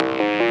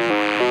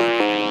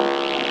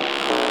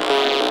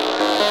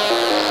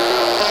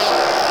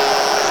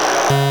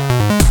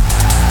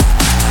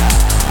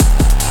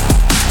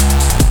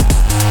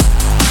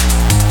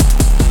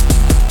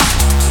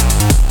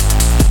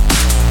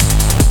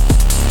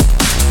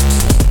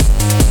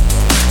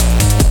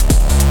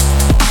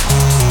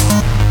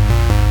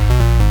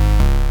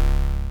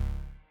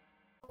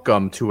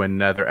Welcome to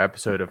another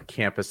episode of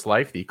Campus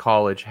Life, the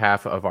college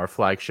half of our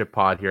flagship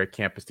pod here at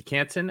Campus to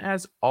Canton.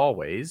 As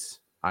always,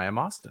 I am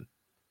Austin.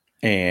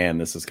 And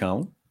this is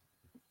Colin.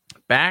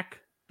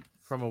 Back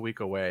from a week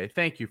away.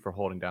 Thank you for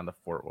holding down the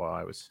fort while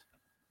I was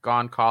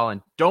gone,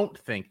 Colin. Don't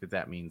think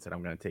that means that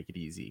I'm going to take it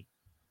easy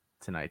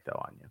tonight, though,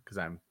 on you, because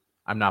I'm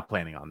not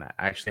planning on that.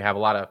 I actually have a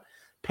lot of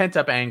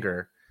pent-up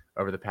anger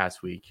over the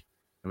past week,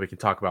 and we can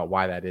talk about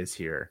why that is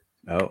here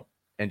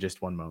in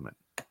just one moment.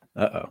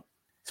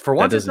 For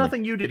once, it's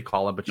nothing you did,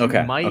 Colin, but you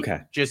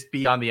might just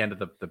be on the end of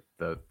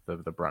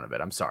the brunt of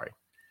it. I'm sorry.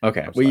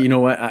 Okay. Well, you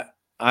know what?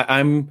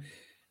 I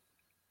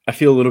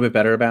feel a little bit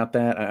better about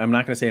that. I'm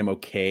not going to say I'm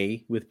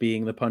okay with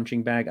being the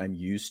punching bag. I'm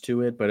used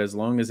to it, but as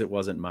long as it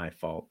wasn't my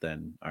fault,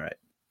 then all right.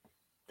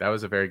 That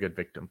was a very good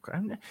victim.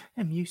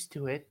 I'm used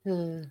to it.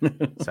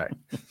 Sorry.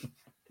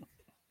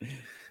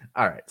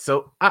 All right.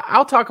 So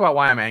I'll talk about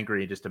why I'm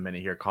angry in just a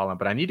minute here, Colin,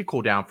 but I need to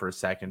cool down for a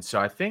second. So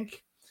I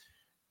think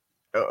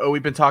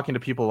we've been talking to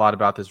people a lot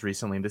about this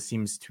recently, and this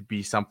seems to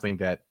be something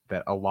that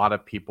a lot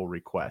of people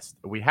request.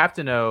 We have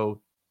to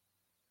know,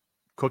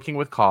 cooking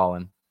with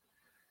Colin,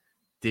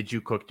 did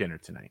you cook dinner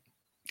tonight?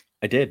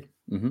 I did.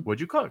 Mm-hmm.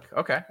 What'd you cook?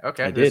 Okay.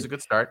 This is a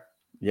good start.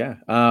 Yeah.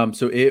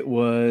 So it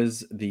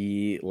was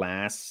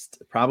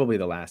probably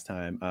the last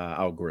time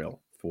I'll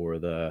grill for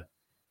the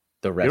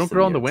rest. You don't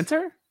grill in the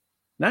winter?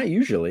 Not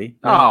usually.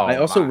 I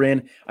also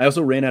ran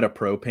out of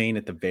propane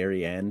at the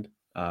very end.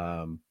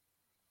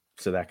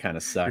 So that kind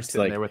of sucks.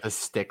 You're sitting there with a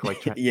stick,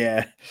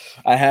 yeah.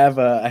 I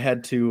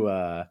had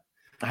to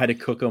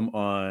cook them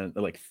on,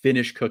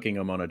 finish cooking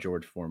them on a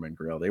George Foreman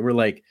grill. They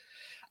were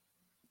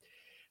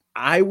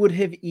I would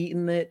have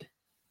eaten it.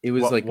 It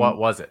was what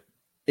was it?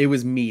 It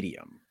was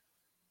medium.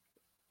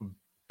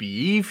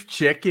 Beef,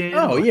 chicken.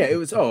 Oh yeah, it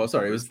was.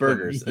 Sorry, it was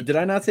burgers. Did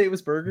I not say it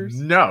was burgers?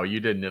 No,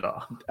 you didn't at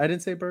all. I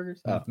didn't say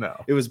burgers. Oh, no,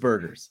 it was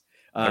burgers.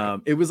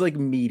 It was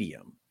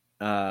medium.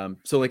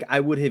 So I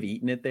would have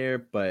eaten it there,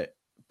 but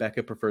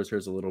Becca prefers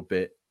hers a little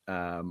bit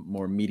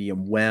more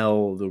medium well,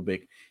 a little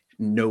bit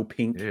no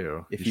pink.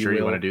 Ew. If you sure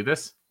you want to do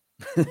this?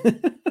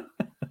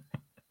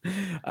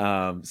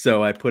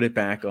 So I put it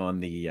back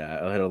on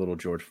I had a little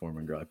George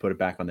Foreman grill. I put it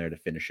back on there to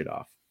finish it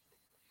off.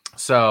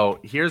 So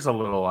here's a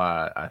little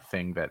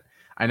thing that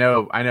I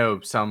know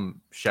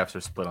some chefs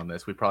are split on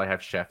this. We probably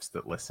have chefs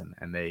that listen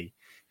and they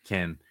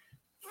can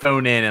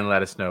phone in and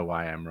let us know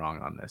why I'm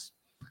wrong on this.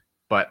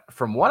 But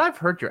from what I've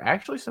heard, you're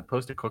actually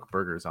supposed to cook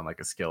burgers on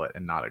a skillet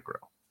and not a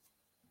grill.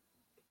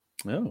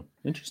 Oh,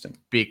 interesting.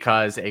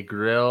 Because a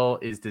grill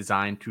is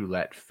designed to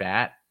let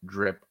fat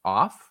drip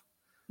off.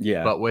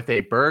 Yeah. But with a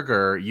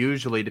burger,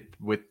 usually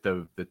with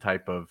the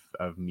type of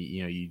meat,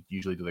 you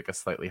usually do a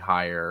slightly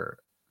higher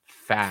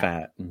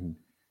fat. Mm-hmm.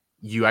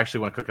 You actually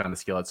want to cook it on the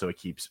skillet so it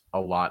keeps a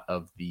lot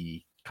of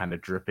the kind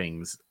of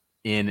drippings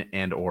in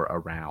and or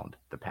around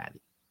the patty.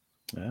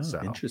 Oh,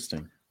 so,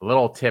 interesting. A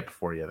little tip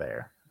for you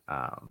there.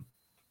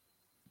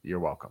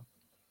 You're welcome.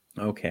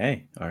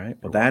 Okay. All right.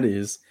 Well, that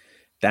is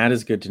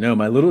good to know.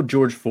 My little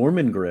George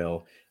Foreman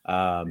grill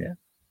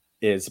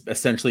is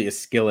essentially a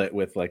skillet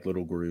with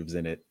little grooves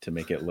in it to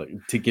make it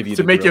give you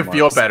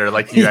feel better,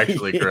 like you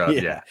actually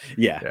grilled.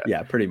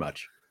 Yeah, pretty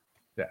much.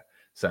 Yeah.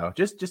 So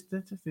just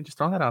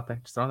throwing that out there.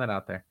 Just throwing that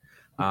out there.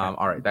 Okay.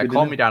 All right. That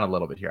calmed me down a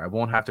little bit here. I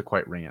won't have to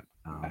quite rant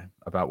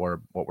about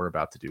what we're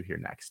about to do here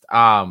next.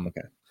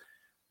 Okay.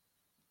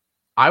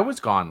 I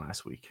was gone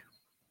last week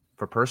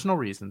for personal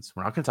reasons.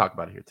 We're not going to talk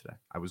about it here today.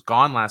 I was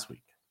gone last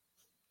week.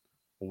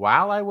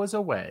 While I was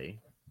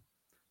away,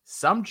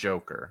 some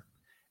joker,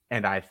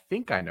 and I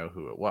think I know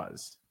who it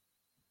was.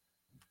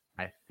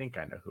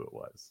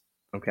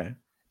 Okay.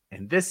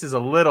 And this is a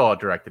little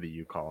directed at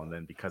you, Colin,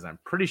 then, because I'm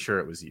pretty sure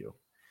it was you.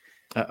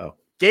 Uh-oh.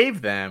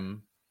 Gave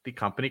them the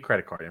company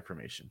credit card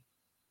information.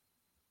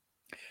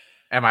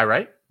 Am I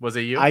right? Was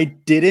it you? I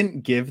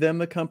didn't give them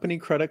the company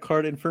credit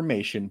card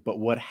information, but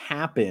what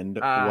happened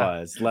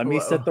was, let me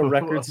set the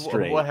record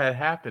straight. What had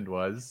happened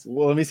was...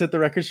 Well, let me set the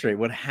record straight.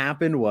 What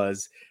happened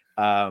was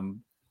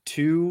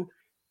two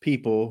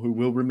people who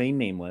will remain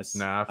nameless.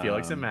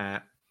 Felix and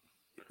Matt.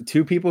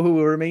 Two people who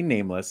will remain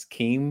nameless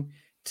came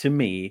to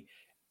me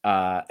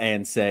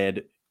and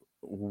said,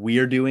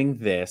 we're doing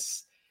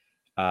this.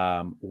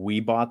 We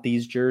bought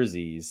these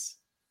jerseys.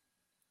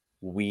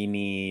 We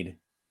need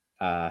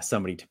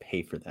somebody to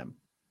pay for them.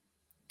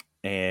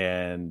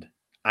 And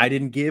I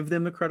didn't give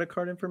them the credit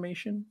card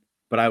information,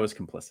 but I was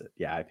complicit.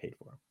 Yeah, I paid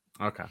for them.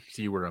 Okay.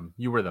 So you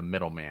were the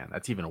middleman.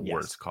 That's even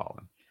worse,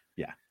 Colin.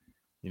 Yeah.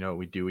 You know what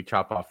we do? We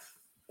chop off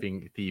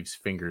thieves'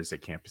 fingers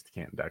at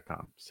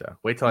campus2canton.com. So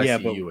wait till I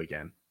see you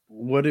again.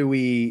 What are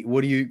you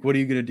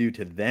going to do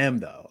to them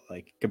though?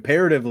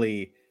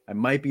 Comparatively, I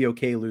might be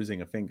okay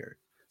losing a finger.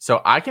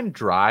 So I can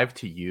drive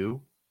to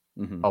you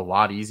a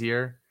lot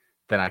easier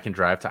than I can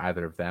drive to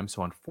either of them.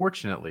 So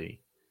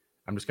unfortunately,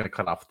 I'm just going to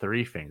cut off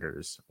 3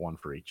 fingers, one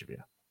for each of you.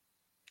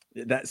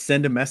 That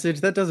send a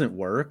message that doesn't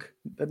work.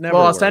 That never.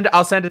 Well, works.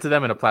 I'll send it to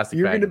them in a plastic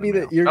bag. Are you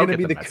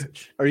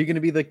going to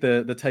be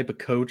the type of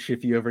coach,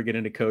 if you ever get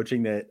into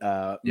coaching, that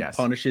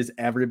punishes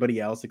everybody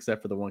else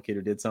except for the one kid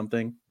who did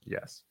something?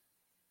 Yes.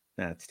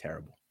 That's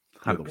terrible.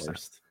 You're 100%. the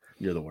worst.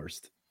 You're the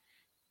worst.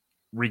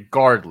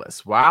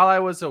 Regardless, while I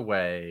was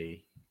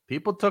away,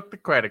 people took the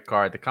credit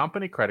card, the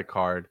company credit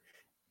card,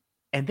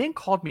 and then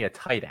called me a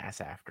tight ass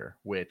after,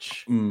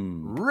 which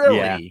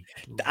really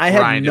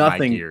grinded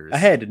my gears. I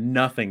had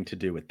nothing to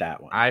do with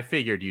that one. I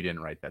figured you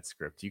didn't write that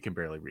script. You can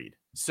barely read.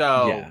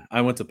 So yeah,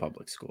 I went to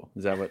public school.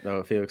 Is that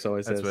what Felix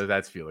always says?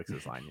 That's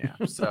Felix's line.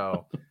 Yeah.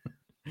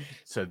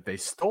 So they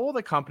stole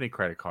the company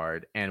credit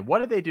card, and what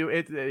did they do?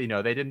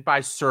 They didn't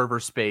buy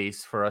server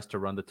space for us to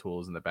run the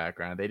tools in the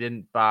background. They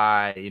didn't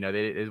buy,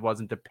 it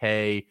wasn't to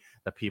pay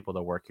the people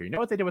that work here. You know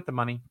what they did with the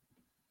money?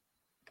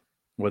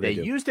 What they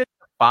used it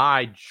to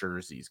buy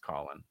jerseys,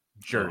 Colin.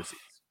 Jerseys.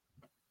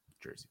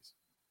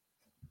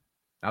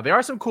 Now there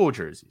are some cool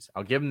jerseys.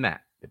 I'll give them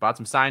that. They bought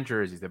some signed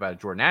jerseys. They bought a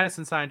Jordan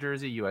Addison signed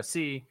jersey,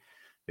 USC.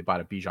 They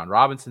bought a Bijan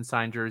Robinson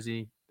signed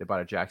jersey. They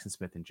bought a Jackson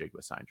Smith and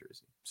Jigba signed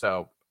jersey.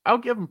 So I'll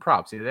give them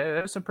props.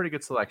 There's some pretty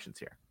good selections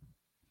here.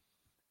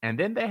 And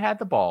then they had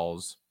the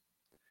balls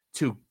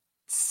to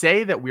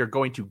say that we are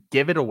going to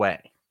give it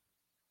away.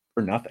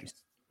 For nothing.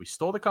 We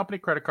stole the company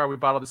credit card. We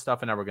bought all this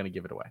stuff, and now we're going to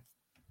give it away.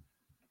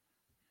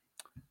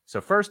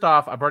 So first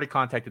off, I've already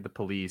contacted the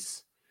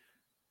police.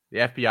 The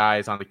FBI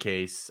is on the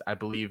case. I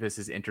believe this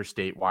is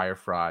interstate wire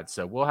fraud.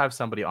 So we'll have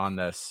somebody on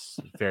this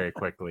very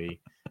quickly.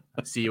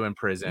 See you in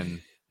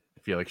prison,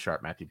 Felix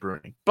Sharp, Matthew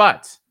Bruning.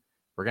 But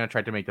we're going to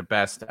try to make the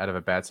best out of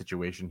a bad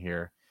situation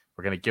here.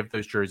 We're going to give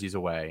those jerseys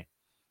away.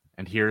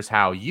 And here's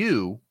how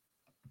you,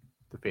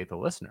 the faithful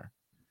listener,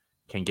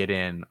 can get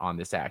in on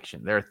this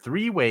action. There are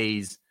 3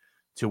 ways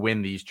to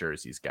win these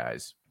jerseys,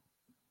 guys.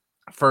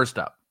 First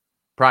up,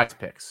 Prize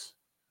Picks.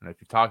 And if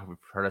you've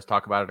heard us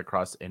talk about it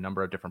across a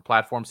number of different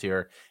platforms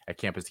here at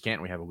Campus to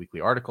Canton. We have a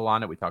weekly article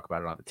on it. We talk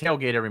about it on the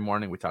tailgate every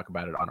morning. We talk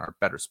about it on our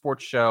Better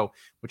Sports show,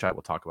 which I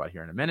will talk about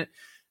here in a minute.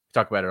 We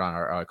talk about it on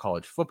our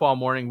college football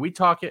morning. We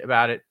talk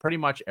about it pretty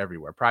much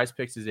everywhere. Prize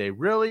Picks is a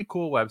really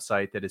cool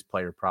website that is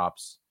player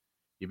props.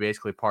 You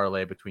basically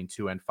parlay between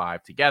 2 and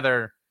 5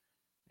 together,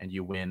 and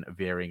you win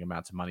varying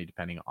amounts of money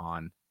depending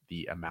on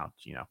the amount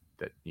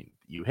that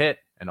you hit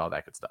and all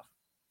that good stuff.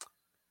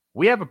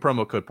 We have a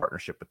promo code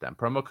partnership with them.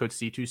 Promo code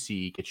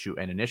C2C gets you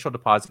an initial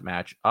deposit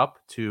match up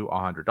to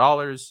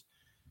 $100.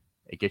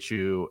 It gets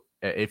you,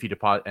 if you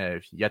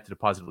have to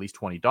deposit at least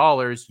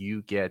 $20,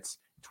 you get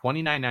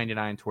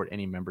 $29.99 toward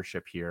any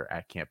membership here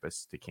at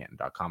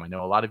campustocanton.com. I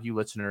know a lot of you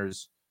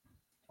listeners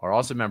are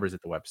also members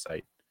at the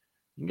website.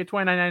 You can get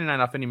 $29.99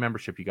 off any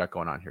membership you got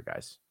going on here,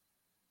 guys,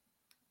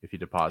 if you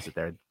deposit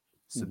there.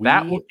 So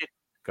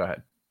go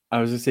ahead.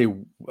 I was going to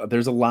say,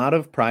 there's a lot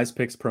of Prize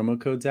Picks promo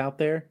codes out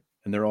there,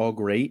 and they're all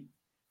great.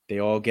 They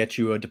all get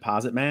you a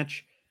deposit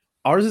match.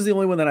 Ours is the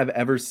only one that I've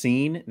ever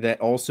seen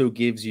that also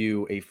gives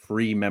you a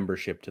free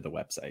membership to the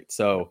website.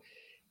 So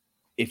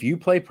if you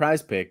play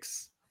Prize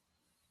Picks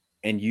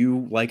and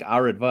you like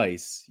our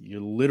advice,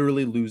 you're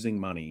literally losing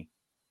money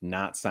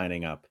not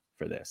signing up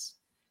for this.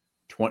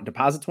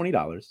 Deposit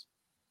 $20,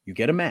 you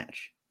get a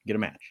match.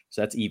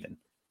 So that's even.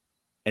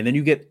 And then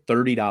you get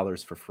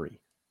 $30 for free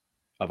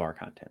of our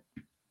content.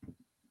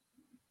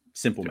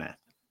 Simple math.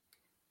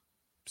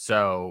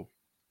 So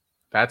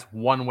that's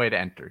one way to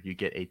enter. You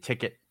get a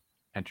ticket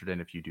entered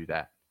in if you do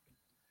that.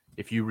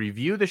 If you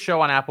review the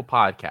show on Apple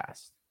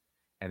Podcasts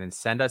and then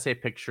send us a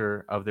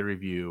picture of the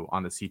review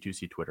on the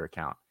C2C Twitter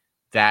account,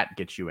 that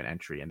gets you an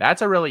entry. And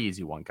that's a really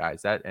easy one,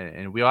 guys.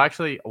 And we'll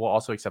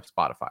also accept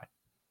Spotify.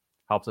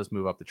 Helps us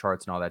move up the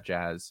charts and all that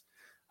jazz.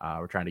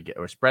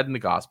 We're spreading the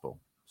gospel.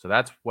 So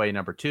that's way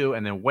number 2.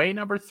 And then way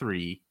number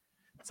 3,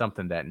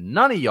 something that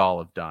none of y'all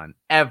have done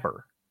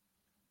ever,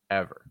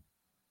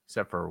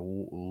 except for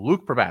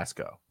Luke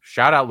Probasco.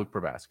 Shout out Luke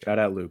Probasco. Shout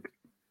out Luke.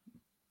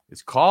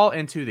 Is call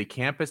into the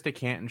Campus to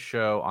Canton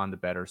show on the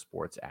Better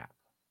Sports app.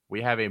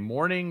 We have a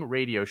morning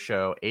radio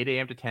show, 8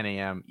 a.m. to 10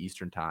 a.m.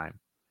 Eastern time,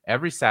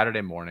 every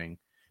Saturday morning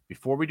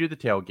before we do the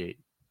tailgate.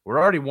 We're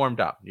already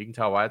warmed up. You can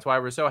tell why. That's why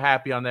we're so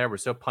happy on there. We're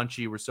so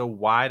punchy. We're so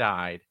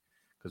wide-eyed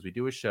because we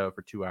do a show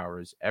for 2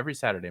 hours every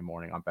Saturday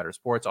morning on Better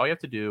Sports. All you have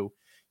to do,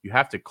 you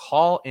have to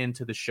call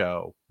into the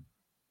show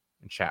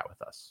and chat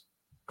with us.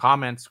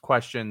 Comments,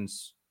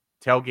 questions,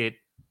 tailgate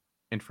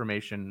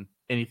information,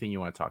 anything you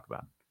want to talk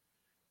about.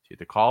 So you have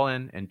to call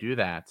in and do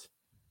that,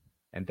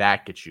 and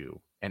that gets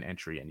you an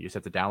entry in. You just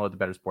have to download the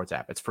Better Sports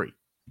app. It's free.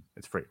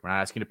 We're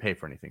not asking you to pay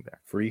for anything there.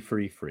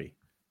 Free.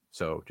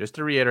 So just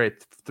to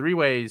reiterate, 3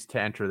 ways to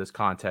enter this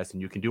contest,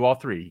 and you can do all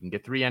 3. You can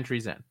get 3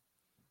 entries in.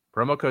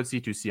 Promo code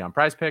C2C on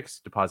Prize Picks,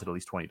 deposit at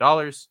least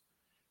 $20.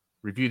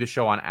 Review the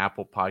show on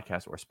Apple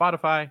Podcasts or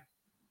Spotify.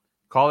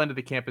 Call into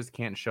the Campus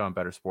Canton show on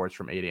Better Sports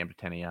from 8 a.m. to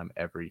 10 a.m.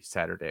 every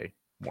Saturday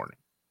morning.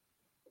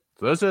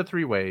 So those are the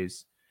 3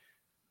 ways.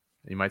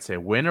 You might say,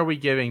 when are we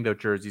giving the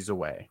jerseys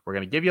away? We're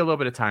going to give you a little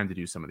bit of time to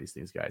do some of these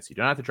things, guys. You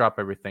don't have to drop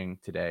everything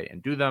today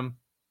and do them.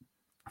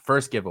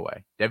 First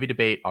giveaway, Devy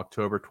Debate,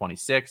 October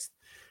 26th.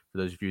 For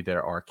those of you that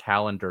are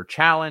calendar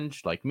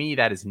challenged, like me,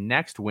 that is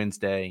next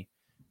Wednesday.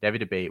 Devy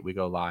Debate, we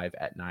go live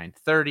at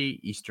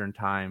 9:30 Eastern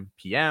Time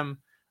p.m.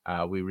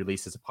 We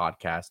release as a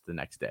podcast the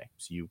next day.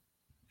 So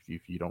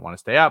if you don't want to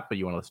stay up, but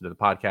you want to listen to the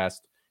podcast,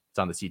 It's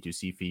on the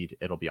C2C feed.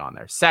 It'll be on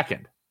there.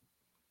 Second,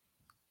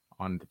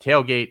 on the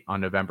tailgate on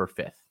November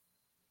 5th.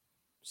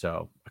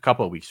 So a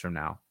couple of weeks from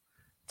now,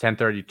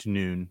 10:30 to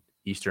noon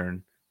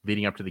Eastern,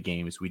 leading up to the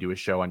games, we do a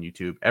show on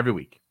YouTube every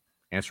week.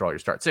 Answer all your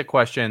start-sit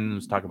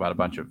questions, talk about a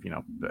bunch of,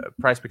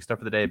 prize pick stuff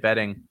for the day,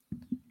 betting.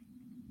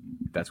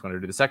 That's when we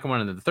do the second one.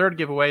 And then the third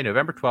giveaway,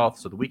 November 12th.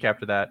 So the week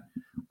after that,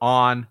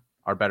 on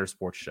our Better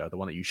Sports show, the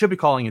one that you should be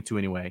calling into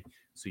anyway.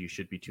 So you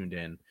should be tuned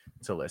in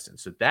to listen.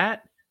 So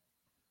that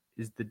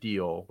is the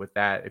deal with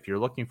that. If you're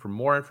looking for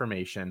more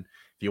information,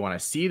 if you want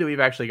to see that we've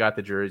actually got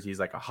the jerseys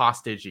like a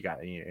hostage,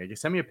 you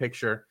send me a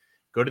picture,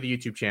 go to the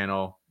YouTube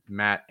channel.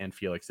 Matt and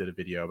Felix did a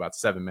video about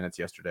 7 minutes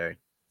yesterday,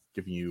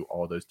 giving you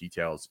all those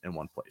details in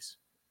one place.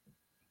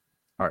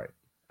 All right.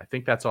 I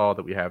think that's all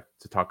that we have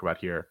to talk about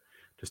here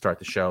to start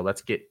the show.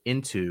 Let's get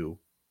into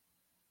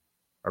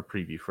our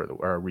review for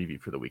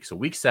the week. So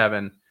week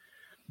 7,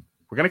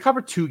 we're going to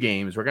cover 2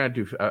 games. We're going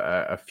to do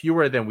a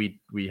fewer than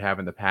we have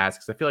in the past,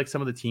 because I feel like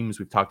some of the teams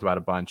we've talked about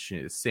a bunch,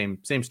 same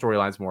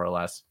storylines more or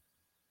less.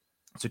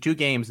 So 2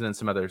 games and then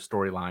some other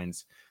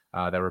storylines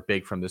that were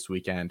big from this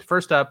weekend.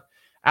 First up,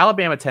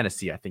 Alabama,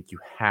 Tennessee. I think you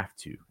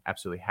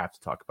absolutely have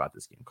to talk about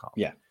this game, Colin.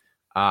 Yeah.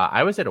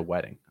 I was at a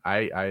wedding.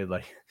 I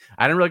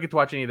didn't really get to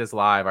watch any of this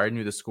live. I already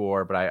knew the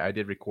score, but I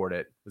did record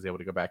it. Was able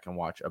to go back and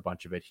watch a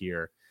bunch of it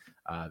here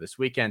this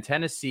weekend.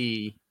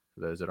 Tennessee,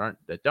 for those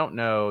that don't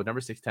know, number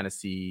 6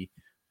 Tennessee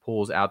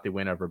pulls out the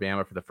win over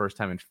Bama for the first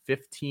time in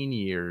 15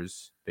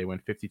 years. They win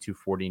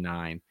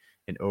 52-49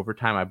 in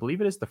overtime. I believe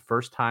it is the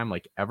first time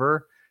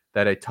ever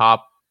that a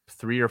top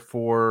 3 or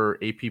 4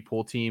 AP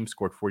poll team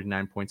scored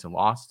 49 points and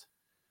lost.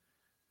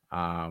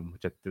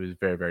 Which was a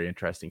very, very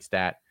interesting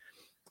stat.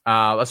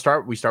 We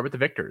start with the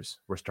victors.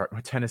 We're starting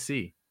with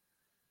Tennessee.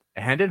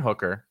 Hendon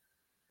Hooker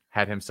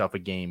had himself a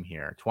game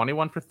here.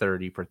 21 for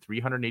 30 for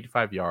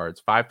 385 yards,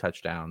 5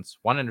 touchdowns,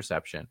 1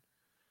 interception.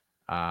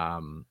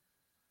 Ran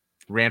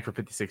for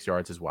 56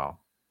 yards as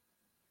well.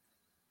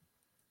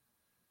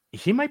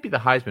 He might be the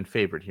Heisman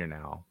favorite here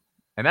now,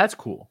 and that's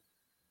cool.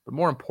 But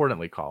more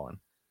importantly, Colin,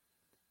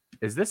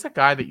 is this a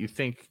guy that you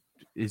think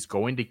is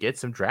going to get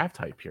some draft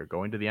hype here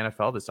going to the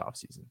NFL this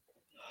offseason?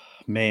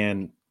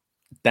 Man,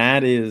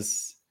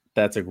 that's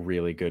a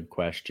really good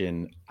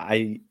question.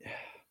 I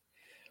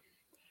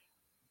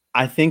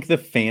think the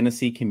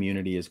fantasy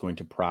community is going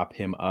to prop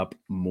him up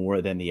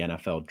more than the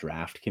NFL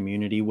draft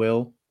community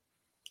will.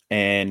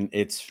 And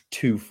it's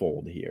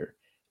twofold here.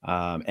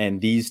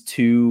 And these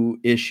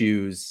 2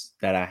 issues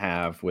that I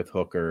have with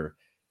Hooker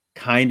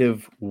kind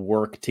of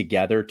work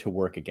together to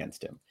work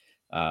against him.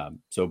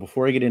 So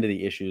before I get into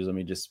the issues, let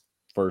me just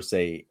first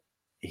say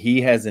he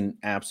has an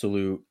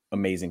absolute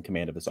amazing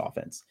command of his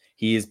offense.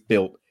 He is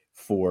built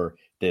for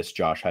this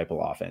Josh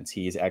Heupel offense.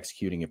 He is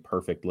executing it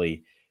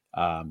perfectly.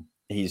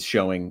 He's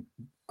showing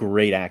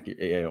great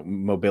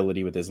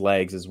mobility with his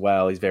legs as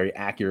well. He's very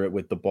accurate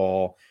with the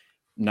ball.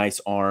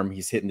 Nice arm.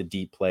 He's hitting the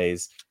deep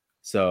plays.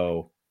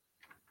 So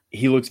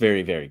he looks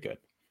very, very good.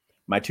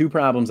 My 2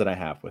 problems that I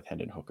have with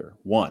Hendon Hooker.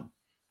 1,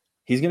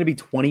 he's going to be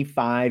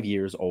 25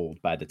 years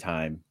old by the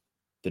time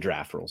the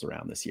draft rolls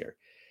around this year.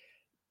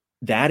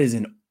 That is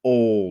an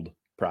old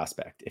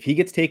prospect. If he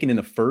gets taken in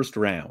the first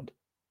round,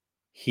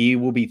 he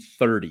will be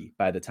 30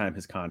 by the time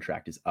his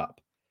contract is up.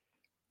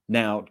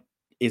 Now,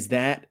 is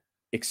that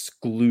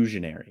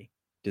exclusionary?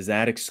 Does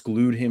that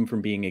exclude him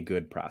from being a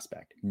good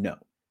prospect? No,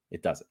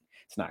 it doesn't.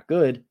 It's not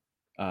good.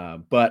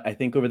 But I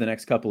think over the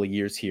next couple of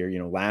years here,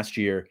 last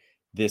year,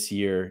 this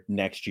year,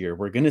 next year,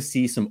 we're going to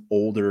see some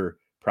older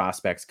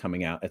prospects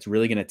coming out. That's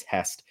really going to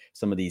test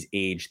some of these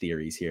age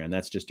theories here. And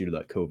that's just due to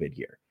the COVID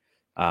year.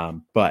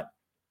 But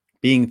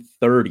being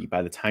 30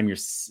 by the time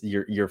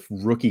your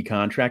rookie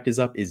contract is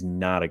up is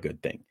not a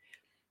good thing.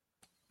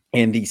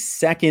 And the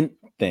second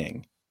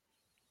thing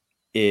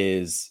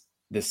is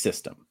the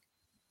system.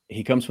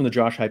 He comes from the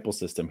Josh Heupel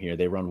system here.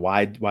 They run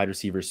wide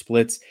receiver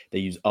splits. They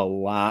use a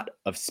lot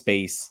of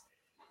space.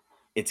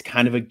 It's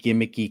kind of a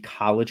gimmicky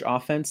college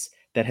offense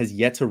that has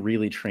yet to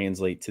really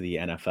translate to the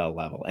NFL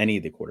level. Any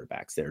of the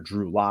quarterbacks there,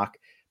 Drew Lock,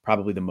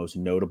 probably the most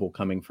notable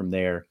coming from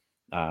there,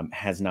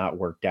 has not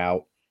worked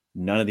out.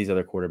 None of these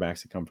other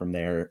quarterbacks that come from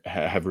there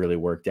have really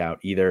worked out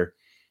either.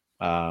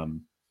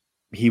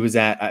 He was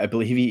at, I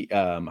believe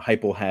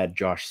Heupel had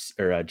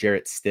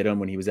Jarrett Stidham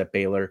when he was at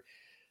Baylor.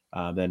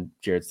 Then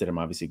Jarrett Stidham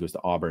obviously goes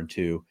to Auburn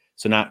too.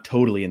 So not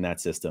totally in that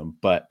system,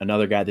 but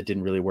another guy that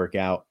didn't really work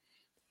out.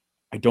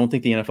 I don't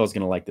think the NFL is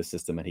going to like the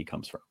system that he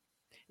comes from.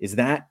 Is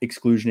that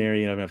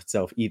exclusionary in and of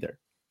itself either?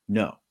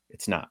 No,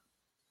 it's not.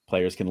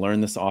 Players can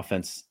learn this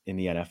offense in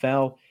the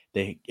NFL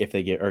if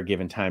they are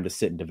given time to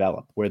sit and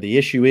develop. Where the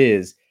issue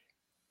is,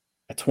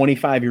 a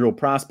 25-year-old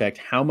prospect,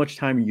 how much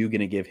time are you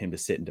going to give him to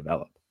sit and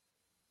develop?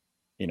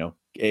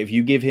 If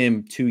you give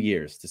him 2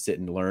 years to sit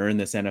and learn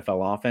this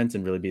NFL offense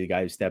and really be the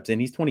guy who steps in,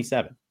 he's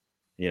 27.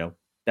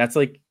 That's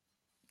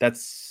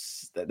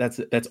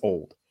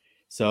old.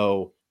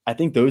 So I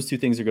think those 2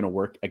 things are going to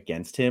work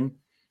against him.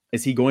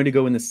 Is he going to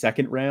go in the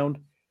second round?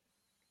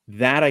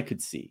 That I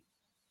could see.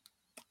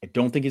 I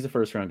don't think he's a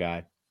first round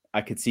guy.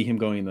 I could see him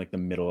going in like the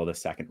middle of the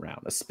second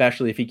round,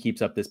 especially if he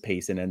keeps up this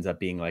pace and ends up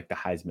being like the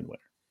Heisman winner.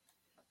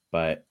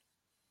 But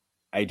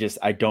I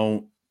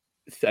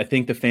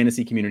think the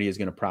fantasy community is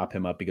going to prop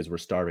him up because we're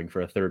starving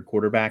for a third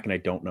quarterback, and I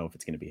don't know if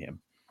it's going to be him.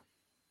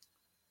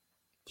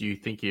 Do you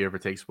think he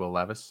overtakes Will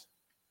Levis?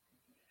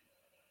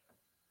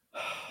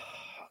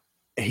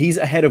 He's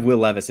ahead of Will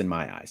Levis in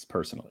my eyes,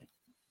 personally.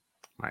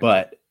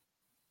 But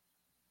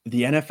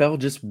the NFL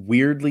just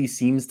weirdly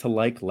seems to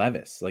like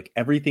Levis. Like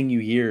everything you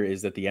hear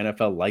is that the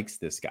NFL likes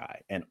this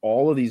guy. And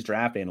all of these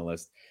draft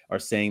analysts are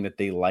saying that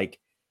they like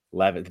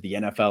Levis. The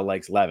NFL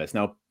likes Levis.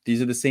 Now,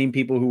 these are the same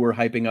people who were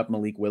hyping up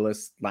Malik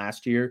Willis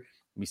last year.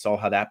 We saw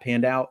how that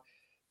panned out.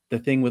 The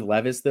thing with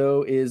Levis,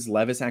 though, is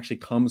Levis actually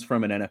comes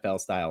from an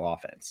NFL-style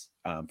offense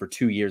for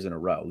 2 years in a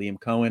row. Liam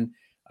Cohen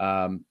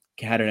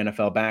had an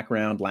NFL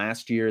background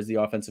last year as the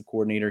offensive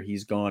coordinator.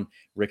 He's gone.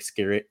 Rick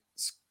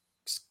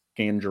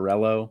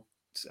Scangarello,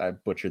 I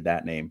butchered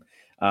that name,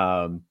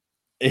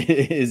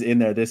 is in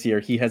there this year.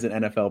 He has an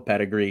NFL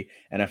pedigree,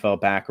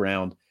 NFL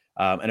background.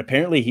 And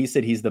apparently he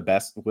said he's the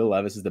best. Will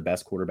Levis is the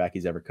best quarterback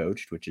he's ever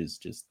coached, which is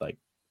just like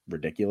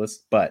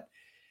ridiculous. But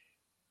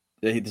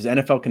there's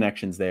NFL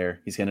connections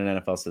there. He's in an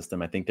NFL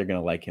system. I think they're going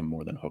to like him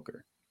more than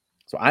Hooker.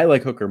 So I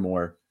like Hooker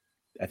more.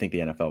 I think the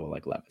NFL will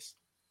like Levis.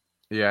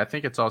 Yeah, I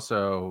think it's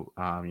also,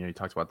 you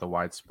talked about the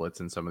wide splits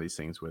and some of these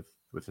things with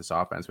this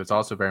offense, but it's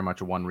also very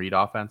much a one-read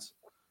offense.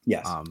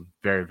 Yes.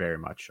 Very, very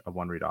much a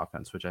one-read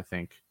offense, which I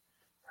think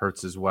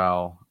hurts as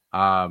well.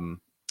 I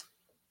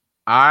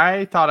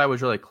thought I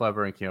was really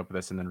clever and came up with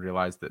this and then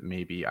realized that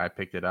maybe I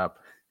picked it up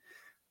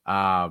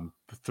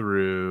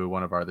through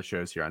one of our other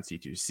shows here on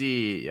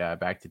C2C.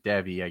 Back to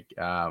Debbie.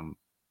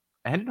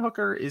 Hendon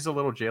Hooker is a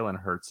little Jalen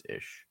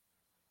Hurts-ish,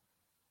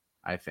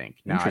 I think.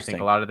 Now, I think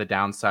a lot of the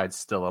downsides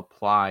still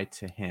apply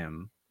to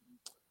him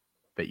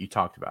that you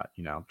talked about.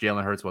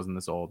 Jalen Hurts wasn't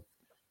this old,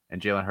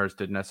 and Jalen Hurts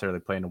didn't necessarily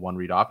play in a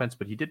one-read offense,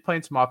 but he did play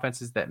in some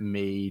offenses that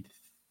made,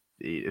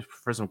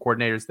 for some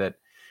coordinators that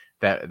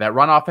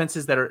run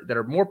offenses that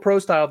are more pro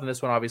style than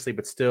this one, obviously,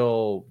 but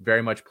still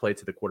very much play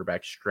to the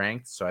quarterback's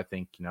strengths. So I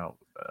think,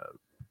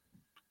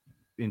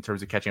 in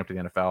terms of catching up to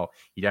the NFL,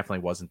 he definitely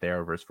wasn't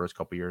there over his first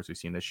couple of years. We've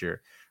seen this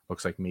year.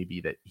 Looks like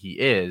maybe that he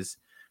is.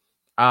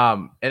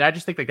 And I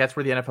just think like that's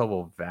where the NFL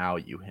will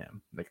value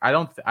him. Like I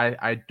don't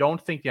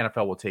think the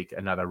NFL will take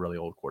another really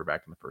old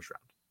quarterback in the first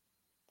round.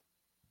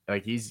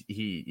 Like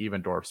he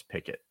even dwarfs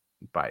Pickett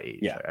by age.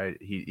 Yeah.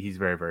 He's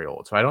very, very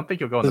old. So I don't think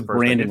he'll go in the first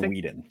Brandon round.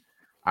 Weeden.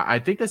 I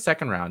think the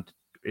second round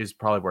is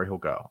probably where he'll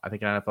go. I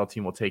think an NFL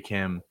team will take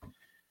him,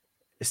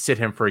 sit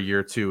him for a year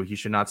or two. He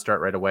should not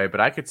start right away, but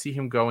I could see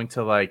him going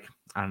to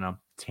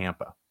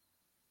Tampa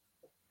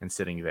and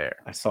sitting there.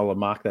 I saw a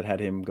mock that had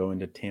him going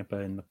to Tampa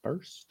in the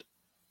first.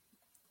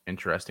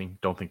 Interesting.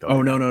 Don't think they'll.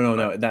 Oh,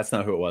 no. That's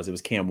not who it was. It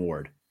was Cam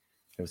Ward.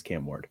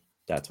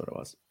 That's what it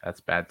was. That's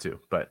bad too,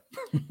 but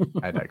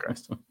I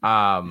digress.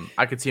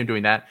 I could see him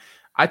doing that.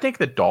 I think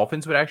the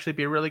Dolphins would actually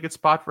be a really good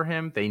spot for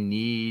him. They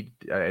need,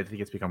 I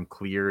think it's become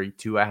clear,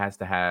 Tua has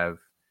to have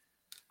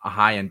a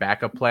high-end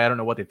backup play. I don't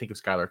know what they think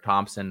of Skylar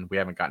Thompson. We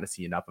haven't gotten to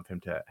see enough of him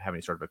to have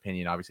any sort of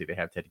opinion. Obviously, they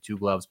have Teddy Two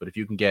Gloves, but if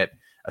you can get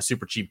a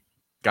super cheap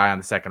guy on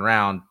the second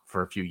round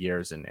for a few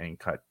years and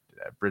cut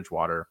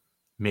Bridgewater,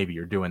 maybe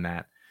you're doing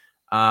that.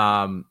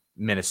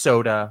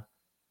 Minnesota,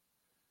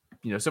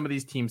 some of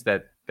these teams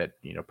that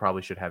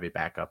probably should have a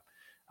backup.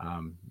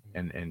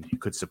 And you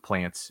could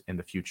supplant in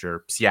the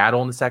future.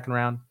 Seattle in the second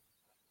round,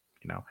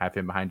 have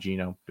him behind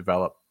Geno,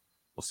 develop.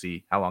 We'll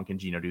see how long can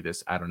Geno do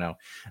this. I don't know.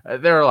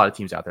 There are a lot of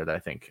teams out there that I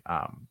think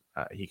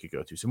he could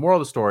go to. So moral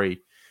of the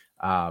story,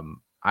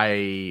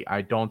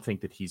 I don't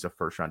think that he's a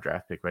first round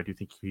draft pick, but I do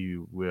think he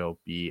will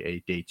be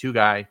a day two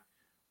guy.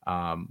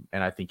 And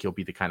I think he'll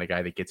be the kind of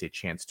guy that gets a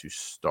chance to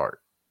start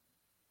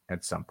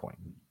at some point.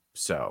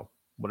 So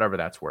whatever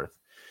that's worth.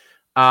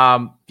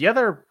 The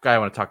other guy I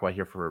want to talk about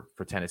here for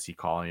Tennessee,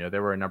 Colin,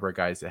 there were a number of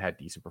guys that had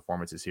decent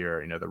performances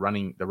here. The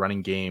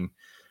running game,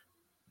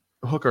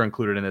 Hooker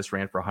included in this,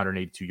 ran for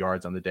 182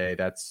 yards on the day.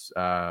 That's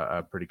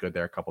pretty good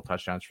there. A couple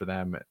touchdowns for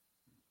them.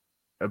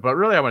 But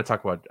really, I want to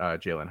talk about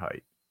Jalen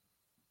Hyatt.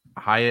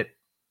 Hyatt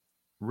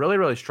really,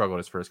 really struggled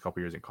his first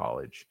couple years in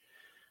college.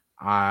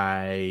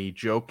 I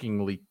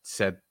jokingly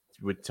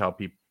would tell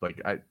people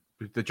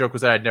the joke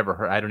was that I'd never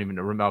heard. I don't even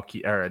know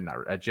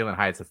Jalen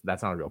Hyatt.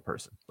 That's not a real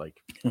person.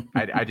 Like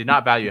I did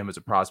not value him as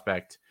a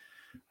prospect.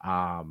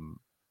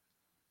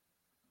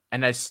 And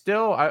I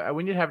still,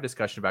 we need to have a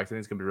discussion about it. I think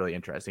it's going to be really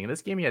interesting. In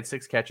this game, he had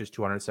 6 catches,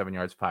 207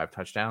 yards, 5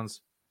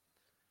 touchdowns.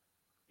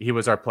 He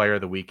was our player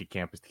of the week at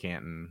Campus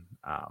Canton.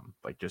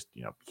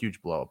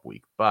 Huge blow up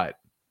week. But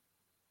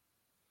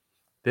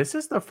this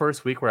is the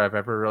first week where I've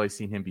ever really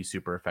seen him be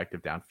super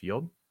effective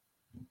downfield,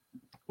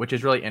 which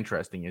is really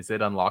interesting. Is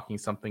it unlocking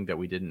something that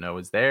we didn't know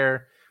is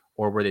there,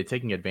 or were they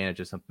taking advantage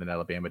of something that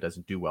Alabama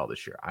doesn't do well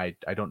this year? I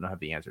don't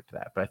have the answer to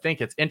that, but I think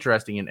it's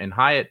interesting. And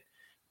Hyatt,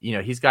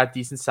 he's got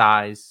decent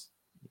size.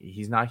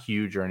 He's not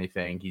huge or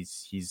anything.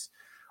 He's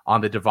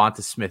on the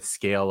Devonta Smith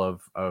scale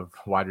of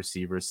wide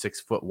receivers,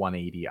 6 foot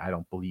 180. I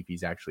don't believe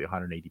he's actually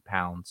 180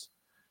 pounds.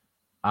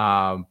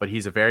 But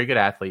he's a very good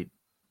athlete.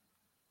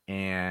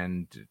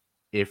 And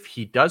if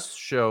he does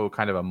show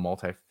kind of a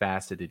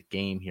multifaceted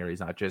game here, he's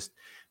not just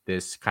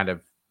this kind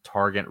of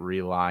target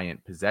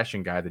reliant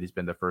possession guy that he's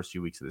been the first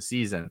few weeks of the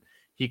season,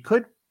 he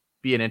could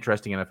be an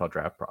interesting NFL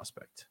draft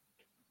prospect.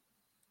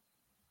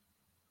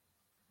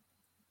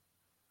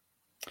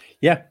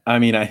 Yeah, I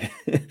mean, I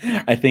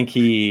I think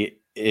he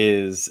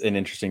is an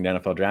interesting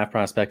NFL draft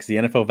prospect. The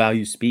NFL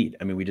values speed.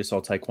 I mean, we just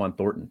saw Tyquan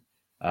Thornton,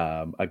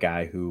 a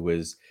guy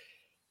who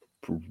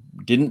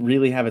didn't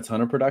really have a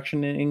ton of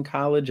production in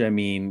college. I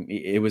mean,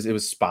 it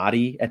was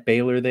spotty at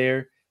Baylor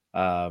there,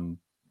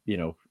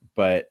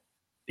 but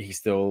he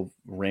still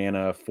ran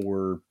a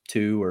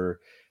 4.2 or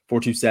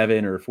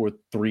 4.27 or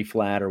 4.3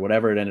 flat or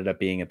whatever it ended up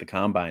being at the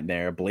combine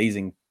there,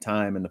 blazing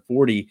time in the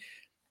 40.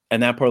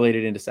 And that parlayed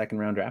it into second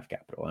round draft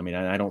capital. I mean,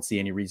 I don't see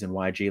any reason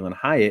why Jalin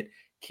Hyatt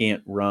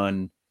can't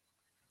run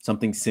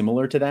something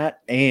similar to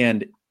that.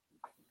 And,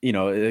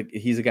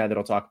 he's a guy that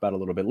I'll talk about a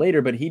little bit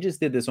later, but he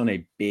just did this on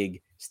a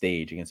big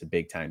stage against a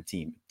big time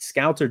team.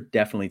 Scouts are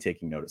definitely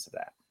taking notice of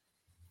that.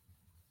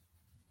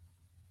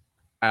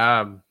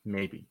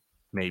 Maybe.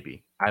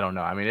 I don't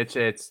know. I mean,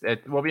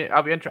 I'll be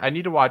interested. I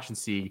need to watch and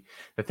see.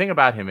 The thing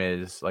about him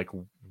is I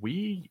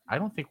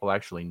don't think we'll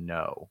actually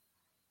know,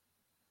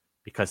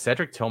 because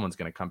Cedric Tillman's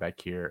going to come back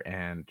here,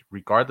 and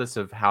regardless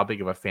of how big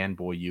of a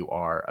fanboy you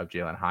are of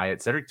Jalin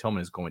Hyatt, Cedric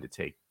Tillman is going to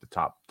take the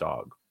top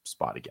dog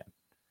spot again.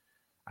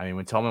 I mean,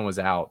 when Tillman was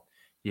out,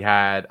 he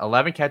had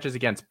 11 catches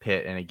against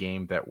Pitt in a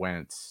game that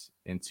went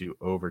into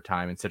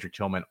overtime, and Cedric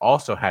Tillman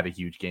also had a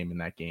huge game in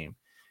that game.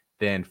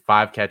 Then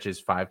 5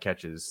 catches.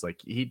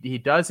 Like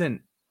he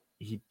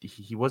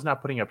was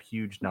not putting up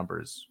huge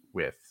numbers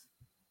with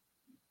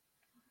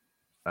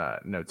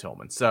no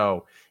Tillman.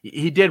 So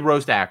he did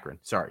roast Akron.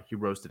 Sorry, he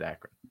roasted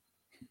Akron.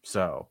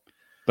 So,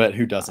 but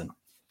who doesn't?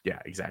 Yeah,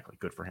 exactly.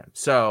 Good for him.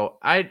 So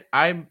I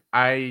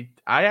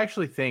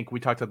actually think we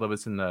talked about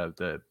this in the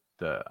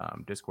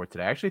Discord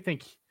today. I actually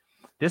think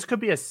this could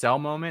be a sell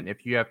moment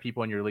if you have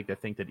people in your league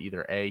that think that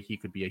either A, he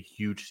could be a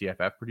huge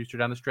CFF producer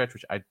down the stretch,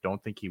 which I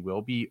don't think he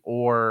will be,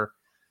 or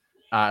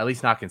at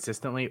least not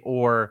consistently,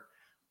 or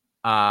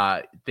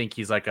think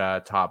he's like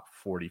a top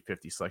 40,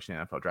 50 selection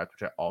in the NFL draft,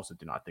 which I also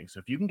do not think. So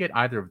if you can get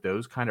either of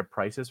those kind of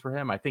prices for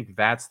him, I think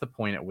that's the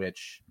point at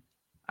which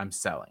I'm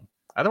selling.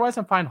 Otherwise,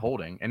 I'm fine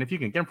holding. And if you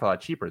can get him for a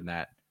lot cheaper than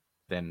that,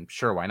 then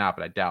sure, why not?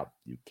 But I doubt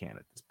you can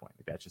at this point.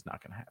 Like, that's just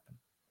not going to happen.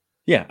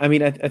 Yeah, I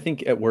mean, I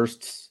think at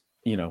worst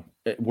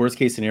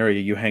case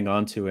scenario, you hang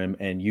on to him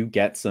and you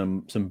get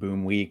some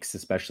boom weeks,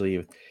 especially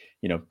if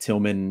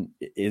Tillman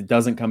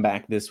doesn't come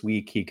back this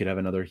week. He could have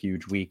another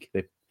huge week.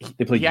 They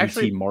play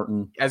UT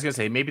Martin. I was gonna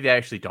say maybe they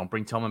actually don't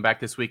bring Tillman back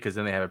this week, because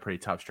then they have a pretty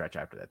tough stretch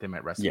after that. They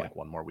might rest like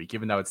one more week,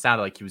 even though it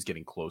sounded like he was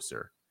getting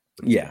closer.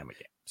 Yeah.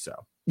 So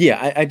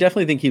yeah, I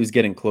definitely think he was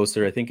getting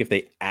closer. I think if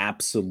they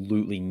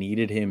absolutely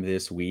needed him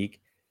this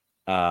week,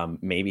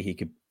 maybe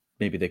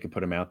they could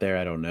put him out there.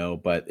 I don't know,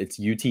 but it's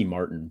UT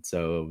Martin,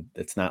 so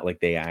it's not like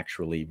they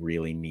actually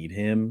really need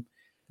him.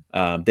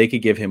 They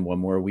could give him one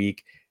more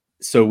week,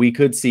 so we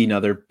could see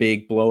another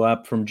big blow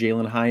up from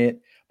Jalin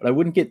Hyatt. But I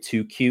wouldn't get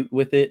too cute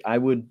with it. I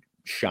would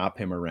shop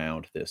him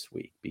around this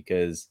week,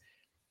 because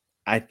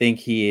I think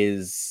he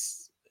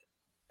is,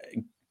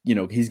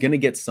 he's going to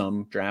get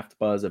some draft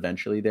buzz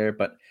eventually there.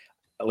 But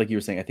like you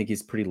were saying, I think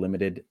he's pretty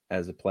limited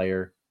as a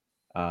player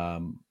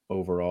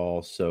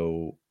overall.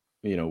 So,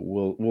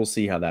 we'll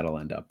see how that'll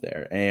end up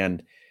there.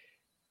 And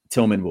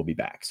Tillman will be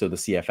back. So the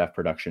CFF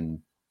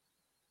production,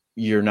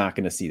 you're not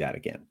going to see that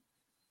again.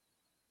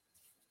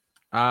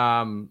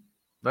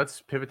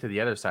 Let's pivot to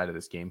the other side of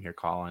this game here,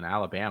 Colin.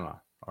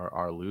 Alabama,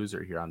 our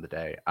loser here on the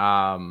day.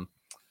 I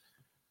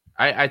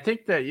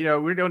think that,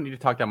 we don't need to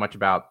talk that much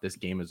about this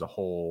game as a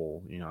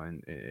whole,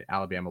 and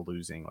Alabama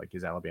losing. Like,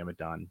 is Alabama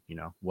done?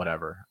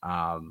 Whatever.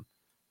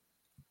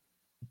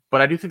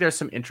 But I do think there's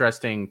some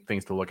interesting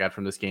things to look at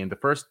from this game.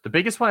 The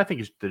biggest one, I think,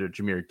 is the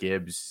Jahmyr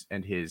Gibbs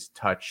and his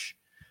touch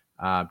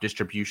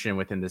distribution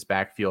within this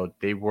backfield.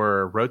 They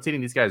were rotating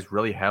these guys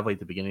really heavily at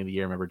the beginning of the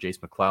year. Remember, Jace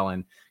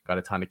McClellan got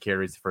a ton of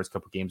carries the first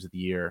couple games of the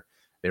year.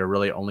 They were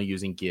really only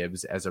using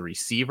Gibbs as a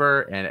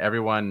receiver, and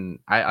everyone,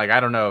 I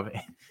don't know,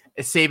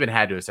 Saban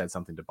had to have said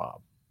something to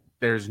Bob.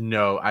 There's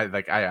no,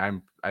 I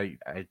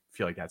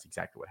feel like that's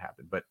exactly what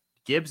happened. But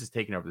Gibbs has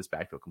taken over this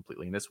backfield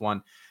completely. In this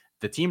one,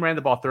 the team ran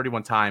the ball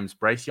 31 times.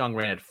 Bryce Young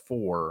ran at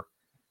 4.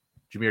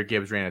 Jahmyr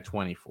Gibbs ran at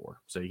 24.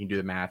 So you can do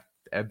the math.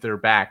 Their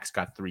backs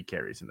got 3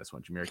 carries in this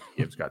one. Jahmyr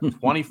Gibbs got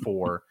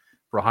 24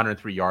 for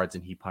 103 yards,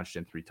 and he punched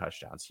in 3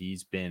 touchdowns.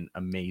 He's been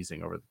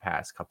amazing over the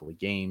past couple of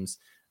games.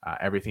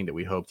 Everything that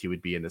we hoped he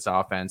would be in this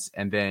offense.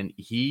 And then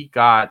he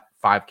got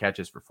 5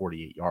 catches for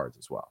 48 yards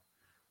as well.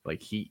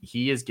 Like,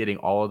 he is getting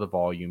all of the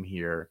volume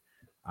here.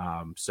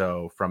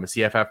 So from a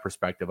CFF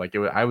perspective,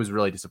 I was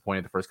really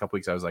disappointed the first couple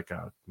weeks. I was like,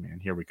 oh man,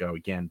 here we go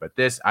again. But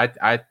this,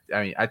 I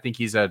mean, I think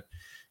he's a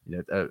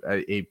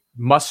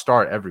must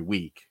start every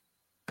week,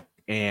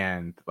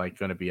 and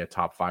going to be a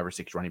top 5 or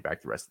 6 running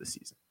back the rest of the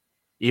season,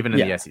 even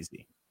in the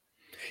SEC.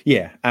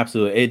 Yeah,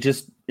 absolutely.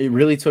 it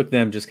really took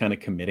them just kind of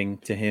committing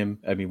to him.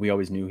 I mean, we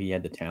always knew he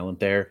had the talent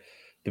there.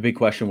 The big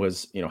question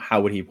was,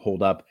 how would he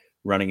hold up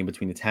running in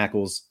between the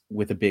tackles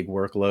with a big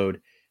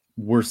workload?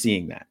 We're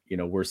seeing that.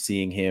 We're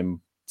seeing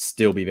him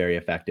still be very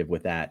effective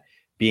with that,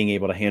 being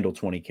able to handle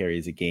 20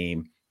 carries a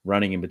game,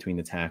 running in between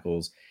the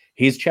tackles.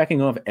 He's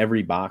checking off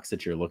every box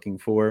that you're looking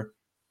for,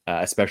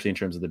 especially in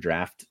terms of the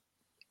draft.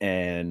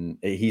 And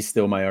he's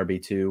still my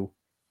RB2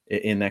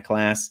 in that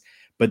class.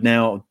 But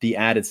now the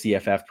added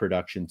CFF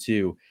production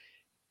too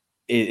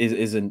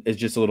is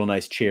just a little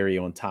nice cherry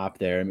on top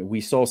there. I mean, we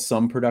saw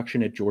some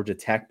production at Georgia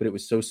Tech, but it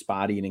was so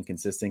spotty and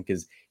inconsistent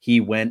because he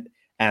went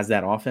as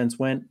that offense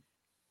went,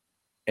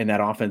 and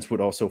that offense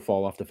would also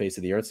fall off the face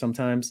of the earth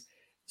sometimes.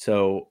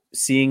 So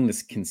seeing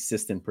this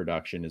consistent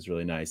production is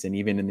really nice. And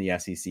even in the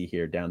SEC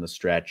here down the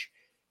stretch,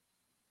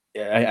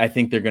 I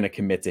think they're going to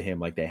commit to him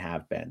like they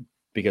have been,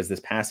 because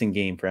this passing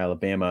game for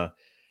Alabama,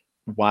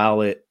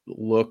 while it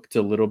looked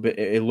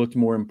it looked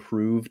more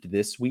improved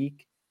this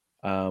week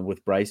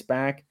with Bryce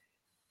back,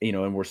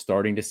 and we're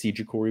starting to see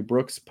Ja'Cory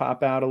Brooks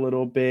pop out a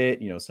little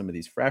bit. Some of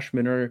these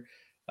freshmen are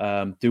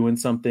doing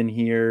something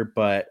here,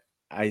 but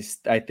I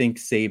think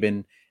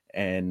Saban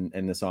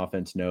and this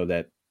offense know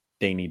that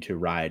they need to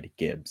ride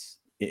Gibbs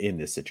in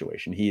this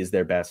situation. He is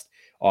their best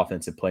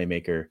offensive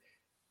playmaker.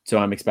 So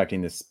I'm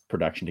expecting this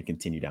production to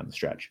continue down the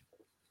stretch.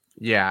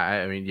 Yeah,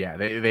 I mean,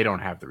 they don't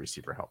have the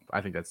receiver help.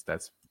 I think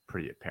that's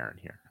pretty apparent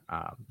here.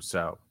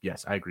 So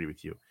yes, I agree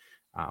with you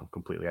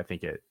completely. I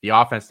think the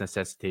offense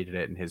necessitated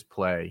it, and his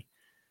play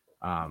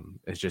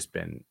has just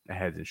been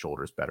heads and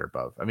shoulders better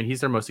above. I mean,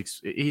 he's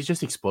he's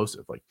just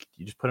explosive. Like,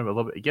 you just put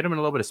him get him in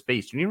a little bit of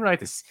space. You don't even really have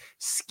to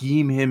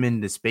scheme him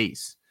into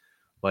space.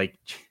 Like,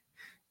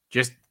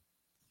 just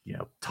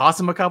toss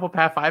him a couple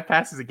 5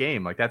 passes a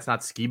game. Like, that's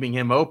not scheming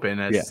him open.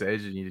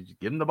 You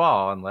give him the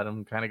ball and let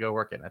him kind of go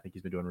work it. I think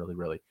he's been doing really,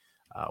 really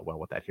well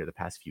with that here the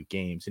past few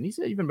games, and he's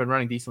even been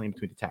running decently in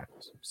between the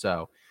tackles.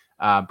 So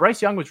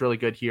Bryce Young was really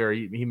good here.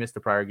 He missed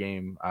the prior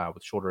game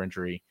with shoulder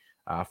injury.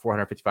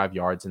 455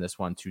 yards in this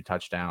one, 2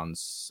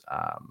 touchdowns,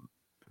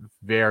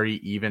 very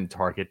even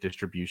target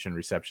distribution,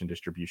 reception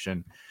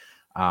distribution.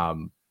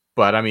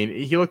 But I mean,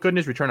 he looked good in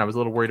his return. I was a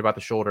little worried about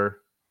the shoulder.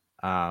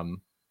 But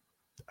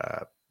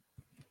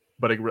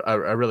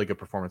a really good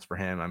performance for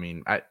him. I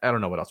mean, I don't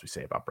know what else we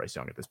say about Bryce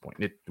Young at this point.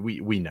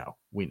 We know.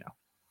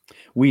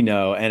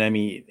 And I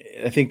mean,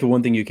 I think the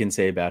one thing you can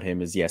say about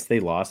him is, yes,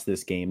 they lost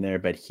this game there,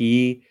 but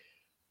it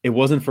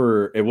wasn't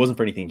for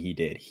anything he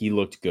did. He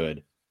looked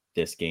good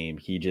this game.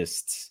 He's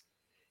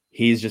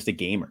just a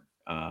gamer.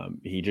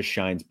 He just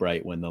shines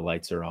bright when the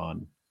lights are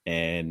on.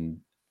 And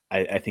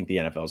I think the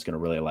NFL is going to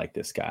really like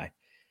this guy.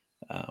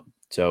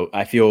 So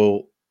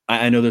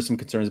I know there's some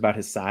concerns about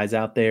his size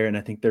out there, and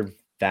I think they're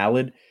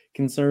valid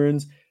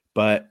concerns,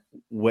 but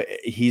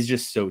he's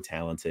just so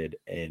talented,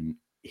 and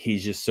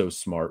he's just so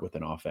smart with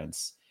an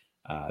offense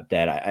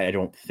that I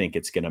don't think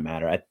it's going to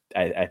matter.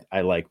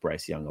 I like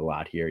Bryce Young a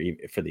lot here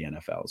for the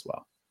NFL as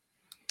well.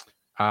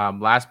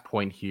 Last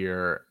point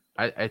here.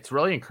 It's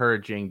really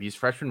encouraging. These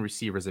freshman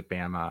receivers at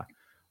Bama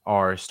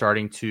are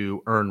starting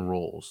to earn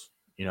roles.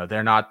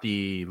 They're not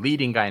the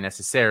leading guy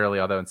necessarily,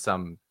 although in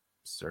some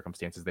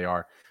circumstances they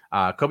are.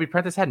 Kobe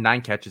Prentice had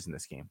 9 catches in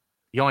this game.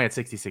 He only had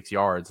 66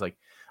 yards. Like,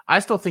 I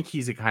still think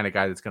he's the kind of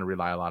guy that's going to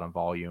rely a lot on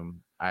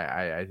volume.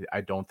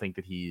 I don't think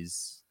that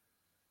he's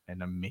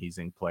an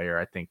amazing player.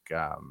 I think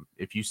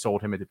if you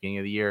sold him at the beginning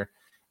of the year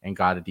and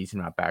got a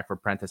decent amount back for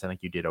Prentice, I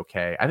think you did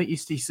okay. I think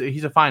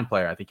he's a fine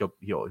player. I think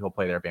he'll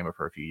play there at Bama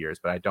for a few years,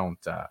 but I don't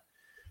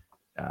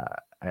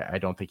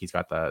think he's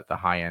got the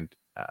high end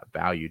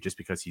value just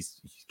because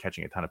he's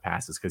catching a ton of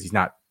passes, because he's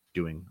not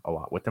doing a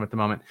lot with them at the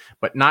moment.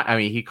 But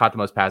he caught the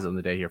most passes on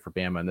the day here for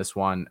Bama in this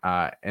one.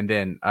 And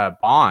then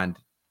Bond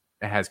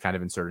has kind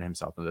of inserted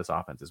himself into this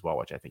offense as well,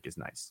 which I think is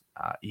nice.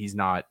 He's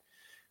not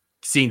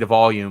seeing the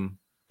volume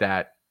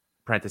that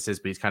Prentice is,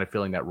 but he's kind of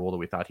filling that role that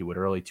we thought he would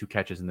early. 2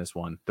 catches in this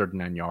one,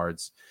 39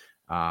 yards.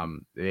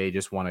 They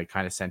just want to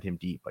kind of send him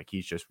deep. Like,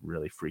 he's just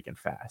really freaking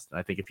fast. And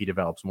I think if he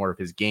develops more of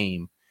his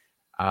game,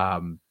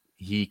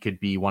 he could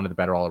be one of the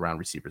better all-around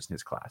receivers in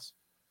his class.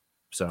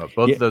 So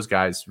both of those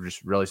guys are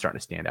just really starting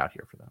to stand out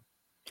here for them.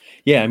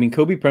 Yeah, I mean,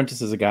 Kobe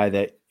Prentice is a guy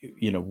that,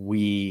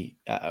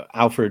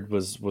 Alfred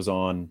was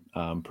on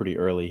pretty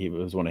early. He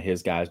was one of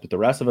his guys, but the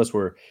rest of us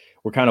were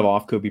kind of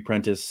off Kobe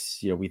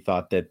Prentice. We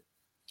thought that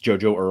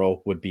JoJo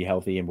Earl would be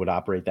healthy and would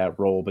operate that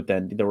role, but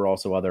then there were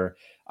also other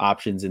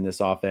options in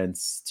this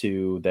offense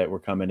too that were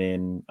coming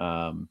in,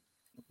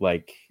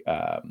 like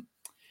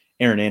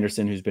Aaron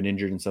Anderson, who's been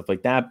injured and stuff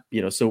like that.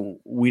 So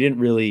we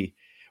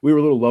were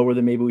a little lower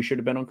than maybe we should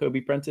have been on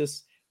Kobe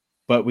Prentice,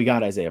 but we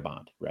got Isaiah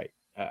Bond, right?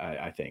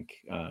 I think.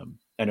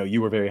 I know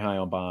you were very high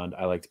on Bond.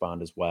 I liked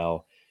Bond as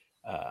well.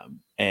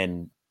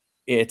 And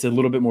it's a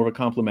little bit more of a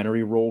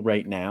complimentary role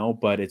right now,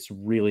 but it's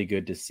really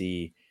good to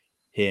see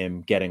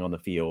him getting on the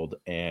field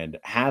and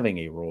having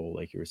a role,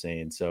 like you were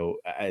saying. So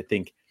I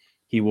think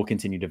he will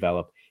continue to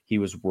develop. He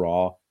was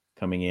raw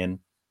coming in,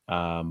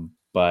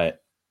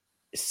 but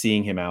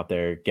seeing him out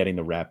there getting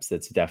the reps,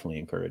 that's definitely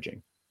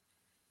encouraging.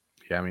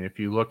 Yeah, I mean, if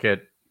you look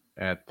at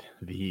at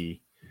the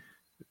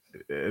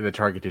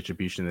target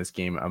distribution in this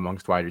game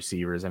amongst wide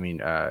receivers. I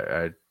mean,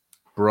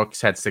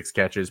 Brooks had 6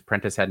 catches,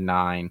 Prentice had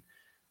 9,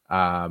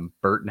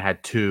 Burton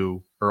had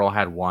 2, Earl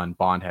had 1,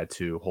 Bond had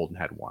 2, Holden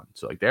had 1.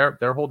 So like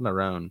they're holding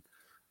their own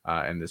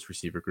in this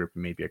receiver group,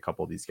 and maybe a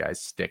couple of these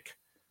guys stick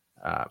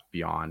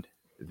beyond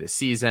this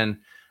season.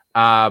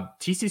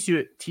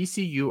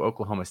 TCU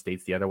Oklahoma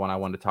State's the other one I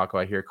wanted to talk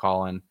about here,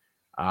 Colin,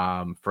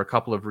 for a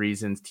couple of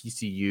reasons.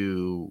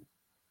 TCU,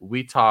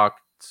 we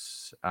talked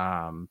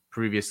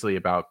previously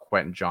about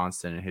Quentin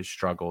Johnston and his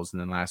struggles, and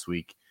then last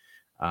week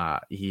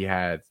he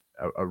had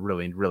a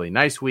really, really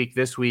nice week.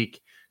 This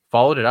week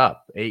followed it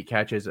up, 8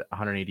 catches,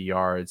 180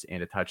 yards,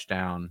 and a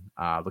touchdown.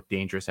 Looked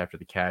dangerous after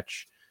the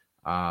catch.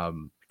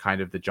 Kind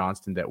of the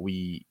Johnston that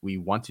we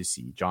want to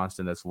see.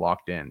 Johnston that's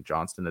locked in.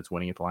 Johnston that's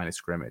winning at the line of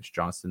scrimmage.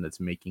 Johnston that's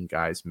making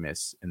guys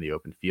miss in the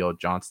open field.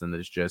 Johnston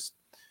that's just,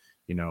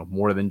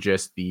 more than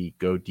just the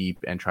go deep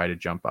and try to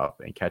jump up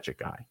and catch a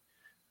guy.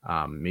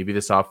 Maybe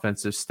this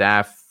offensive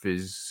staff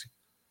is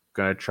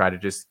going to try to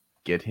just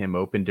get him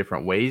open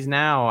different ways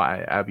now.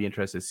 I'd be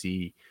interested to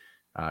see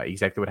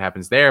exactly what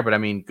happens there. But I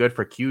mean, good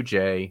for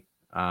QJ.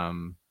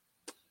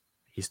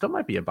 He still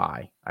might be a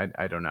buy.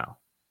 I don't know.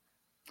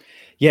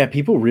 Yeah,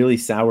 people really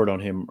soured on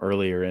him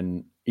earlier,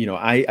 and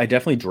I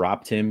definitely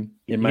dropped him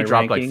in my rankings. He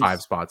dropped like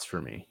 5 spots for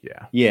me.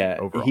 Yeah.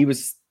 Overall.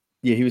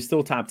 He was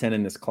still top 10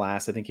 in this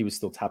class. I think he was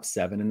still top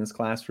 7 in this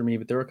class for me,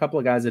 but there were a couple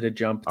of guys that had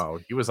jumped. Oh,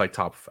 he was like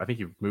top. I think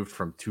he moved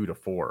from 2 to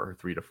 4 or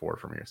 3 to 4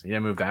 from here. So you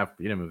didn't move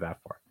that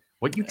far.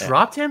 What, you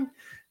dropped him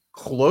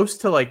close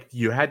to like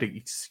you had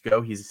to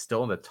go? He's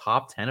still in the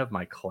top 10 of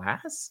my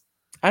class.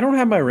 I don't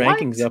have my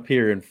rankings up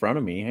here in front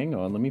of me. Hang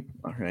on, let me.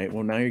 All right.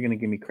 Well, now you're gonna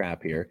give me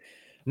crap here.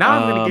 Now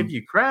I'm going to give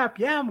you crap.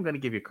 Yeah, I'm going to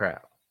give you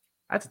crap.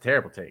 That's a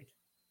terrible take.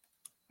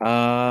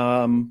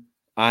 I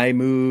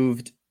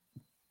moved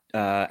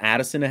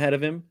Addison ahead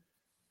of him.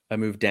 I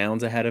moved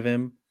Downs ahead of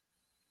him.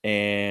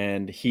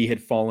 And he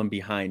had fallen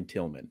behind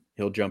Tillman.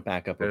 He'll jump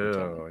back up over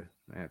Tillman.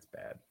 That's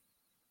bad.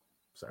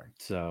 Sorry.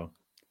 So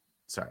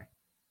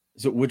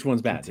which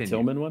one's bad? Continue. The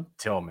Tillman one?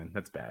 Tillman.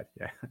 That's bad.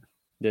 Yeah.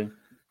 I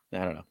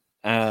don't know.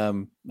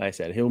 Like I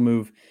said, he'll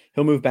move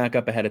back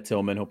up ahead of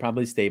Tillman. He'll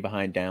probably stay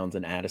behind Downs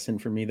and Addison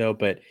for me though,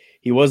 but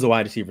he was the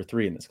wide receiver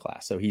 3 in this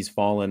class. So he's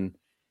fallen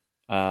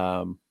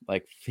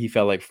like he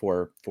fell like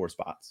 4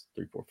 spots,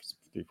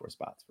 3-4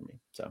 spots for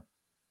me. So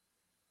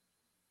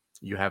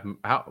you have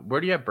where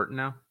do you have Burton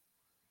now?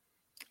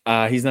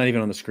 He's not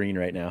even on the screen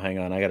right now. Hang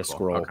on, I got to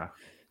scroll. Okay.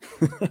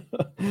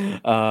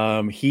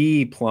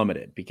 He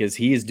plummeted because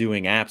he is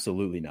doing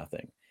absolutely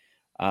nothing.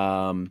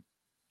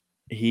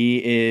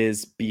 He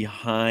is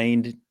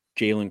behind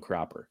Jalen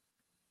Cropper.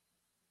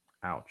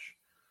 Ouch.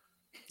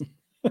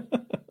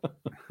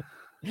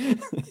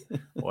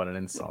 What an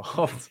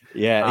insult.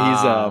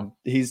 Yeah,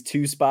 he's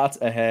 2 spots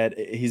ahead.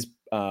 He's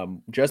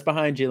just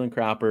behind Jalen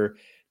Cropper,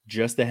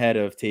 just ahead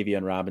of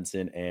Tavion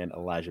Robinson and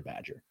Elijah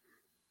Badger.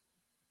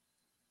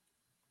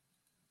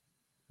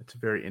 It's a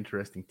very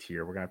interesting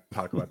tier. We're going to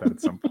talk about that at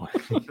some point.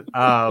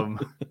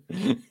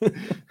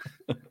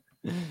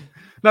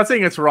 Not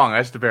saying it's wrong.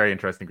 That's just a very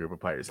interesting group of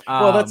players.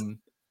 Well, that's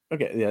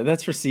okay. Yeah,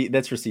 that's for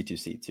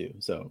C2C too.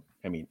 So,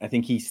 I mean, I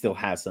think he still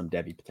has some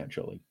Debbie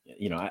potential.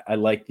 I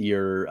like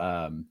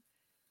your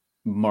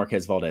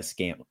Marquez Valdez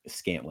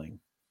Scantling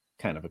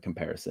kind of a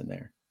comparison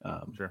there.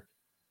 Sure.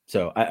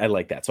 So I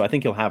like that. So I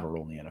think he'll have a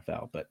role in the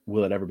NFL, but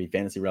will it ever be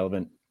fantasy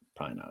relevant?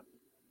 Probably not.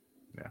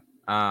 Yeah.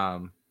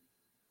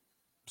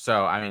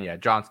 So I mean, yeah,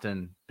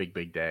 Johnston,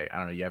 big day. I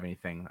don't know. You have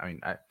anything? I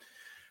mean,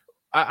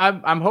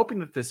 I'm hoping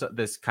that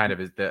this kind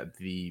of is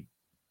the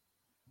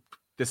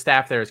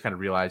staff there has kind of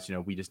realized,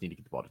 we just need to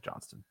get the ball to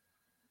Johnston.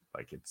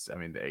 Like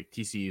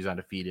TCU's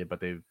undefeated, but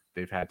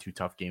they've had 2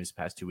 tough games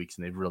the past 2 weeks,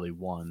 and they've really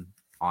won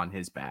on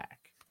his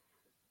back.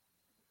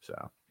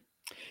 So,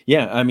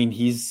 yeah, I mean,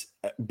 he's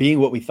being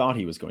what we thought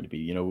he was going to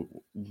be.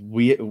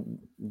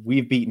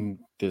 We've beaten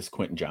this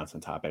Quentin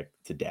Johnston topic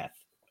to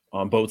death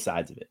on both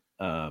sides of it.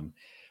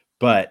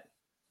 But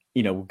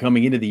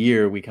coming into the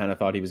year, we kind of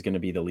thought he was going to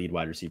be the lead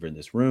wide receiver in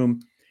this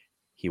room.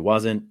 He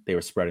wasn't. They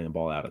were spreading the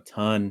ball out a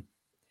ton.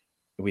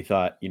 We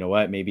thought,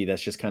 maybe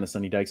that's just kind of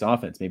Sonny Dykes'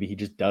 offense. Maybe he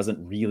just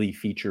doesn't really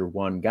feature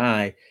one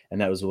guy,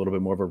 and that was a little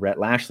bit more of a Rhett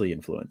Lashley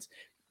influence.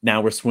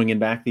 Now we're swinging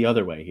back the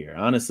other way here.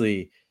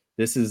 Honestly,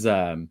 this is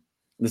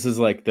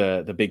like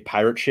the big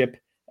pirate ship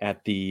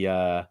at the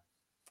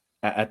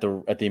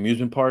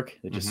amusement park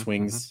that just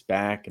swings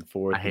back and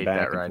forth. I hate back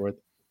that and ride. Forth.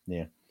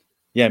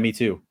 Yeah, me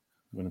too.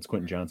 When it's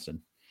Quentin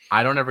Johnston.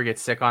 I don't ever get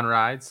sick on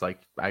rides. Like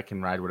I can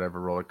ride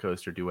whatever roller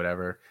coaster, do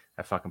whatever.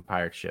 That fucking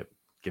pirate ship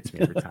gets me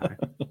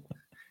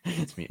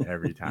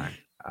every time.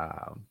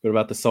 What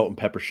about the salt and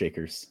pepper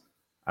shakers?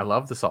 I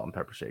love the salt and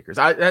pepper shakers.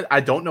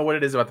 I don't know what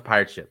it is about the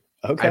pirate ship.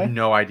 Okay. I have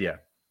no idea.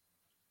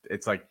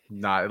 It's like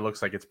it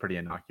looks like it's pretty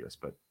innocuous,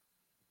 but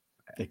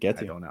it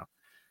gets I don't know.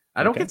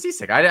 I don't get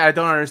seasick. I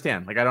don't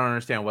understand. Like, I don't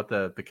understand what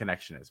the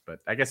connection is, but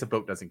I guess a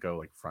boat doesn't go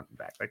like front and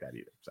back like that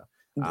either. So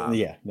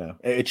yeah, no,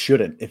 it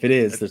shouldn't. If it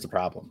is, there's a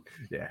problem.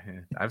 Yeah,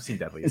 I've seen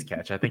Deadliest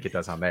Catch. I think it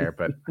does on there,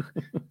 but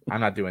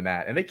I'm not doing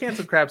that. And they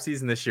canceled crab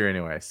season this year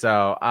anyway.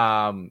 So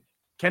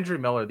Kendry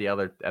Miller, the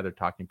other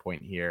talking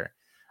point here.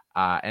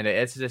 And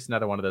it's just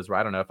another one of those where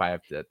I don't know if I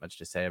have much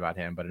to say about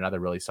him, but another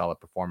really solid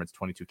performance,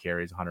 22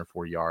 carries,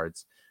 104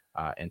 yards,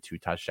 and 2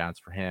 touchdowns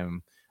for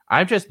him.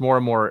 I'm just more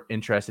and more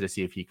interested to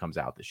see if he comes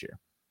out this year.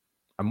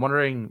 I'm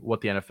wondering what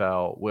the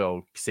NFL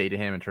will say to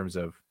him in terms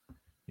of,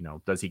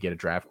 does he get a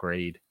draft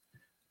grade?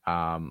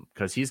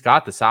 Because he's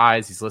got the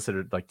size. He's listed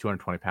at like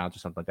 220 pounds or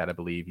something like that, I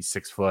believe. He's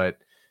 6 foot.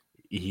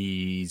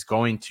 He's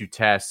going to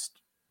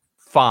test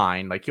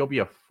fine. Like, he'll be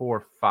a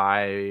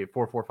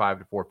 4.45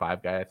 to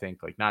 4.5 guy, I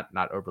think. Like,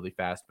 not overly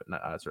fast, but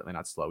certainly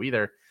not slow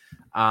either.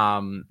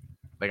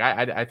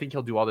 I think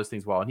he'll do all those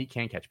things well, and he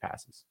can catch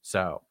passes.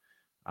 So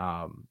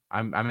I'm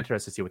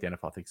interested to see what the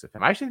NFL thinks of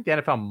him. I actually think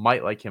the NFL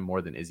might like him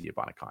more than Izzy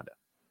Abanikanda.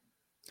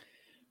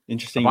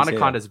 Interesting.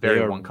 Abanikanda is a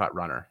very one-cut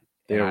runner.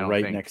 They're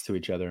right next to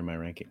each other in my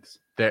rankings.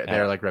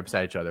 They're like right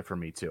beside each other for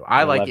me too.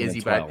 I like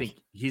Izzy, but I think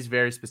he's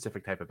very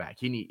specific type of back.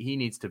 He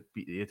needs to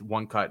be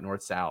one cut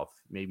north south,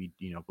 maybe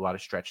a lot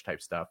of stretch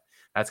type stuff.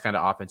 That's kind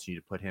of offense you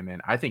need to put him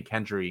in. I think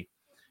Kendry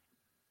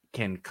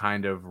can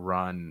kind of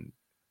run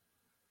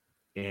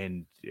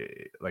in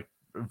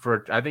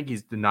I think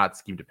he's not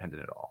scheme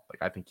dependent at all.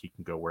 Like, I think he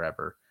can go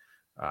wherever,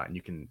 and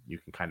you can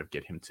kind of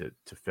get him to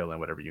fill in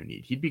whatever you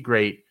need. He'd be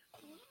great.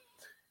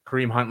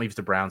 Kareem Hunt leaves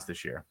the Browns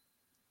this year.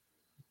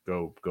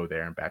 Go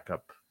there and back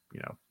up.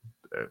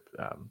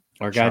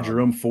 Our guy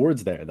Jerome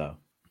Ford's there though.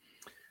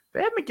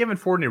 They haven't given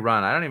Ford any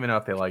run. I don't even know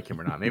if they like him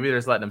or not. Maybe they're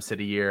just letting him sit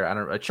a year. I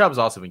don't. Chubb's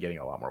also been getting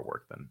a lot more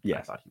work than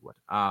I thought he would.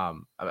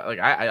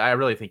 I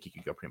really think he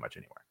could go pretty much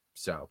anywhere.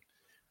 So,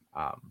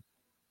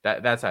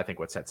 that's I think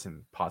what sets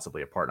him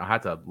possibly apart. And I'll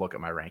have to look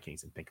at my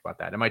rankings and think about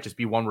that. It might just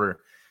be one where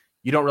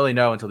you don't really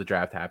know until the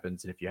draft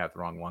happens, and if you have the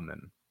wrong one,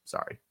 then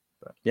sorry.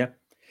 But yeah.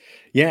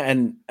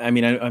 And I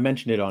mean, I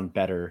mentioned it on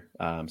Better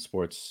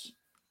Sports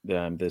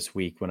this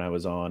week when I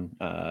was on.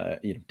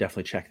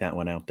 Definitely check that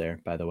one out there,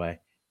 by the way.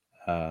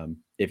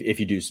 If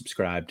you do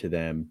subscribe to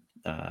them,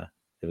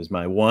 it was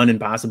my one and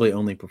possibly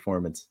only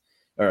performance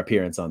or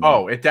appearance on.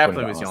 It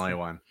definitely was the only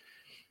one.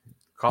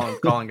 Colin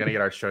gonna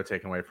get our show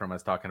taken away from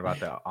us talking about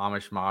the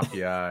Amish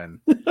mafia and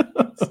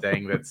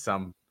saying that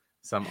some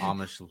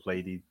Amish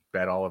lady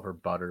bet all of her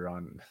butter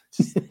on.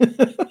 Just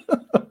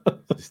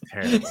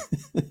terrible.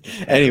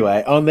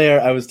 Anyway, on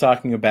there I was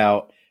talking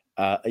about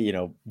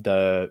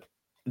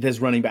this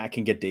running back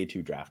can get day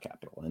 2 draft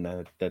capital,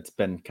 and that's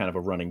been kind of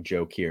a running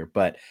joke here.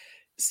 But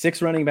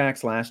 6 running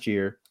backs last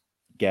year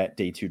get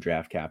day 2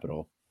 draft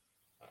capital.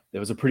 It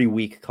was a pretty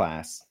weak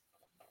class.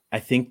 I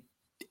think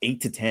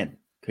 8 to 10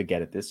 could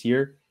get it this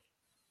year.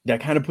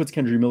 That kind of puts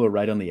Kendry Miller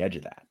right on the edge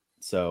of that.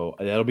 So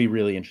that'll be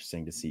really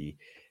interesting to see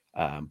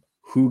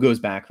who goes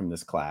back from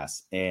this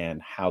class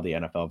and how the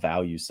NFL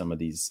values some of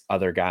these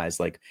other guys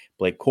like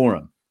Blake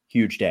Corum.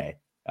 Huge day.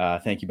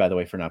 Thank you, by the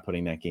way, for not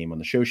putting that game on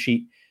the show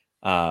sheet.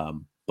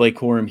 Blake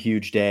Corum,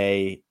 huge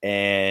day.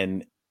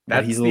 And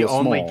that's the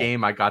only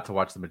game I got to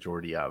watch the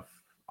majority of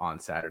on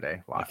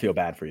Saturday. I feel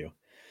bad for you.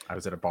 I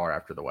was at a bar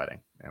after the wedding,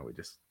 and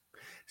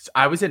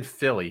I was in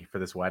Philly for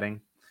this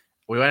wedding.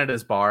 We went to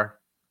this bar.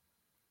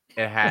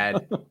 It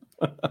had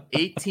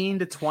 18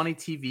 to 20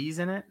 TVs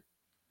in it.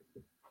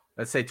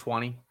 Let's say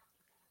 20.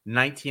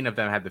 19 of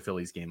them had the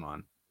Phillies game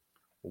on.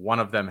 One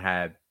of them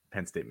had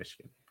Penn State,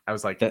 Michigan. I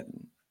was like,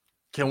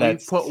 can we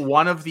put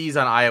one of these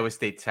on Iowa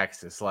State,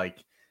 Texas?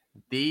 Like,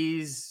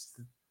 these,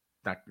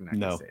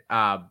 no.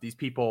 These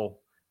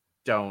people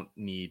don't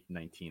need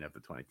 19 of the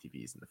 20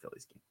 TVs in the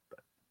Phillies game. But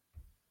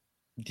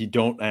you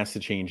don't ask to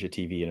change a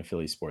TV in a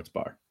Phillies sports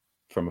bar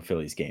from a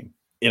Phillies game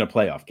in a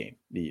playoff game.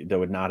 That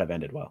would not have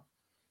ended well.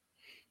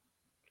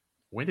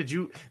 When did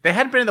you? They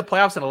hadn't been in the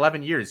playoffs in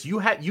 11 years.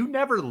 You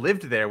never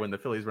lived there when the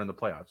Phillies were in the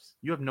playoffs.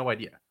 You have no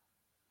idea.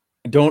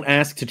 Don't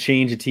ask to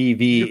change a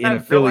TV in a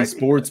Philly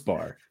sports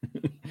bar.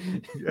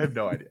 You have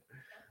no idea.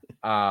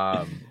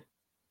 Yeah,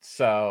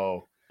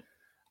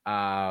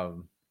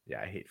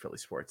 I hate Philly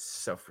sports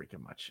so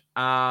freaking much.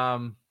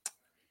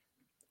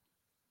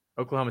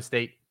 Oklahoma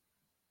State.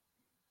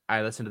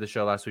 I listened to the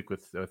show last week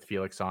with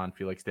Felix on.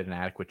 Felix did an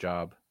adequate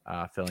job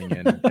filling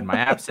in my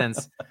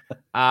absence.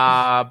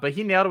 But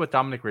he nailed it with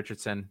Dominic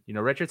Richardson.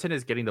 Richardson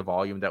is getting the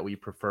volume that we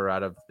prefer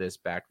out of this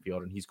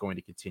backfield, and he's going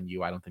to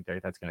continue. I don't think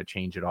that's going to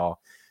change at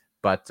all.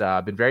 But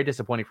been very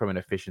disappointing from an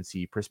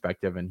efficiency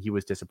perspective, and he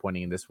was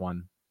disappointing in this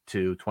one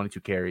too.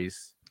 22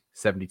 carries,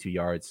 72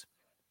 yards.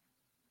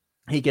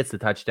 He gets the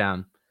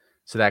touchdown,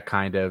 so that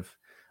kind of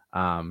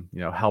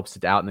helps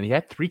it out. And then he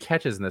had 3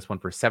 catches in this one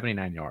for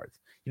 79 yards.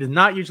 He does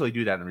not usually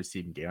do that in the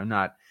receiving game.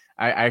 I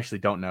actually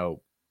don't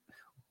know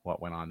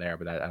what went on there,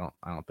 but I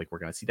don't think we're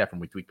going to see that from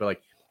week to week. But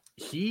like,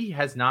 he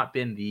has not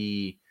been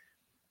the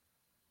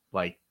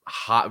like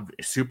hot,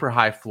 super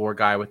high floor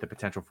guy with the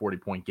potential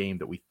 40-point game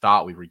that we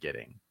thought we were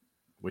getting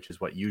which is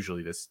what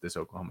usually this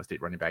Oklahoma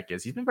State running back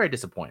is. He's been very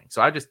disappointing.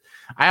 So I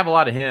have a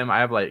lot of him. I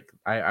have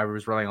I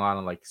was relying a lot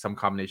on like some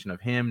combination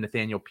of him,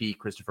 Nathaniel Peake,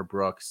 Christopher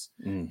Brooks,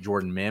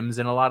 Jordan Mims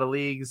in a lot of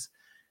leagues.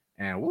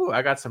 And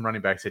I got some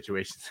running back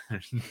situations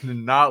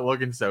not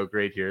looking so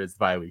great here as the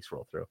bye weeks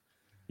roll through.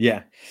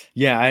 Yeah.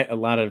 A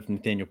lot of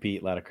Nathaniel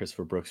Peake, a lot of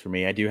Christopher Brooks for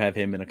me. I do have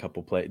him in a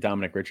couple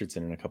Dominic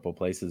Richardson in a couple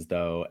places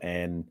though,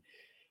 and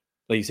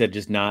like you said,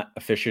 just not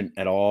efficient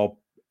at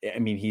all. I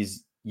mean,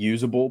 he's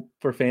usable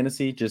for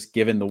fantasy just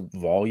given the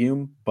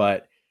volume,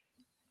 but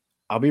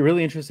I'll be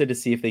really interested to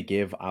see if they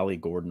give Ollie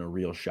Gordon a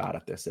real shot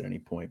at this at any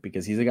point,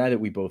 because he's a guy that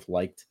we both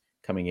liked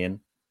coming in.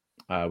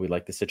 We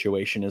like the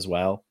situation as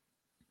well.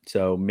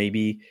 So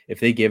maybe if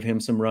they give him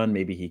some run,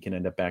 maybe he can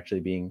end up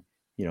actually being,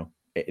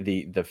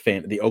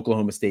 the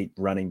Oklahoma State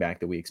running back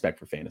that we expect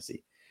for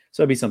fantasy.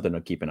 So it'd be something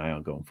to keep an eye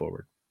on going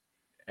forward.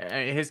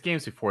 His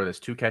games before this,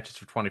 2 catches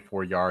for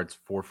 24 yards,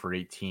 4 for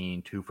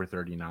 18, 2 for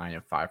 39,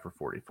 and 5 for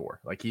 44.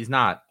 Like, he's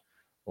not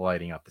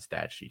lighting up the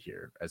stat sheet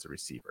here as a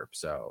receiver.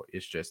 So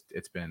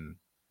it's been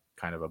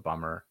kind of a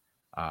bummer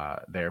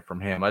there from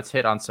him. Let's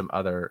hit on some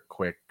other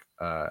quick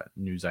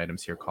news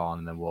items here, Colin,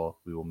 and then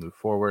we will move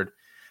forward.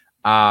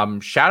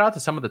 Shout out to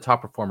some of the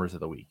top performers of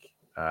the week.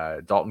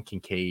 Dalton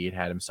Kincaid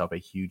had himself a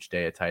huge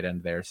day at tight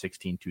end there,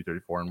 16,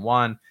 234, and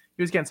 1.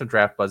 He was getting some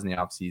draft buzz in the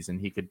offseason.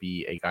 He could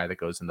be a guy that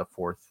goes in the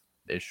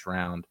 4th-ish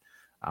round,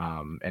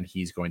 and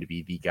he's going to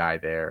be the guy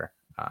there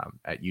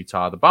at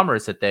Utah. The bummer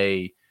is that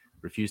they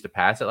refuse to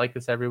pass it like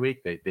this every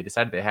week. They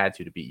decided they had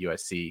to beat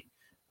USC.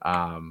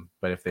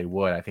 But if they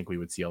would, I think we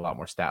would see a lot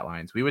more stat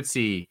lines. We would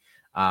see,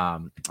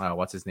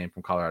 what's his name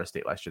from Colorado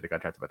State last year that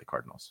got drafted by the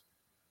Cardinals?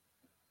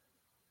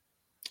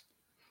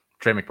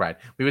 Trey McBride.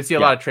 We would see a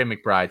lot of Trey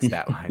McBride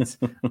stat lines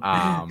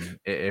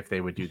if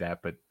they would do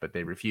that, but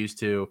they refuse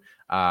to.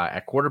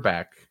 At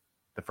quarterback,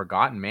 the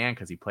forgotten man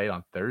because he played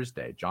on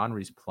Thursday, John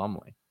Reese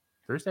Plumlee.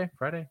 Friday.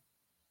 Friday.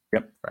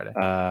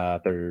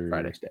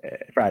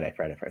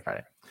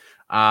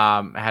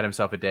 Had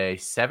himself a day,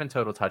 7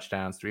 total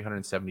touchdowns,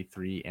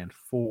 373 and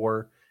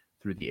 4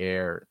 through the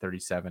air,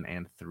 37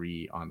 and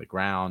 3 on the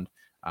ground.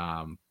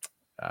 UCF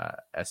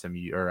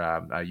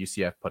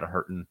put a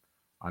hurting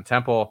on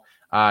Temple.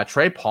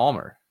 Trey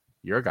Palmer,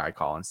 your guy,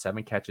 Colin,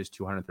 7 catches,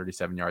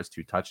 237 yards,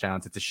 2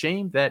 touchdowns. It's a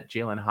shame that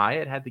Jalen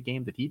Hyatt had the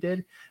game that he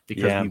did,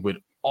 because we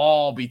would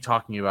all be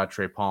talking about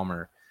Trey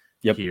Palmer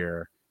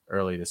here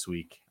early this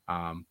week.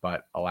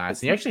 But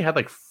alas, he actually had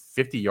like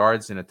 50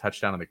 yards and a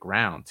touchdown on the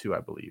ground too, I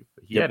believe.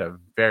 He had a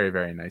very,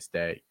 very nice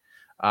day.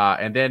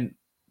 And then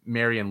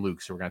Marion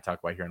Luke, so we're going to talk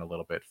about here in a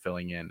little bit,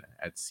 filling in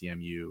at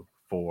CMU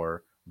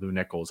for Lou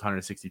Nichols,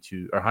 160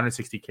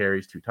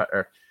 carries,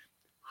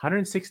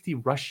 160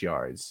 rush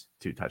yards,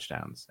 2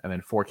 touchdowns, and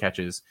then 4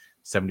 catches,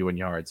 71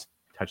 yards,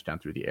 touchdown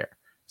through the air.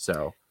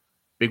 So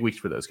big weeks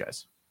for those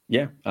guys.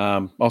 Yeah.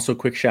 Also,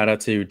 quick shout out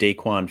to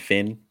Daquan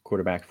Finn,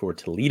 quarterback for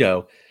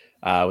Toledo,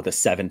 with a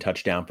 7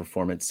 touchdown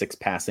performance, 6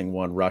 passing,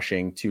 1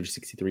 rushing,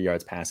 263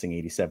 yards passing,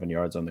 87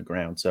 yards on the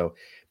ground. So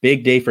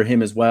big day for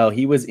him as well.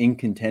 He was in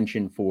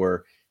contention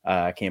for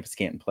Campus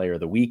Canton Player of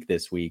the Week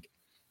this week.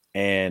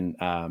 And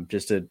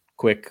just a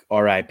quick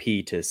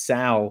RIP to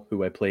Sal,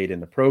 who I played in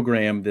the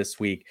program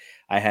this week.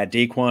 I had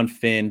Daquan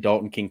Finn,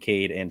 Dalton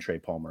Kincaid, and Trey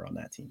Palmer on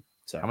that team.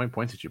 So how many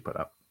points did you put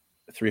up?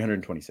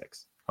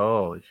 326.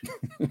 Holy shit.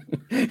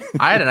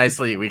 I had a nice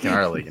week in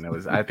our league, and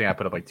I think I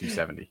put up like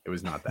 270. It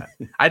was not that.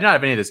 I did not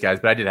have any of those guys,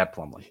 but I did have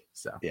Plumlee.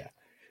 So yeah.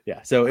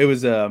 So it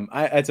was.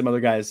 I had some other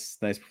guys,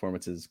 nice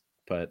performances,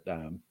 but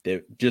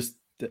those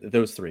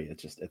 3.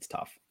 It's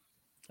tough.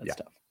 It's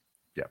tough.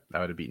 Yeah, that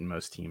would have beaten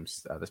most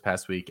teams this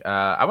past week.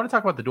 I want to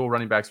talk about the dual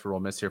running backs for Ole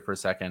Miss here for a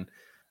second.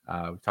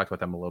 We talked about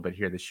them a little bit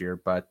here this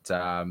year, but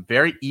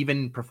very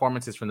even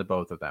performances from the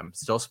both of them.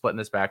 Still splitting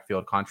this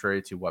backfield,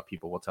 contrary to what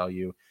people will tell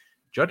you.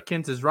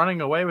 Judkins is running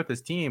away with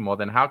his team. Well,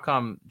 then how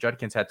come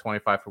Judkins had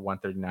 25 for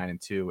 139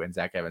 and 2, and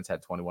Zach Evans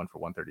had 21 for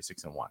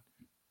 136 and 1?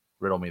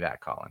 Riddle me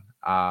that, Colin.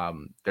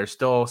 They're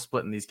still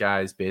splitting these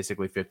guys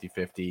basically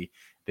 50-50.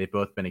 They've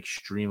both been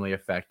extremely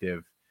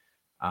effective.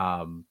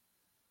 One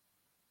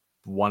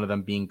of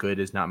them being good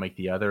does not make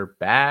the other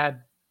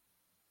bad.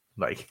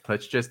 Like,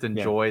 let's just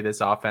enjoy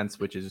this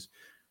offense, which is,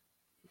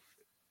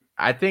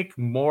 I think,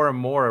 more and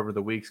more over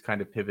the weeks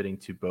kind of pivoting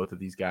to both of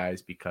these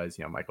guys because,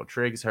 Michael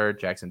Triggs hurt,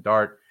 Jackson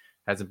Dart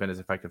hasn't been as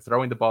effective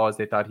throwing the ball as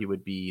they thought he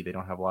would be. They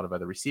don't have a lot of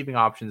other receiving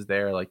options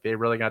there. Like, they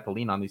really got to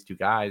lean on these 2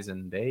 guys,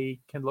 and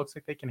looks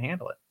like they can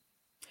handle it.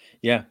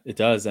 Yeah, it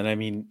does. And I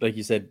mean, like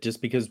you said,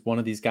 just because one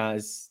of these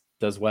guys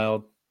does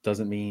well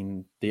doesn't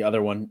mean the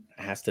other one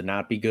has to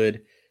not be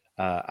good.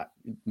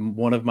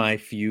 One of my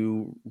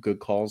few good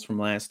calls from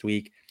last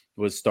week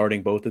was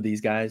starting both of these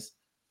guys.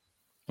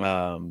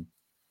 I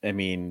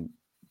mean,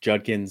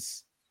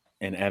 Judkins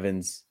and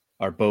Evans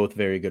are both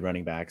very good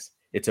running backs.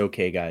 It's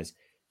okay, guys.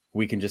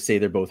 We can just say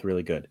they're both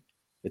really good.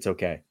 It's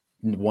okay.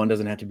 One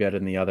doesn't have to be better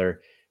than the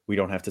other. We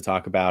don't have to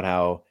talk about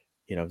how,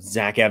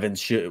 Zach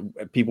Evans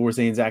people were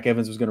saying Zach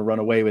Evans was going to run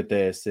away with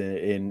this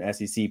in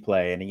SEC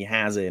play, and he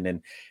hasn't.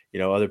 And,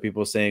 other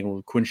people saying,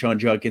 well, Quinshon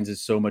Judkins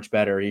is so much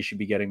better. He should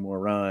be getting more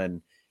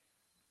run.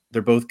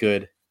 They're both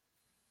good.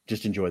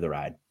 Just enjoy the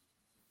ride.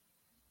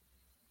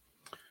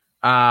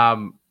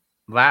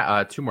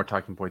 Two more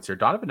talking points here.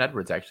 Donovan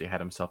Edwards actually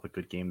had himself a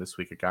good game this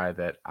week. A guy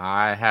that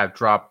I have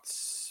dropped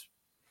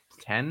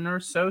 10 or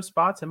so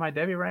spots in my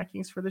Devy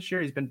rankings for this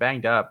year. He's been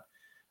banged up,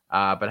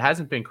 but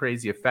hasn't been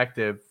crazy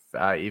effective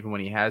even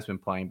when he has been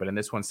playing. But in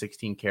this one,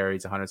 16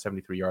 carries,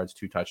 173 yards,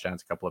 2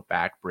 touchdowns, a couple of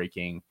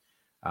back-breaking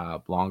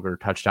longer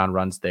touchdown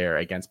runs there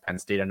against Penn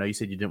State. I know you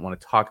said you didn't want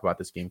to talk about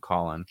this game,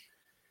 Colin.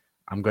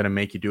 I'm going to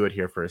make you do it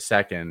here for a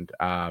second.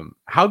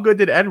 How good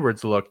did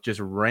Edwards look just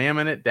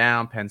ramming it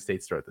down Penn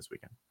State's throat this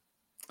weekend?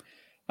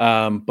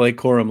 Blake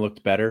Corum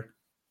looked better.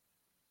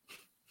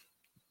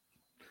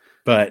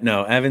 But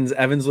no, Evans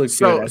looked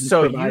good. Evans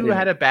so you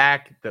had a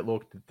back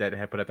that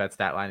had put up that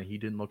stat line and he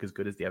didn't look as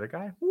good as the other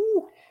guy?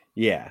 Woo.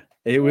 Yeah.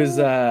 It was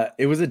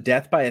a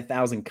death by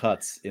 1,000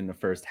 cuts in the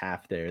first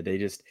half there. They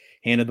just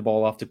handed the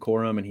ball off to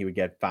Corum and he would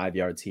get 5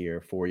 yards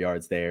here, 4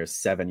 yards there,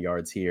 7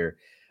 yards here.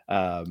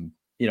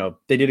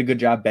 They did a good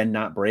job bend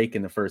not break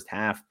in the first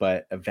half,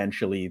 but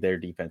eventually their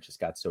defense just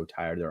got so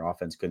tired. Their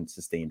offense couldn't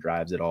sustain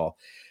drives at all.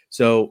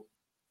 So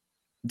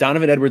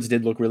Donovan Edwards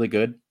did look really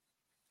good.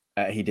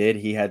 He did.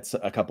 He had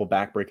a couple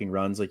back-breaking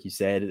runs, like you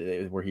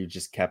said, where he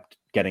just kept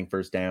getting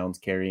first downs,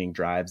 carrying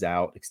drives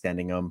out,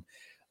 extending them.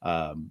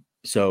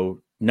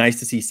 So nice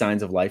to see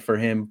signs of life for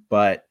him,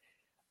 but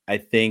I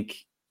think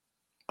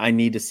I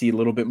need to see a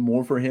little bit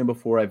more for him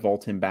before I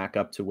vault him back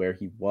up to where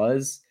he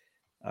was.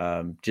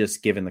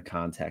 Just given the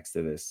context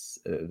of this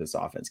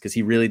offense, because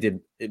he really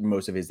did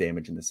most of his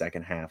damage in the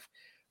second half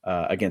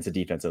against a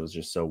defense that was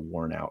just so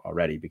worn out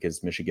already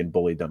because Michigan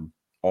bullied them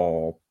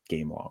all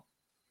game long.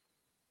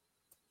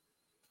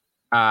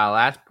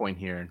 Last point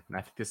here, and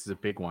I think this is a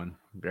big one,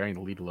 bearing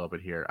the lead a little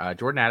bit here.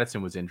 Jordan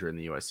Addison was injured in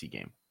the USC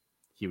game.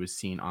 He was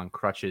seen on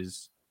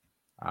crutches,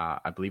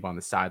 I believe, on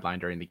the sideline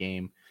during the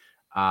game.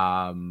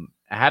 I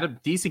had a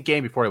decent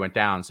game before he went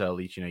down, so at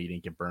least you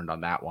didn't get burned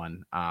on that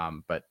one.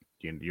 But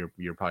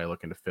you're probably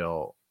looking to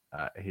fill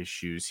his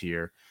shoes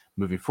here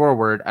moving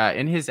forward.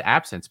 In his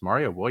absence,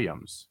 Mario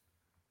Williams,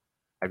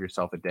 have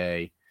yourself a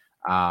day,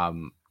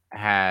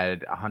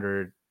 had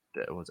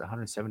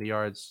 170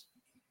 yards,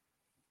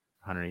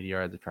 180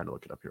 yards. I'm trying to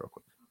look it up here real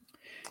quick.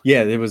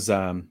 Yeah, it was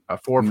 4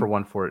 for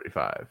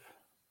 145.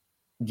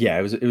 Yeah,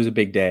 it was a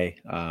big day.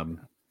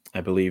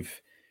 I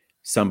believe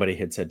somebody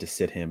had said to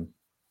sit him.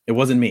 It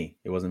wasn't me.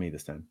 It wasn't me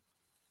this time.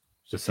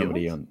 Just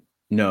somebody on.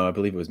 No, I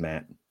believe it was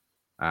Matt.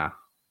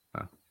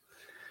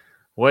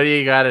 What do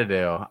you got to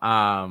do?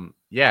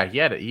 Yeah, he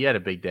had a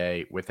big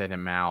day without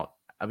him out.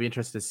 I'll be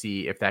interested to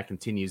see if that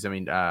continues. I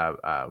mean,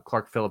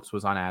 Clark Phillips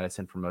was on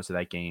Addison for most of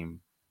that game.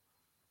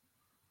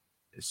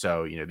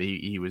 So,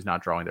 he was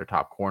not drawing their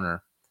top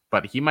corner,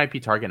 but he might be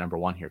target number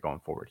 1 here going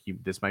forward.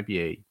 This might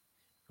be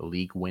a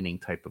league winning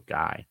type of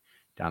guy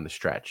down the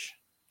stretch.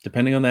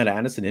 Depending on that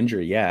Addison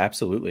injury. Yeah,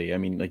 absolutely. I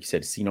mean, like you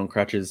said, seen on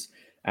crutches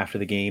after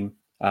the game.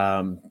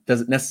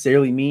 Doesn't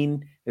necessarily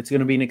mean it's going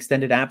to be an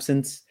extended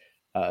absence.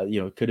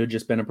 Could have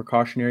just been a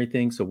precautionary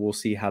thing. So we'll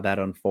see how that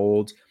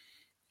unfolds.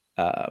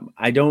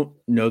 I don't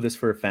know this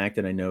for a fact,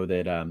 and I know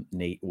that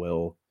Nate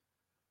will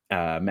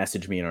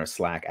message me in our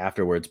Slack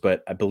afterwards,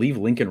 but I believe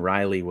Lincoln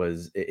Riley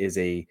is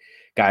a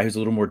guy who's a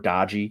little more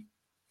dodgy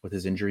with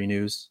his injury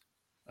news.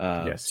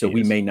 Yes, so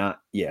we may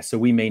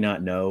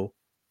not know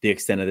the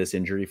extent of this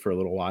injury for a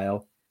little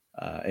while.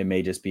 It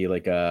may just be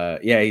like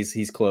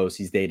he's close,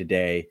 he's day to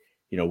day.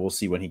 We'll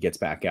see when he gets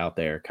back out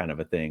there, kind of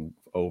a thing,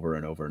 over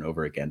and over and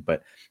over again.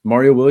 But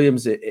Mario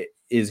Williams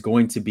is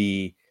going to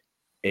be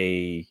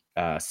a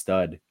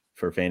stud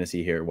for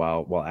fantasy here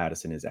while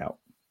Addison is out.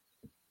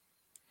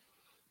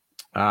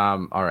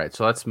 All right,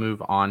 so let's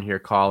move on here,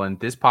 Colin.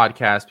 This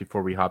podcast,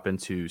 before we hop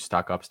into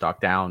Stock Up, Stock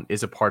Down,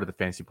 is a part of the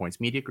Fantasy Points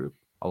Media Group,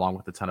 along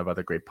with a ton of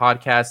other great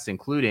podcasts,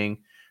 including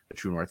the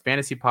True North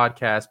Fantasy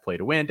Podcast, Play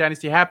to Win,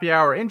 Dynasty Happy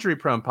Hour, Injury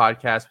Prone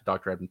Podcast with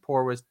Dr. Evan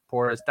Porras,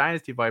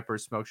 Dynasty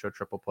Vipers, Smoke Show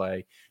Triple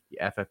Play, the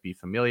FFB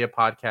Familia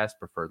Podcast,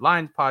 Preferred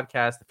Lines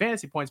Podcast, the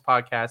Fantasy Points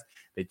Podcast.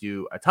 They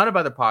do a ton of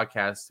other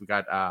podcasts. We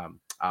got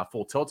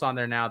Full Tilt on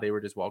there now. They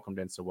were just welcomed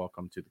in, so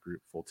welcome to the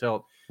group, Full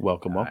Tilt.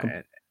 Welcome.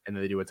 And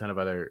then they do a ton of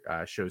other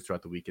shows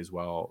throughout the week as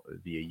well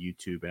via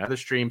YouTube and other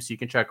streams. So you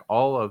can check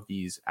all of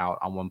these out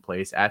on one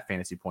place at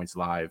Fantasy Points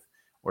Live,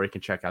 or you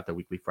can check out the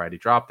weekly Friday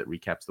drop that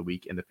recaps the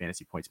week in the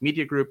Fantasy Points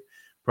Media Group.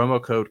 Promo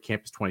code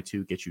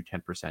Campus22 gets you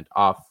 10%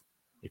 off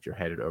if you're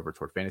headed over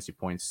toward Fantasy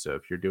Points. So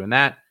if you're doing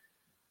that,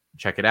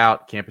 check it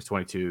out.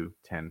 Campus22,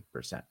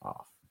 10%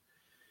 off.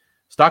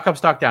 Stock up,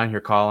 stock down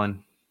here,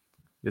 Colin.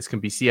 This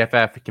can be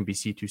CFF, it can be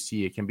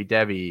C2C, it can be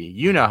Devy.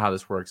 You know how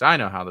this works. I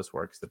know how this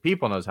works. The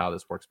people knows how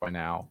this works by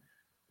now.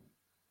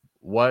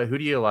 Who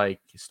do you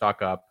like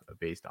stock up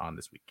based on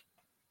this week?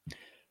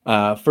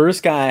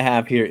 First guy I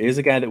have here is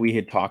a guy that we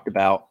had talked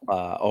about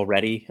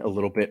already a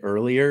little bit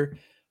earlier,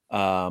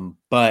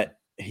 but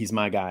he's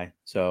my guy,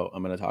 so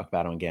I'm going to talk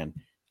about him again.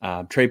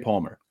 Trey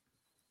Palmer.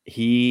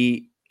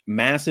 He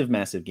massive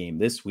game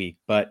this week,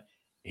 but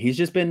he's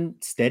just been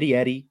steady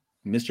Eddie,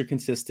 Mr.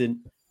 Consistent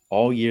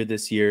all year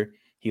this year.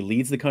 He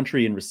leads the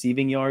country in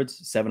receiving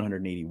yards,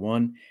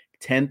 781.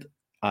 10th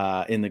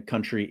in the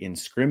country in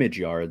scrimmage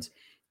yards,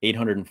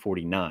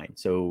 849.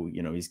 So,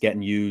 he's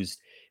getting used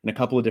in a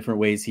couple of different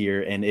ways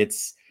here. And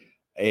it's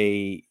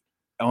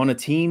on a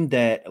team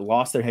that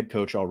lost their head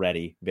coach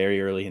already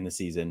very early in the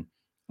season.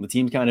 The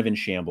team's kind of in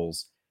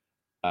shambles,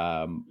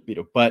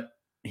 but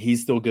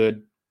he's still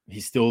good.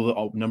 He's still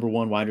the number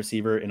one wide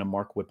receiver in a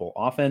Mark Whipple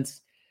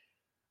offense.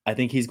 I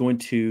think he's going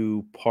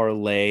to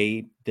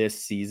parlay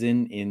this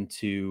season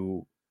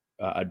into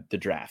the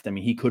draft. I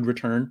mean, he could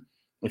return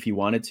if he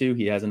wanted to.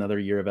 He has another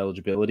year of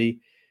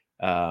eligibility,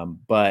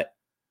 but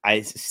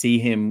I see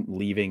him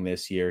leaving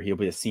this year. He'll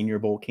be a Senior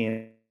Bowl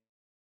candidate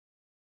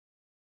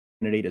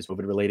as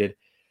COVID related.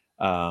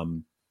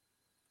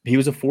 He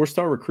was a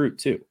 4-star recruit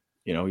too.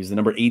 He's the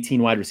number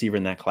 18 wide receiver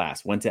in that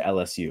class, went to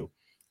LSU.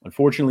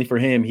 Unfortunately for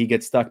him, he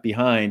gets stuck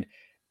behind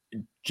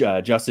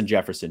Justin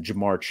Jefferson,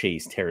 Jamar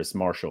Chase, Terrace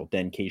Marshall,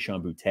 then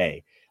Kayshon Boutte.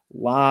 A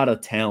lot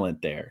of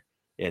talent there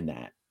in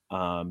that.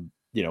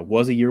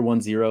 Was a year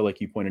 1-0,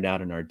 like you pointed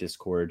out in our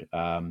Discord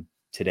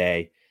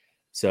today.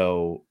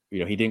 So,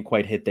 he didn't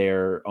quite hit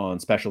there on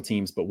special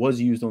teams, but was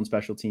used on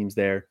special teams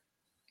there.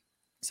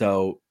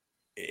 So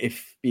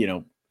if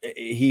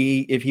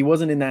he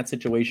wasn't in that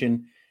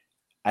situation,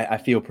 I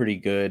feel pretty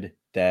good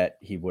that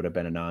he would have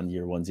been a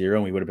non-year 1-0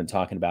 and we would have been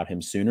talking about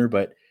him sooner.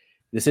 But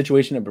the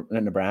situation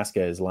at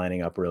Nebraska is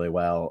lining up really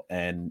well.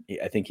 And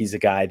I think he's a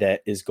guy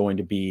that is going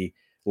to be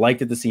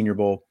liked at the Senior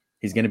Bowl.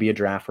 He's going to be a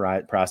draft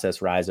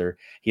process riser.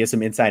 He has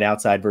some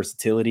inside-outside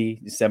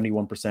versatility,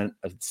 71%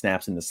 of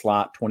snaps in the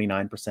slot,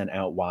 29%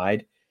 out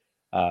wide.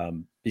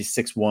 He's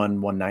 6'1",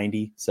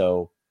 190.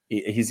 So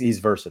he's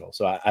versatile.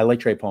 So I like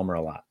Trey Palmer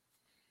a lot.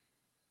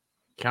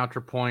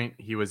 Counterpoint,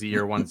 he was a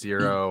year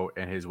 1-0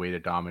 and his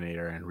weighted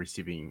dominator and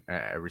receiving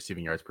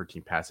yards per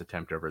team pass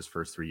attempt over his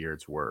first 3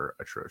 years were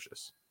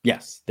atrocious.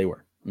 Yes, they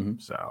were. Mm-hmm.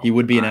 So he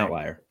would be an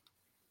outlier.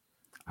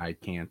 I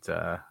can't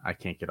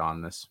get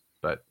on this,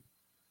 but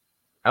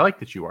I like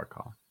that you are,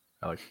 Colin.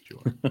 I like that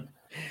you are.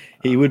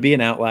 He would be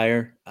an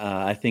outlier.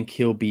 I think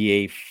he'll be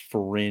a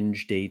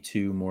fringe day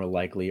 2, more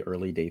likely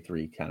early day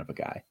 3 kind of a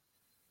guy.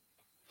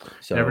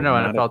 So you never know.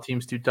 NFL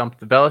teams do dump.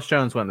 The Velus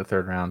Jones went in the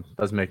 3rd round.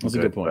 Doesn't make him good,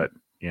 a good point. But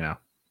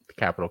the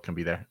capital can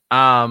be there.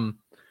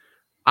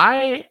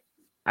 I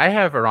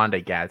have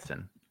Oronde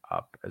Gadsden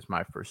up as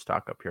my first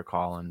stock up here,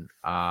 Colin.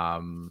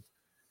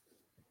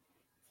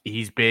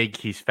 He's big,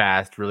 he's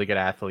fast, really good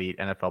athlete,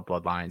 NFL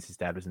bloodlines. His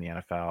dad was in the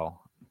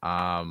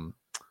NFL.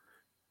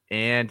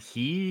 And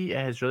he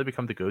has really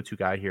become the go-to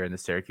guy here in the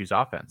Syracuse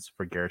offense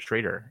for Garrett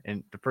Shrader.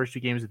 In the first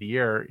 2 games of the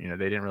year,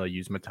 they didn't really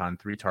use him a ton,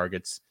 3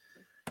 targets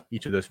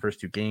each of those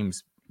first 2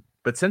 games.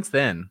 But since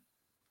then,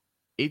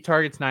 8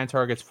 targets, 9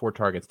 targets, 4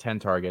 targets, 10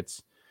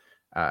 targets.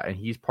 And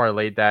he's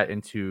parlayed that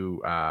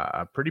into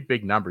pretty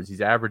big numbers. He's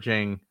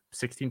averaging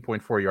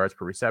 16.4 yards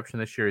per reception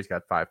this year. He's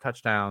got 5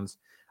 touchdowns.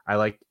 I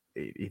like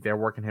they're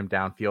working him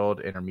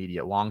downfield,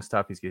 intermediate, long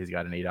stuff. He's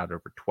got an 8 out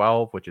over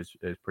 12, which is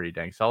pretty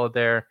dang solid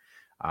there.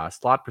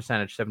 Slot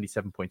percentage,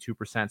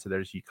 77.2%. So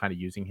there's you kind of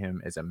using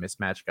him as a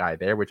mismatch guy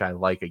there, which I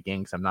like again,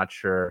 because I'm not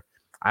sure.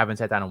 I haven't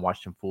sat down and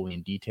watched him fully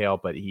in detail,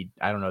 but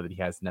I don't know that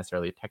he has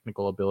necessarily a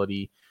technical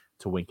ability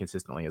to win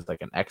consistently as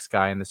like an X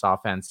guy in this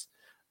offense.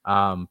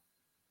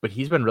 But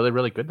he's been really,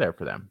 really good there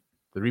for them.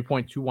 The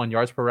 3.21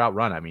 yards per route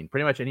run. I mean,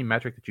 pretty much any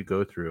metric that you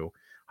go through,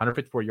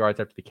 154 yards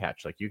after the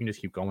catch. Like, you can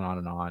just keep going on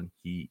and on.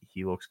 He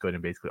looks good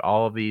in basically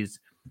all of these.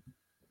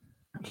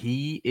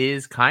 He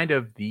is kind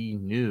of the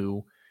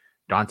new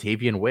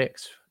Dontavian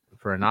Wicks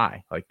for an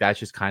eye. Like, that's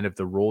just kind of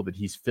the role that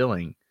he's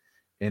filling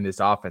in this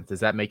offense. Does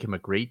that make him a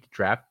great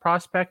draft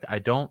prospect? I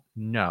don't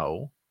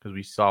know, because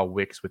we saw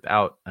Wicks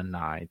without an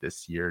eye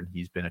this year, and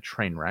he's been a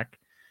train wreck.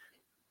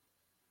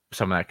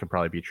 Some of that can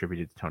probably be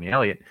attributed to Tony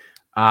Elliott.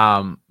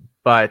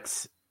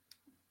 But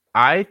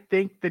I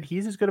think that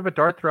he's as good of a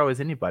dart throw as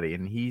anybody.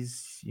 And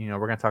he's, we're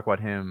going to talk about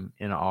him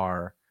in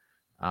our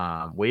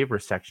waiver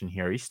section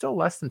here. He's still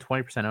less than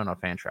 20% owned on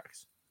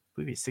Fantrax. I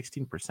believe he's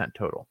 16%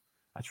 total.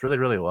 That's really,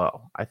 really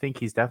low. I think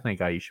he's definitely a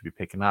guy you should be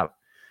picking up.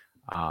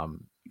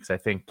 Because I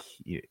think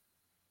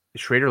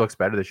Shrader looks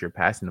better this year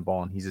passing the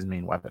ball, and he's his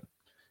main weapon.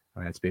 I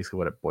mean, that's basically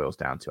what it boils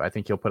down to. I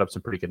think he'll put up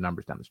some pretty good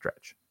numbers down the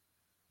stretch.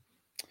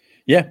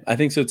 Yeah, I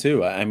think so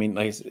too. I mean,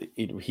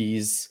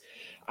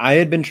 I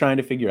had been trying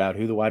to figure out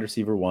who the wide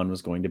receiver 1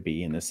 was going to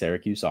be in the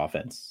Syracuse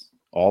offense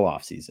all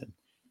offseason.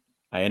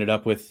 I ended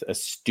up with a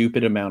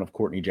stupid amount of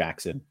Courtney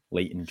Jackson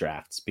late in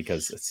drafts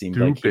because it seemed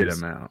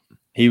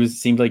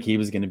seemed like he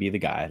was going to be the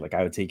guy. Like,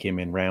 I would take him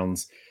in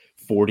rounds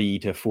 40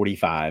 to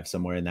 45,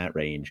 somewhere in that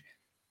range.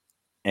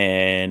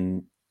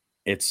 And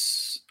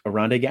it's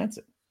Oronde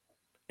Gadsden.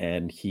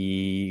 And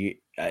he,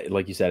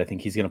 like you said, I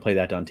think he's going to play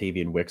that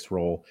Dontavian Wicks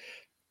role.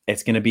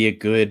 It's going to be a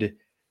good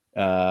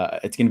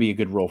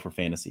role for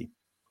fantasy.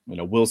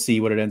 We'll see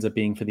what it ends up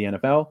being for the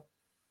NFL,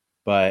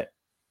 but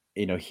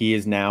he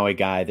is now a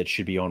guy that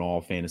should be on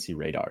all fantasy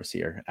radars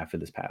here after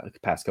this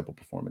past couple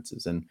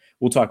performances. And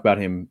we'll talk about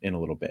him in a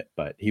little bit,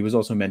 but he was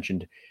also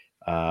mentioned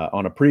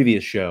on a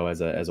previous show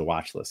as a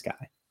watch list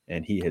guy,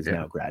 and he has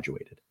now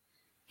graduated.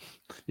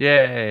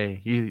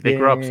 Yay. They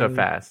grow up so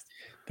fast.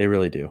 They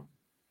really do.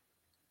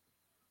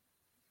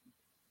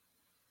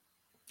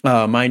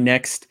 My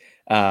next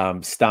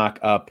stock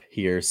up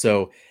here.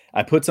 So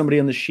I put somebody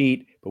on the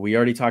sheet, but we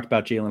already talked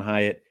about Jalen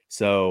Hyatt.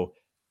 So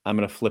I'm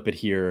going to flip it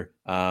here.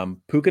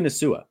 Puka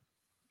Nacua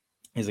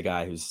is a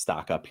guy who's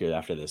stock up here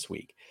after this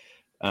week.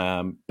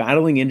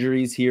 Battling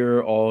injuries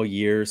here all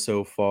year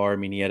so far. I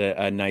mean, he had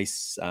a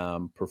nice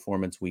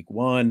performance week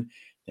 1,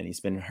 and he's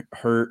been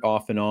hurt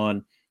off and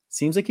on.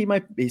 Seems like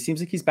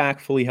he's back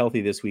fully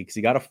healthy this week because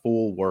he got a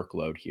full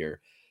workload here.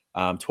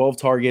 12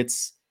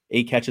 targets,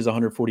 8 catches,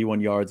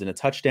 141 yards, and a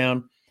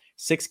touchdown.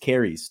 6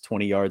 carries,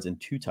 20 yards, and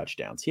 2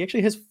 touchdowns. He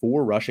actually has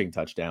 4 rushing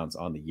touchdowns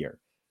on the year,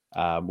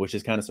 which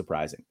is kind of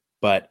surprising.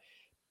 But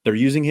they're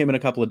using him in a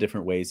couple of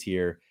different ways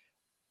here.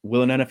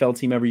 Will an NFL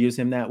team ever use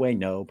him that way?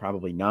 No,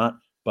 probably not.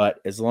 But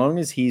as long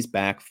as he's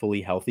back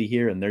fully healthy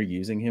here and they're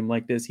using him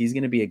like this, he's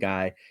going to be a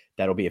guy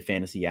that'll be a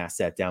fantasy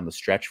asset down the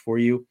stretch for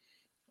you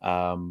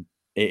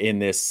in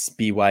this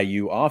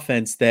BYU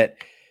offense that,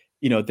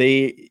 you know,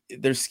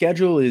 their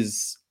schedule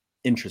is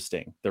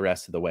interesting the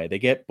rest of the way. They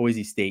get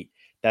Boise State.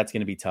 That's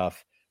going to be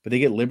tough. But they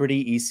get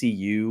Liberty,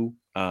 ECU,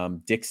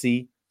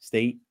 Dixie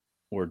State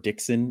or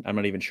Dixon. I'm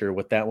not even sure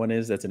what that one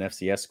is. That's an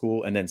FCS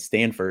school. And then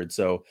Stanford.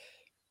 So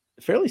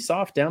fairly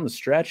soft down the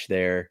stretch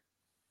there.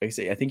 Like I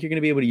say, I think you're going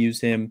to be able to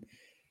use him.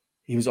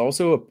 He was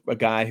also a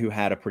guy who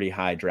had a pretty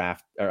high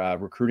draft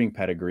recruiting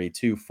pedigree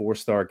too.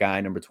 4-star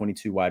guy, number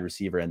 22 wide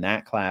receiver in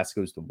that class,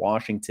 goes to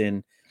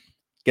Washington,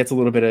 gets a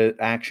little bit of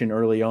action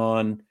early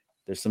on.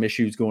 There's some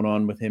issues going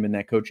on with him and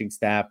that coaching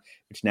staff,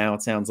 which now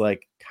it sounds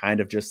like kind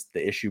of just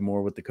the issue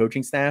more with the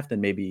coaching staff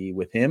than maybe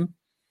with him.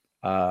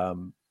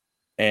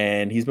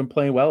 And he's been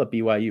playing well at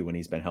BYU when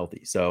he's been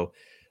healthy. So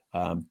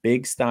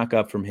big stock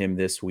up from him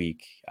this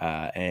week.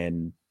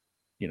 And,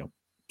 you know,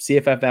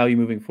 CFF value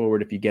moving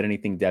forward. If you get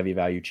anything Devy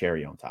value,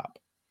 cherry on top.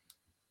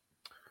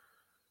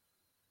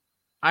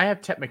 I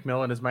have Tet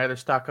McMillan as my other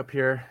stock up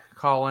here,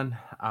 Colin.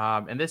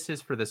 And this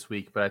is for this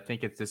week, but I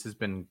think this has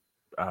been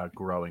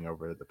growing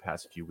over the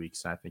past few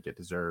weeks. And I think it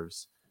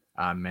deserves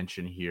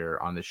mention here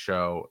on the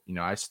show. You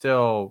know, I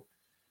still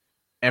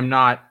am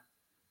not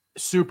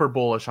super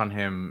bullish on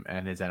him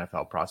and his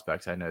NFL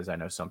prospects. I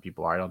know some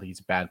people are. I don't think he's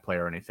a bad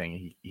player or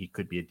anything. He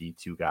could be a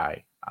D2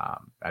 guy.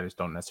 I just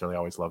don't necessarily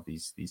always love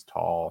these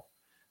tall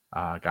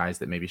guys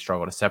that maybe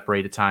struggle to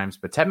separate at times.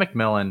 But Tet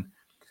McMillan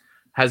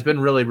has been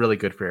really, really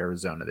good for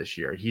Arizona this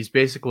year. He's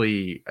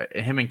basically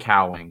him and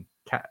Cowling.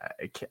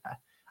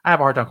 I have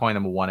a hard time calling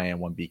them a 1A and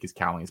 1B because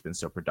Cowling has been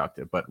so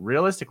productive. But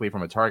realistically,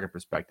 from a target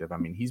perspective, I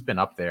mean, he's been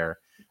up there.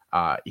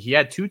 He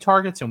had 2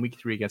 targets in week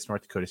 3 against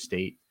North Dakota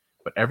State.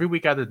 But every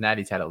week other than that,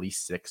 he's had at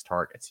least 6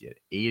 targets. He had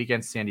 8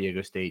 against San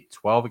Diego State,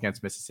 12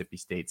 against Mississippi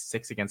State,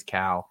 6 against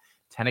Cal,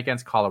 10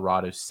 against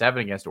Colorado,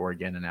 7 against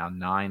Oregon, and now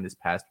 9 this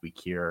past week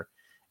here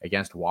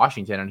against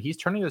Washington. And he's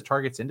turning those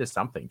targets into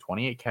something.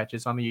 28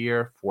 catches on the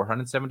year,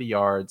 470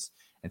 yards,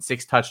 and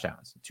 6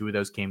 touchdowns. 2 of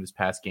those came this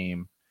past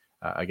game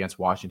against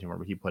Washington,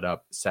 where he put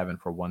up 7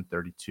 for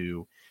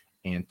 132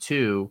 and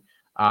 2.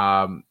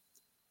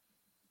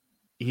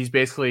 He's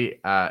basically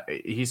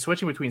he's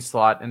switching between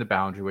slot and the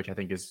boundary, which I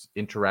think is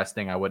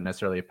interesting. I wouldn't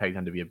necessarily have pegged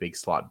him to be a big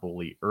slot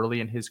bully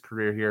early in his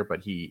career here,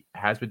 but he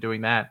has been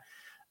doing that.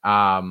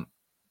 And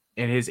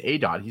his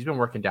ADOT, he's been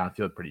working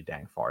downfield pretty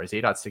dang far. His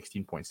ADOT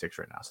 16.6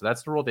 right now. So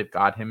that's the role they've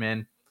got him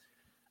in.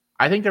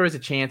 I think there is a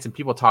chance, and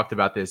people talked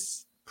about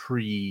this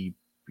during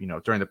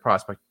the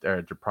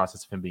the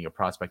process of him being a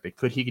prospect,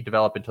 that he could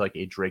develop into like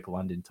a Drake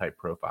London type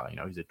profile. You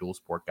know, he's a dual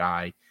sport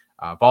guy,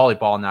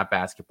 volleyball, not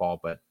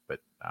basketball, but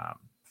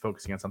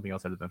focusing on something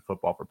else other than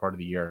football for part of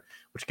the year,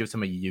 which gives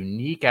him a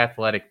unique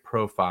athletic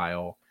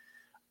profile.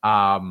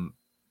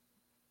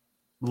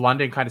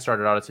 London kind of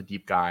started out as a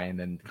deep guy and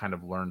then kind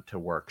of learned to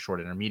work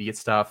short intermediate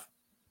stuff.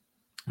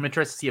 I'm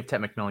interested to see if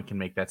Tet McMillan can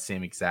make that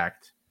same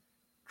exact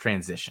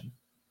transition.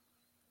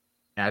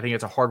 And I think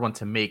it's a hard one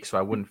to make, so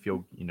I wouldn't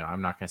feel,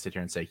 I'm not going to sit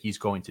here and say he's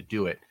going to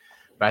do it,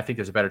 but I think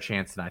there's a better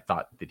chance than I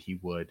thought that he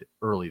would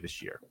early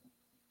this year.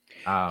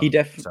 He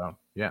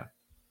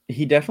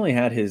definitely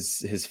had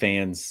his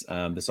fans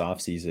this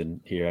offseason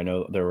here. I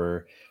know there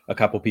were a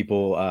couple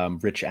people,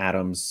 Rich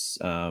Adams,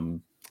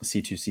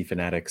 C2C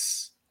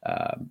Fanatics,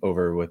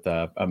 over with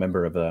a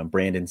member of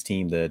Brandon's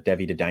team, the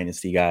Devi to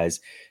Dynasty guys,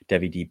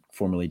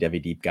 formerly Devi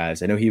Deep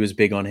guys. I know he was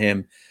big on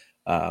him.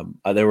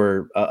 There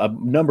were a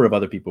number of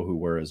other people who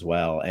were as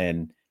well.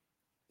 And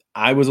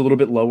I was a little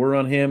bit lower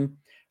on him.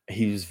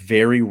 He was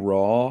very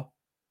raw,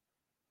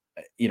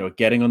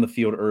 getting on the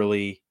field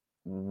early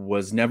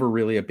was never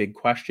really a big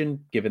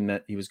question, given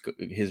that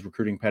his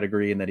recruiting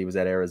pedigree and that he was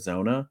at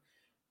Arizona.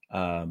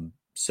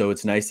 So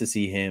it's nice to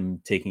see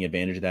him taking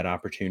advantage of that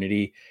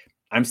opportunity.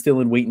 I'm still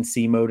in wait and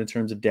see mode in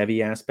terms of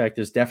Devi aspect.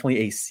 There's definitely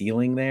a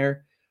ceiling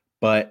there,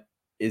 but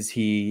is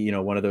he,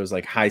 one of those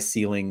like high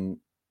ceiling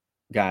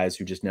guys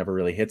who just never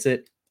really hits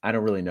it? I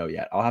don't really know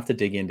yet. I'll have to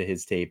dig into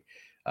his tape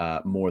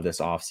more this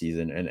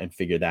offseason and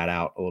figure that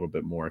out a little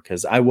bit more,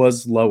 because I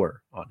was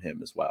lower on him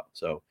as well.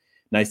 So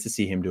nice to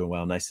see him doing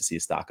well. Nice to see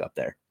his stock up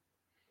there.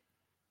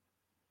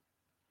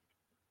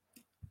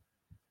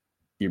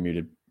 You're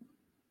muted.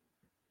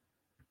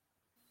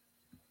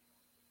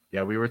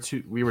 Yeah, we were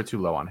too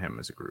low on him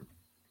as a group.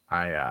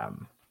 I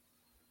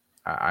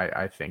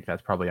think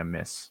that's probably a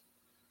miss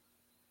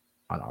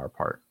on our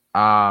part.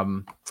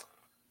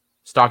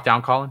 Stock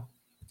down, Colin.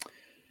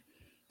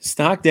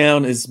 Stock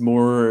down is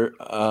more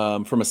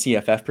from a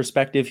CFF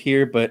perspective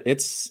here, but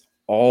it's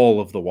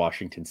all of the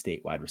Washington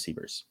State wide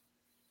receivers.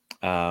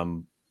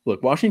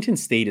 Look, Washington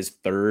State is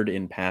 33rd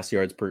in pass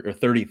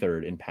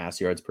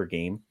yards per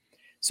game.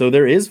 So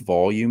there is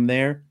volume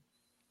there.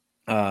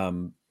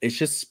 It's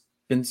just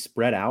been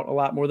spread out a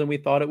lot more than we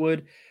thought it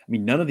would. I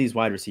mean, none of these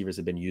wide receivers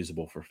have been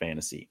usable for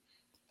fantasy.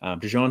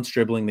 Dejon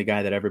Stribling, the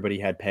guy that everybody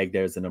had pegged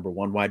there as the number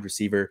one wide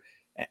receiver,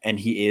 and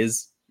he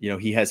is,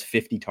 he has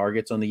 50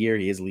 targets on the year.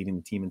 He is leading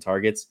the team in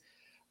targets.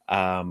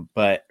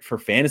 But for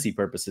fantasy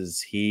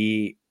purposes,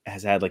 he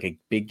has had like a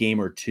big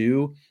game or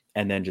two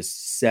and then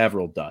just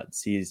several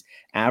duds. He's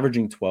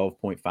averaging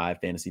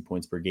 12.5 fantasy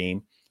points per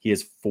game. He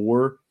has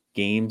 4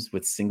 games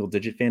with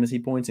single-digit fantasy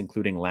points,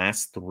 including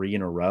last 3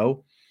 in a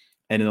row.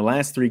 And in the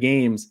last 3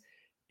 games,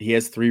 he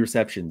has 3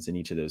 receptions in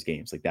each of those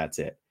games. Like, that's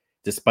it.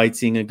 Despite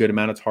seeing a good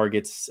amount of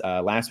targets.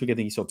 Last week, I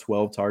think he saw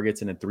 12 targets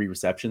and had 3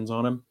 receptions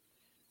on him.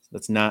 So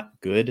that's not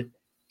good.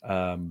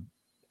 And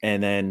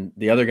then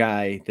the other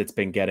guy that's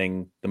been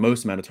getting the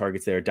most amount of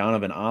targets there,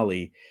 Donovan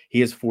Ali,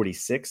 he has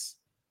 46.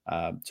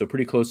 So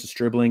pretty close to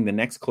Stribling. The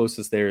next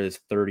closest there is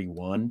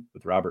 31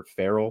 with Robert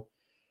Farrell.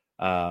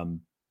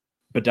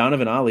 But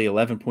Donovan Ali,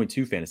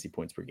 11.2 fantasy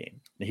points per game.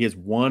 Now, he has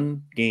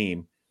 1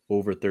 game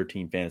over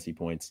 13 fantasy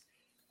points.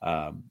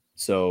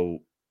 So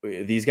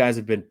these guys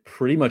have been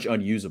pretty much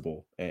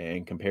unusable.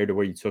 And compared to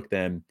where you took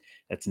them,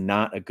 that's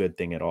not a good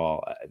thing at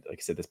all. Like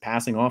I said, this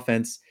passing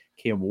offense,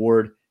 Cam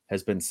Ward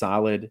has been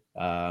solid,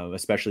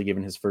 especially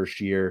given his first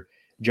year,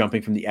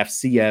 jumping from the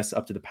FCS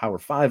up to the Power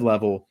 5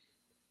 level.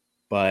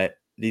 But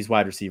these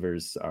wide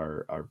receivers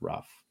are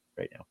rough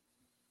right now.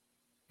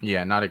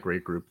 Yeah, not a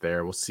great group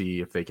there. We'll see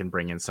if they can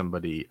bring in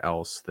somebody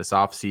else this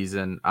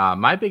offseason.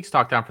 My big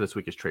stock down for this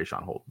week is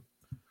Trayshawn Holden,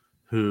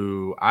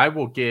 who I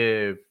will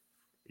give,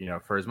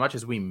 for as much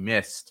as we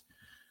missed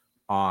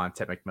on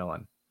Ted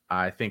McMillan,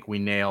 I think we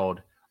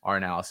nailed our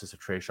analysis of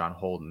Trayshawn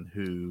Holden,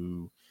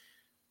 who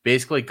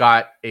basically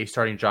got a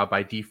starting job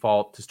by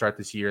default to start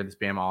this year in this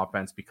Bama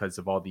offense because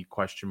of all the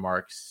question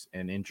marks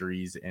and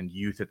injuries and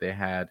youth that they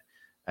had.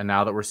 And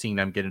now that we're seeing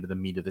them get into the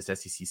meat of this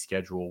SEC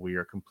schedule, we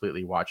are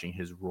completely watching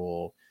his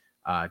role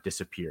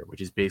disappear, which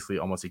is basically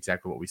almost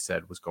exactly what we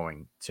said was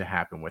going to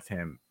happen with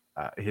him.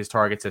 His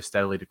targets have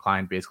steadily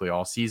declined basically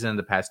all season.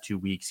 The past 2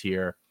 weeks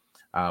here,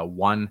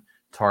 1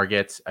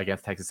 target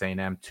against Texas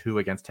A&M, 2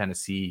 against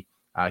Tennessee.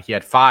 He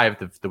had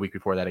 5 the week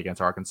before that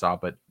against Arkansas,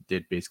 but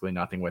did basically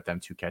nothing with them.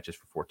 2 catches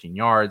for 14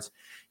 yards.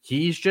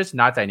 He's just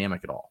not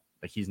dynamic at all.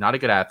 Like, he's not a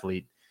good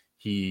athlete.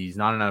 He's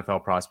not an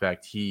NFL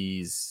prospect.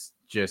 He's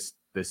just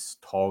this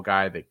tall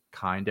guy that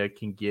kind of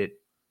can get,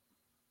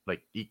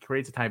 like, he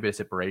creates a tiny bit of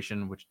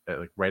separation, which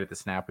like right at the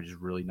snap, which is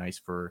really nice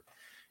for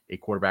a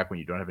quarterback when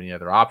you don't have any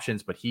other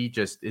options. But he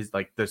just is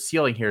like, the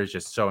ceiling here is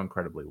just so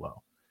incredibly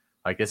low.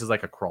 Like, this is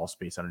like a crawl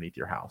space underneath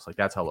your house. Like,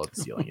 that's how low the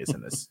ceiling is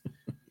in this.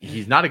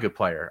 He's not a good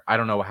player. I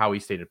don't know how he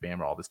stayed at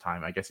Bama all this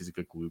time. I guess he's a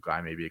good glue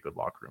guy, maybe a good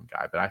locker room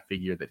guy. But I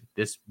figure that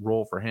this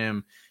role for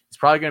him is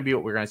probably going to be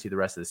what we're going to see the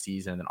rest of the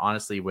season. And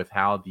honestly, with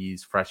how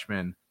these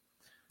freshmen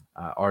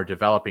are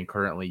developing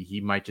currently,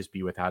 he might just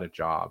be without a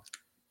job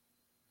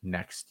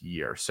next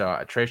year. So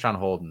Trayshawn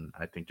Holden,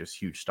 I think, just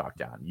huge stock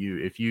down.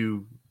 If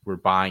you were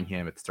buying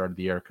him at the start of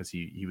the year because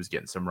he was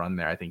getting some run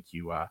there, I think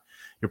you're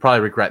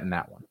probably regretting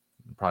that one.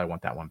 You probably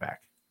want that one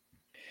back.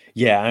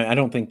 Yeah, I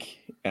don't think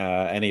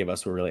any of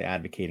us were really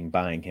advocating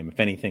buying him. If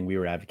anything, we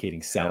were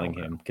advocating selling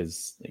him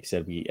because, like I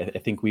said, I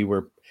think we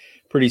were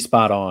pretty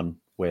spot on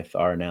with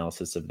our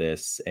analysis of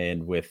this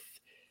and with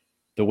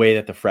the way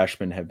that the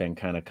freshmen have been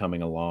kind of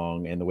coming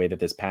along and the way that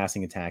this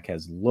passing attack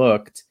has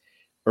looked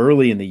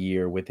early in the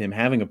year with him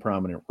having a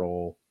prominent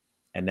role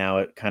and now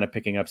it kind of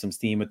picking up some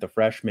steam with the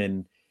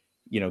freshmen,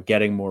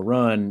 getting more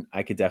run.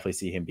 I could definitely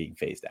see him being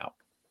phased out.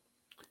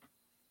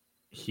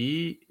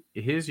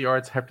 His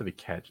yards after the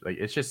catch, like,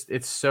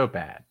 it's so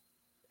bad.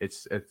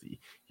 He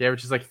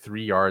averages like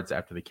 3 yards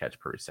after the catch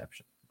per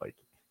reception. Like,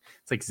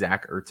 it's like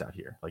Zach Ertz out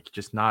here. Like,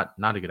 just not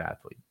a good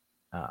athlete.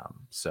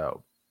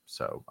 So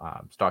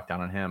stock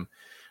down on him.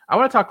 I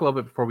want to talk a little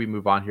bit before we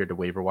move on here to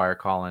waiver wire,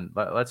 Colin.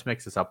 Let's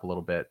mix this up a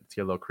little bit. Let's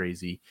get a little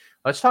crazy.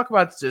 Let's talk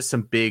about just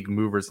some big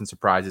movers and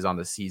surprises on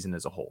the season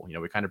as a whole.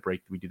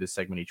 We do this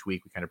segment each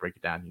week. We kind of break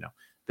it down.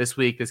 This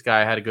week, this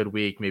guy had a good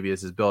week. Maybe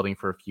this is building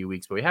for a few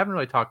weeks, but we haven't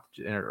really talked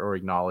or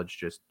acknowledged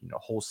just,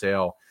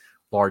 wholesale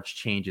large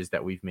changes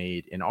that we've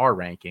made in our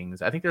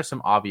rankings. I think there's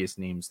some obvious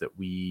names that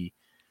we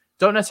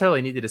don't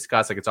necessarily need to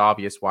discuss. Like, it's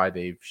obvious why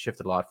they've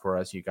shifted a lot for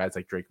us. You guys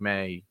like Drake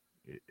May,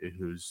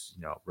 who's,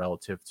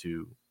 relative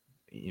to,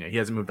 he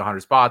hasn't moved 100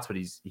 spots, but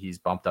he's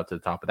bumped up to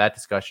the top of that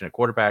discussion at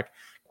quarterback.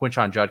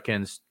 Quinshon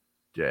Judkins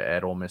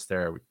at Ole Miss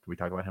there. We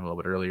talked about him a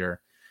little bit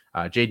earlier.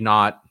 Jaden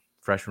Ott,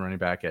 freshman running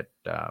back at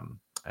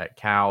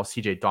Cal.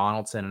 CJ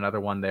Donaldson, another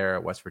one there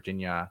at West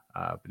Virginia,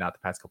 been out the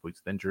past couple weeks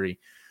with injury.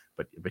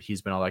 but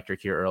he's been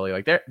electric here early.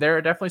 Like there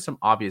are definitely some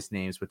obvious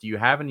names, but do you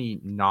have any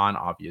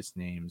non-obvious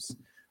names,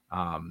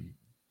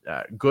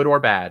 good or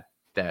bad,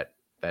 that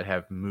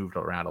have moved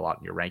around a lot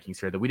in your rankings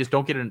here that we just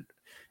don't get in?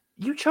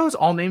 You chose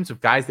all names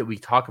of guys that we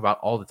talk about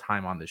all the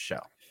time on this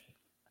show.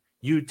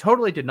 You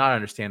totally did not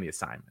understand the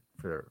assignment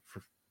for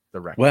the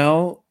record.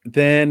 Well,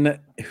 then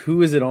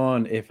who is it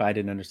on if I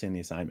didn't understand the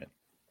assignment?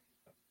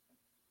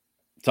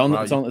 It's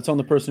on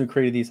the person who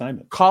created the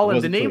assignment.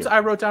 Colin, the names I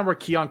wrote down were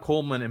Keon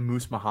Coleman and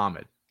Moose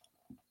Muhammad.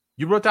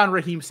 You wrote down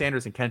Raheem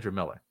Sanders and Kendra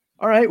Miller.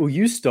 All right, well,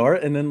 you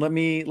start, and then let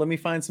me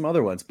find some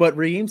other ones. But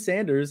Raheem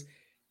Sanders,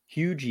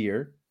 huge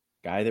year,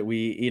 guy that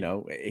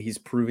he's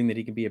proving that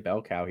he can be a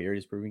bell cow here.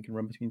 He's proving he can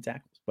run between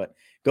tackles. But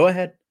go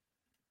ahead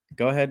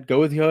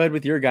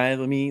with your guy.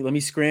 Let me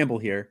scramble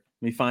here.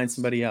 Let me find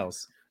somebody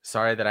else.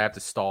 Sorry that I have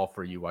to stall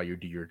for you while you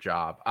do your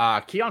job.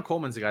 Keon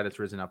Coleman's a guy that's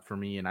risen up for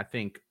me, and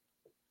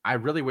I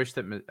really wish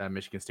that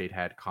Michigan State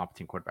had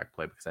competent quarterback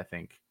play, because I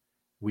think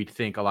we'd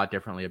think a lot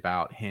differently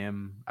about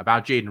him,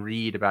 about Jaden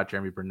Reed, about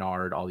Jeremy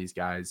Bernard, all these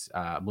guys.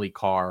 Malik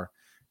Carr,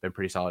 been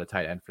pretty solid at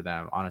tight end for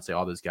them. Honestly,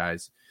 all those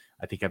guys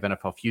I think have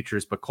NFL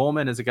futures. But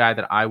Coleman is a guy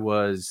that I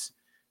was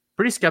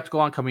pretty skeptical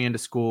on coming into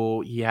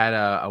school. He had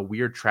a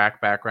weird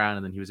track background,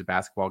 and then he was a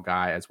basketball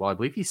guy as well. I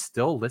believe he's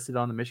still listed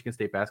on the Michigan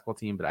State basketball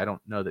team, but I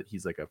don't know that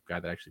he's like a guy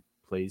that actually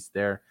plays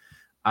there.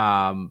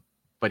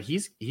 But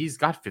he's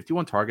got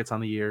 51 targets on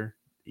the year.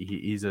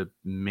 He's a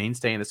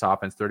mainstay in this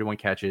offense, 31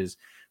 catches,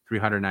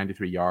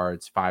 393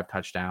 yards, 5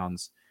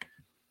 touchdowns.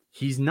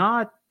 He's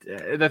not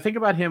the thing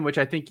about him, which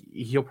I think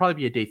he'll probably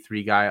be a day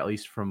 3 guy, at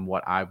least from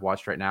what I've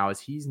watched right now, is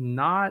he's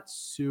not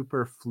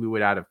super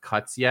fluid out of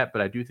cuts yet,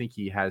 but I do think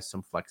he has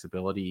some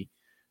flexibility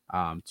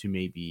to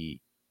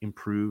maybe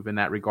improve in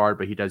that regard.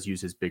 But he does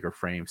use his bigger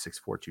frame,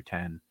 6'4",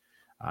 210,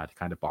 to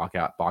kind of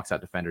box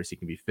out defenders. He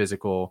can be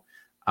physical.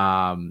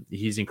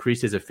 He's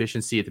increased his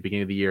efficiency at the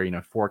beginning of the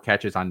year, 4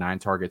 catches on 9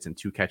 targets and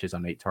 2 catches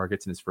on 8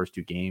 targets in his first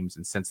 2 games.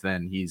 And since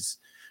then he's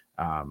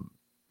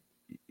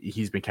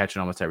been catching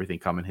almost everything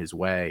coming his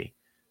way.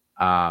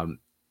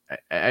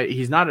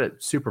 He's not a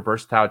super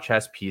versatile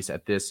chess piece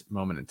at this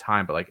moment in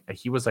time, but like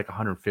he was like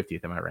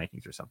 150th in my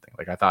rankings or something.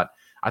 Like I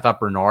thought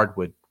Bernard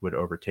would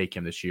overtake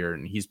him this year,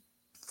 and he's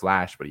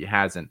flashed, but he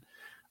hasn't.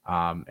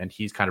 And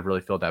he's kind of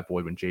really filled that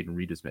void when Jaden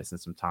Reed was missing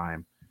some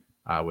time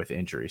with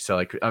injury. So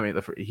like, I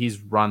mean,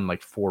 he's run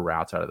like 4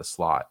 routes out of the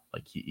slot.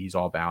 Like he's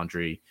all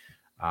boundary,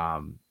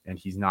 and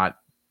he's not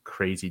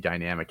crazy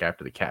dynamic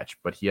after the catch,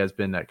 but he has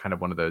been that kind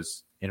of one of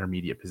those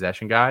intermediate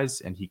possession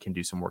guys, and he can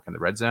do some work in the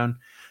red zone.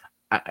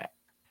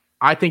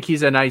 I think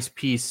he's a nice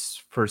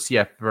piece for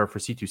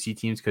C2C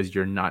teams, because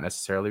you're not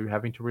necessarily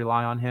having to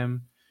rely on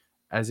him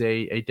as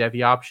a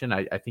Devy option.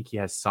 I think he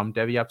has some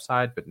Devy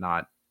upside, but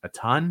not a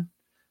ton.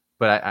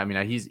 But I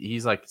mean,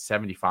 he's like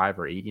 75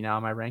 or 80 now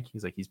in my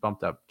rankings. Like he's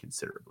bumped up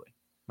considerably.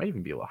 Might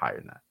even be a little higher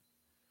than that.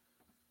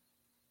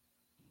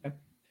 Okay.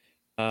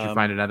 Did you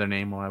find another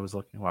name while I was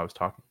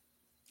talking?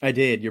 I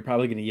did. You're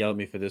probably going to yell at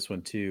me for this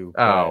one too.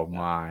 Oh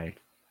my!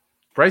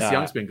 Bryce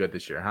Young's been good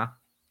this year, huh?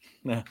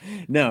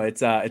 No,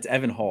 it's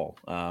Evan Hall,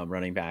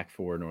 running back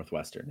for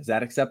Northwestern. Is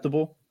that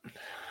acceptable?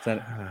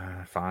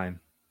 Fine.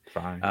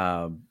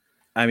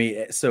 I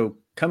mean, so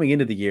coming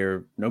into the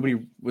year, nobody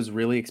was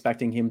really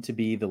expecting him to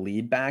be the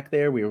lead back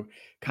there.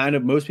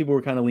 Most people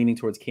were kind of leaning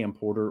towards Cam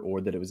Porter,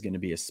 or that it was going to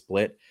be a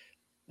split.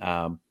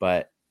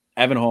 But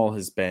Evan Hall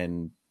has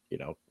been,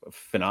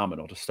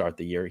 phenomenal to start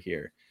the year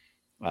here.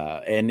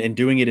 And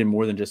doing it in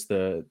more than just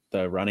the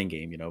running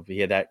game. He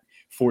had that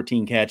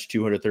 14 catch,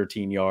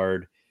 213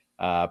 yard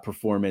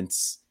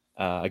performance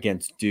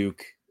against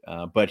Duke.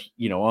 But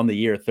on the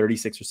year,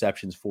 36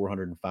 receptions,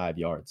 405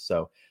 yards.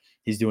 So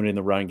he's doing it in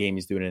the run game.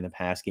 He's doing it in the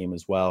pass game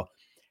as well.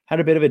 Had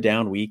a bit of a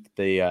down week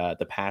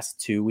the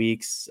past 2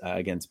 weeks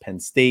against Penn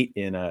State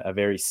in a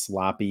very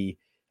sloppy,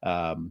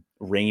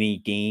 rainy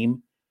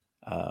game.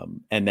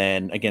 And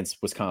then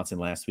against Wisconsin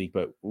last week.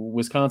 But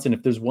Wisconsin,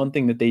 if there's one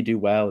thing that they do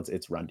well,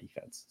 it's run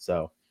defense.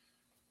 So,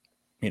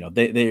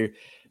 they're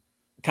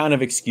kind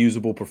of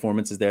excusable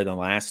performances there than the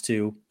last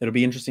 2. It'll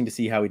be interesting to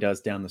see how he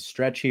does down the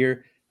stretch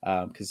here,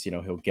 because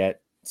he'll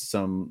get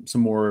some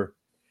more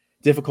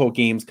difficult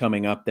games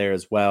coming up there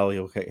as well.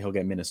 He'll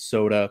get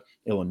Minnesota.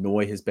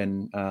 Illinois has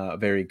been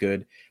very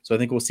good. So I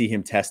think we'll see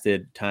him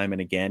tested time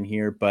and again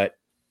here. But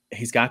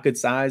he's got good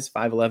size,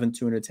 5'11",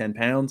 210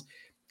 pounds.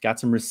 Got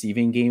some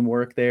receiving game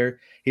work there.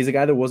 He's a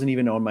guy that wasn't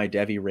even on my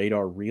Devy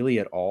radar really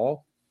at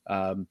all,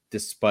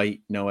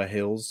 despite Noah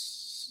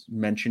Hills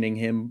mentioning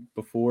him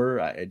before.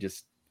 I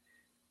just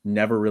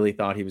never really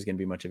thought he was going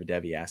to be much of a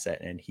Devy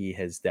asset, and he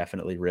has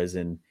definitely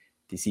risen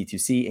the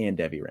C2C and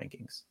Devy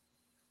rankings.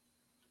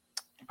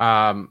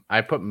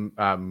 I put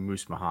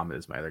Moose Muhammad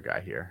as my other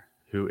guy here,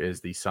 who is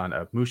the son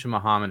of Musha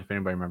Muhammad. If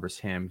anybody remembers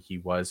him, he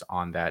was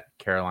on that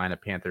Carolina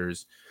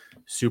Panthers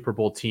Super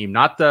Bowl team,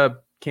 not the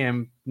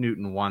Cam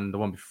Newton one, the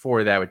one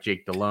before that with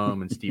Jake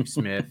Delhomme and Steve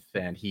Smith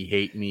and He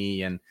Hate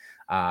Me. And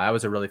that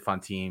was a really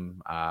fun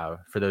team.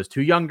 For those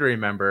too young to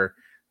remember,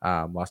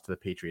 lost to the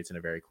Patriots in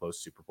a very close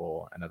Super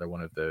Bowl. Another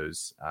one of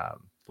those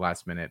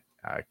last minute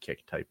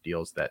kick type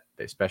deals that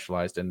they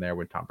specialized in there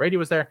when Tom Brady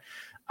was there.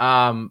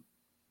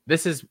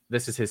 This is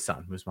his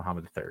son, who's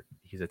Muhammad III.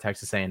 He's a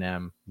Texas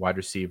A&M wide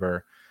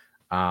receiver.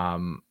 I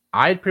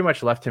had pretty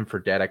much left him for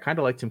dead. I kind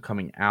of liked him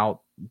coming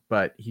out,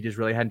 but he just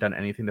really hadn't done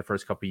anything the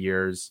first couple of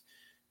years.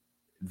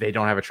 They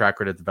don't have a track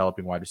record of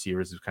developing wide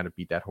receivers. We've kind of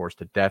beat that horse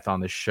to death on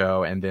this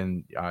show. And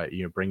then,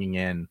 bringing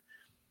in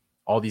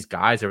all these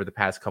guys over the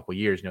past couple of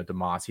years,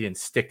 DeMoss, he didn't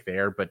stick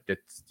there, but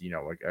it's,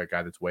 a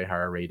guy that's way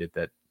higher rated,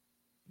 that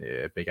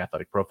a big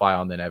athletic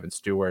profile, and then Evan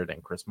Stewart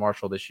and Chris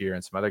Marshall this year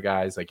and some other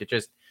guys. Like, it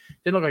just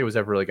didn't look like it was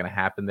ever really going to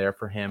happen there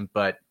for him,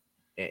 but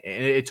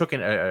it took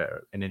an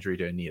injury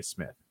to Aeneas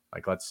Smith.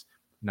 Like, let's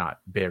not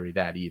bury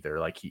that either.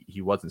 Like,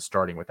 he wasn't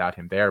starting without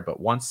him there, but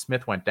once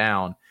Smith went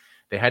down,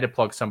 they had to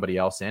plug somebody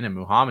else in, and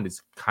Muhammad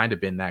has kind of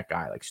been that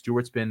guy. Like,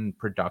 Stewart's been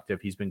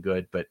productive, he's been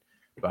good, but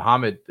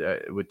Muhammad,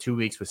 with 2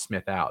 weeks with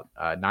Smith out,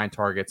 9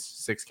 targets,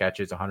 6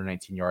 catches,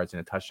 119 yards, and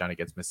a touchdown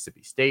against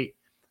Mississippi State.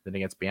 Then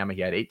against Bama,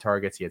 he had 8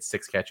 targets, he had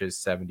 6 catches,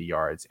 70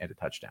 yards, and a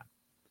touchdown.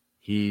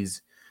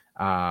 He's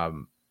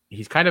kind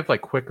of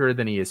like quicker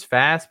than he is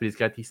fast, but he's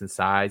got decent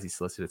size. He's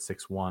listed at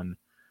 6'1",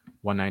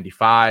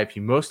 195. He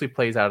mostly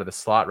plays out of the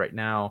slot right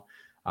now,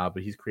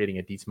 but he's creating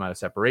a decent amount of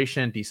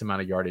separation, decent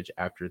amount of yardage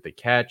after the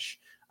catch.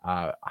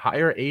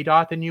 Higher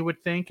ADOT than you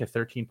would think, at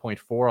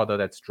 13.4, although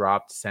that's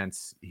dropped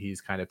since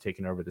he's kind of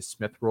taken over the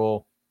Smith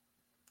role.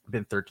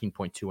 Been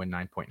 13.2 and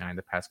 9.9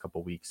 the past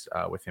couple of weeks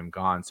with him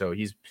gone. So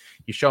he's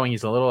showing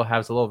has a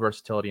little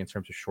versatility in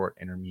terms of short,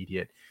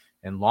 intermediate,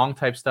 and long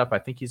type stuff. I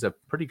think he's a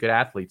pretty good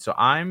athlete. So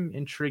I'm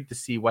intrigued to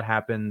see what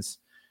happens.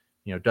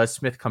 Does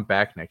Smith come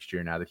back next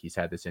year now that he's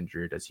had this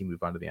injury? Does he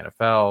move on to the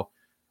NFL?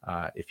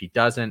 If he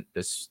doesn't,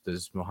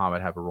 does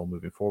Muhammad have a role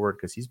moving forward?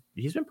 Because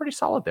he's been pretty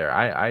solid there.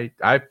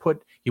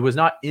 He was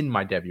not in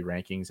my Devy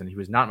rankings, and he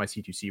was not in my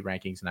C2C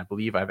rankings, and I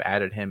believe I've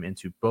added him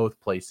into both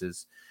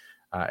places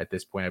at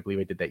this point. I believe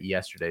I did that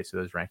yesterday, so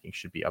those rankings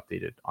should be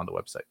updated on the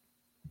website.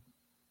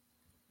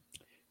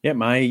 Yeah,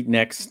 my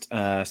next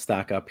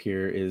stock up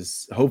here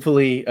is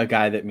hopefully a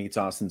guy that meets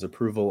Austin's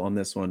approval on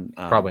this one.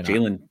 Probably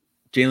not.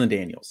 Jalen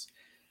Daniels,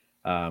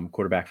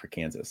 quarterback for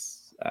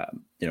Kansas.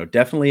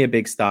 Definitely a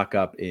big stock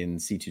up in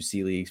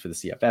C2C leagues for the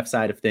CFF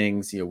side of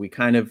things. We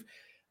kind of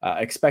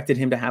expected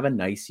him to have a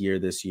nice year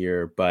this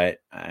year, but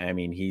I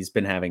mean, he's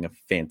been having a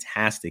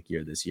fantastic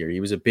year this year. He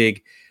was a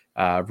big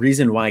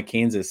reason why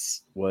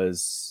Kansas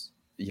was,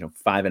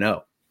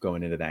 5-0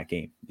 going into that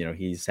game.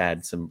 He's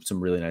had some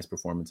really nice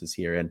performances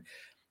here, and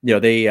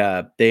they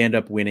end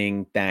up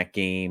winning that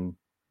game,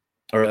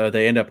 or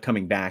they end up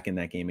coming back in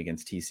that game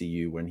against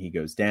TCU when he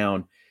goes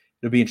down.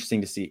 It'll be interesting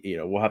to see.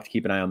 We'll have to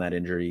keep an eye on that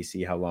injury,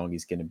 see how long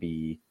he's going to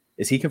be.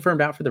 Is he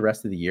confirmed out for the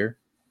rest of the year,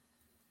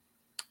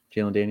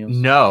 Jalen Daniels?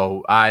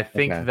 No, I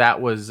think that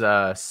was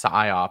a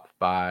psyop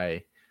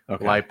by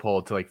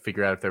Leipold to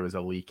figure out if there was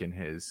a leak in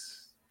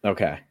his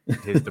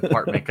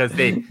department, because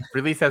they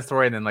released that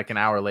story, and then an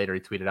hour later he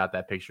tweeted out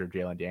that picture of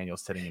Jalen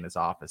Daniels sitting in his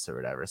office or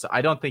whatever. So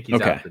I don't think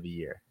he's out for the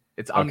year.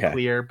 It's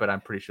unclear, but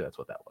I'm pretty sure that's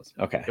what that was.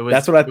 Okay,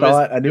 that's what I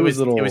thought. I knew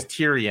it was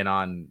Tyrion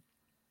on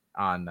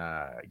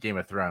Game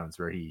of Thrones,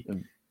 where he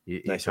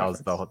nice tells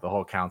the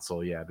whole council,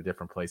 the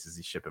different places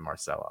he's shipping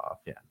Marcella off.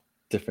 Yeah,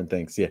 different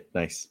things. Yeah,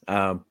 nice.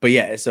 But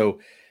yeah, so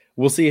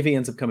we'll see if he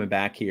ends up coming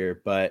back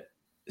here. But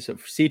so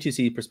for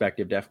C2C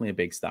perspective, definitely a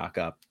big stock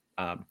up.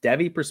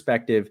 Devy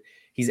perspective,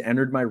 he's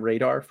entered my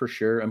radar for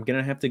sure. I'm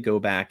gonna have to go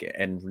back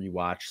and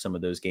rewatch some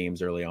of those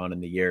games early on in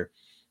the year.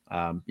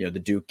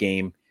 The Duke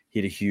game, he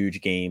had a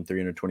huge game,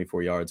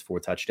 324 yards, 4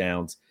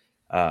 touchdowns.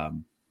 He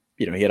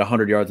had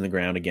 100 yards on the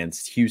ground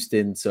against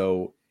Houston.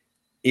 So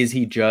is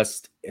he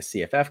just a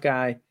CFF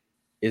guy?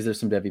 Is there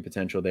some Devy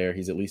potential there?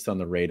 He's at least on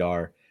the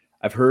radar.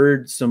 I've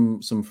heard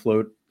some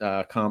float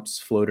comps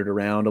floated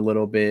around a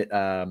little bit,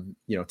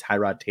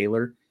 Tyrod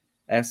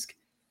Taylor-esque.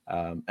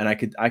 And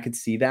I could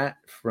see that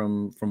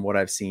from what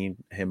I've seen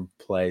him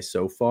play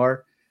so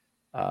far.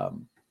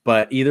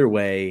 But either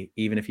way,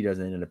 even if he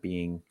doesn't end up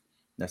being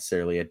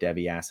necessarily a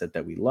Devy asset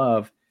that we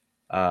love,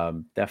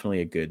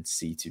 definitely a good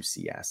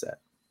C2C asset.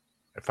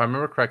 If I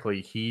remember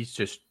correctly, he's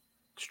just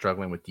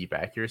struggling with deep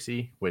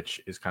accuracy,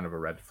 which is kind of a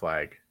red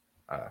flag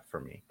for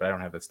me. But I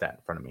don't have that stat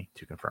in front of me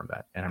to confirm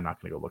that, and I'm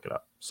not going to go look it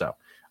up. So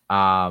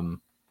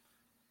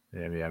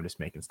maybe I'm just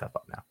making stuff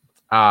up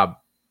now.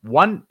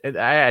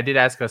 I did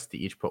ask us to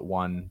each put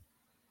one,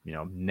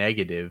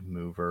 negative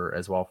mover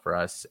as well for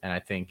us, and I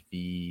think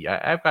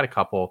I've got a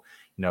couple.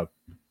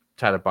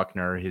 Tyler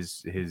Buckner,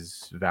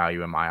 his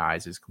value in my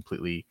eyes is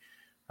completely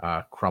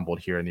crumbled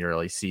here in the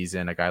early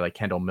season. A guy like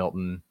Kendall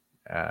Milton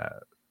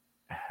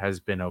has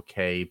been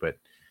okay, but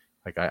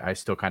I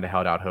still kind of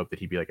held out hope that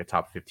he'd be a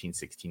top 15,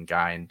 16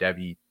 guy, and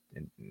Devy,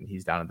 and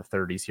he's down in the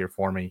 30s here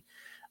for me.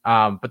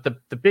 But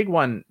the big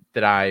one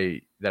that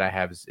I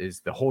have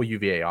is the whole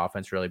UVA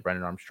offense, really.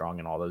 Brennan Armstrong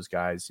and all those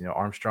guys.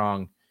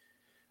 Armstrong,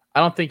 I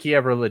don't think he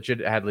ever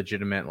had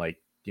legitimate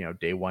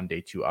day 1,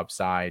 day 2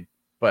 upside,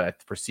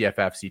 but for CFF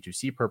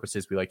C2C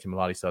purposes, we liked him a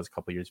lot. He still has a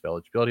couple years of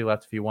eligibility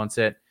left if he wants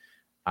it.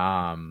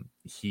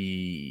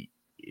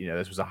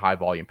 this was a high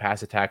volume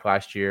pass attack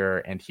last year,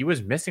 and he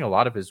was missing a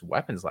lot of his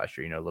weapons last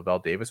year. Lavelle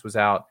Davis was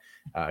out.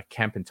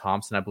 Kemp and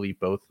Thompson, I believe,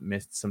 both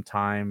missed some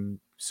time.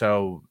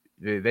 So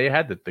they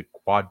had the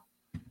quad.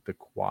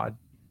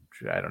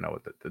 I don't know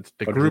what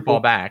the group all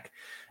back.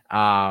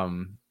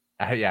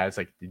 Yeah, it's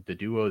like the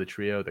duo, the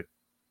trio, I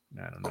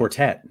don't know.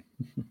 Quartet.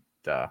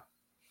 Duh.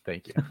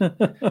 Thank you.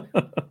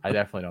 I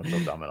definitely don't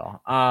feel dumb at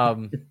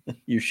all.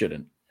 You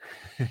shouldn't.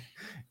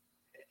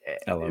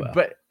 LOL.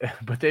 But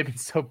they've been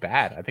so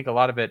bad. I think a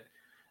lot of it,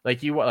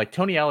 like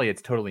Tony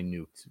Elliott's totally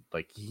nuked.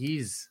 Like he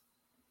is.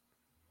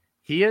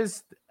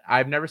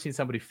 I've never seen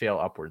somebody fail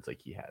upwards like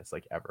he has,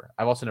 like ever.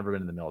 I've also never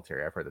been in the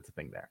military. I've heard that's a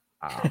thing there.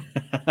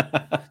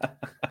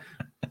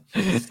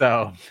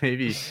 So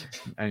maybe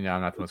I'm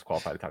not the most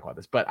qualified to talk about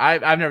this, but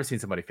I've never seen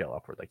somebody fail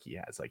upward like he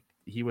has. Like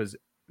he was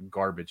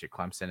garbage at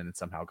Clemson and then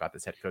somehow got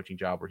this head coaching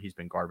job where he's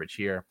been garbage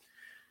here.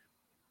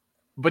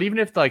 But even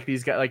if like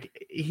these guys,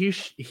 like he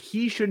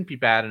shouldn't be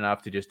bad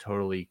enough to just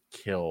totally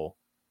kill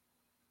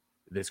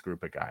this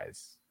group of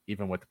guys,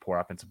 even with the poor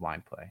offensive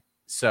line play.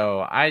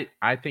 So I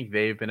think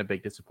they've been a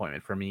big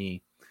disappointment for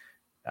me.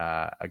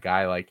 A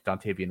guy like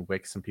Dontavian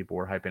Wicks, some people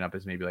were hyping up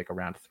as maybe like a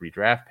round 3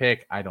 draft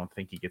pick. I don't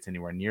think he gets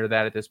anywhere near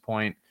that at this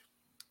point.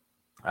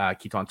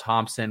 Keaton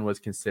Thompson was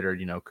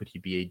considered, could he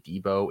be a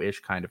Debo-ish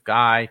kind of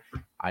guy?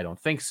 I don't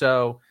think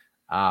so.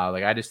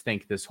 I just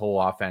think this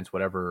whole offense,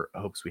 whatever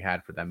hopes we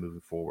had for them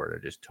moving forward, are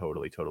just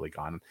totally, totally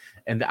gone.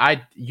 And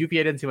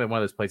UVA didn't seem like one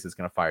of those places that's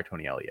going to fire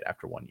Tony Elliott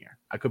after 1 year.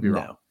 I could be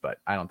wrong, but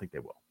I don't think they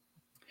will.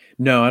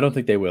 No, I don't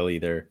think they will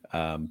either.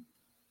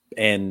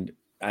 And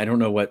I don't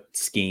know what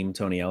scheme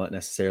Tony Elliott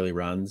necessarily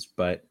runs,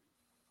 but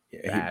he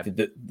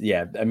could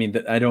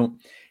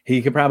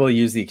probably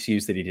use the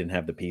excuse that he didn't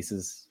have the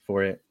pieces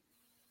for it.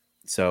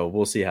 So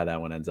we'll see how that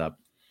one ends up.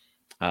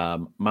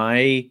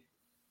 My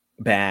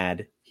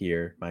bad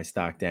here, my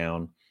stock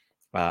down.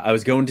 I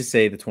was going to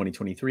say the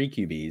 2023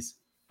 QBs,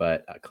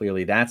 but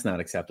clearly that's not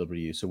acceptable to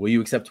you. So will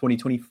you accept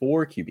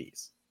 2024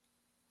 QBs?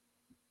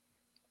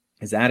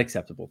 Is that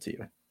acceptable to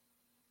you?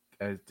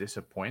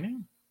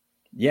 Disappointing?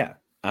 Yeah.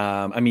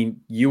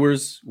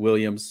 Ewers,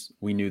 Williams,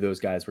 we knew those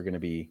guys were going to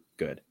be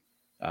good.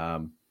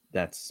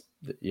 That's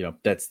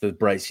the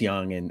Bryce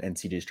Young and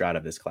CJ Stroud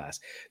of this class.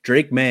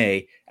 Drake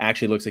May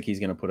actually looks like he's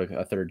going to put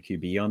a third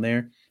QB on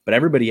there, but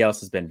everybody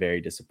else has been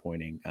very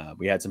disappointing.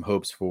 We had some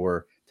hopes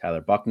for Tyler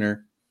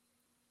Buckner.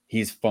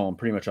 He's fallen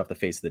pretty much off the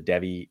face of the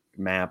Devy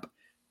map.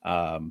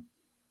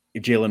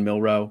 Jalen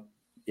Milroe,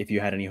 if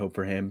you had any hope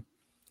for him,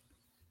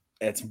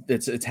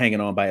 it's hanging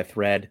on by a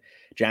thread.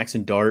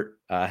 Jackson Dart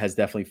has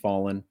definitely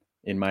fallen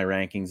in my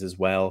rankings as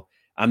well.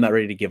 I'm not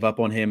ready to give up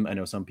on him. I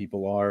know some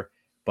people are,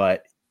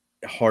 but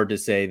hard to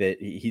say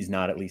that he's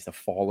not at least a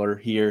faller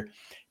here.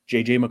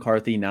 JJ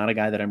McCarthy, not a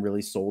guy that I'm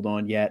really sold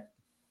on yet.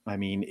 I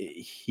mean,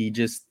 he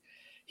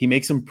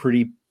makes some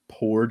pretty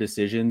poor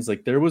decisions.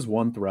 Like there was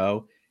one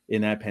throw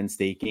in that Penn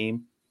State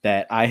game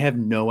that I have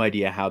no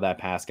idea how that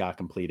pass got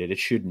completed. It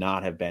should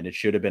not have been. It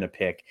should have been a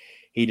pick.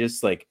 He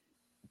just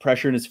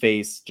pressure in his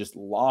face, just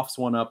lofts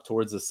one up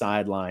towards the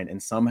sideline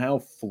and somehow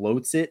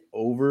floats it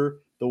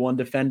over the one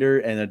defender,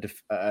 and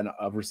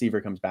a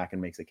receiver comes back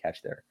and makes a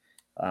catch there.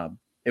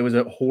 It was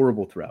a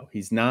horrible throw.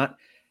 He's not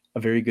a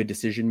very good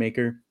decision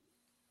maker.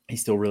 He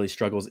still really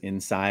struggles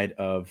inside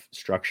of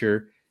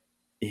structure.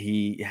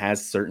 He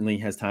certainly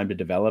has time to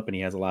develop, and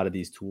he has a lot of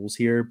these tools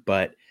here,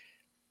 but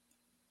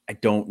I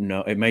don't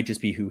know. It might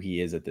just be who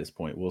he is at this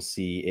point. We'll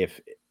see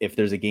if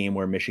there's a game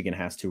where Michigan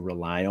has to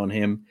rely on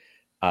him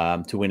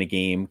to win a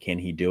game. Can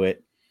he do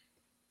it?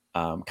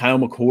 Kyle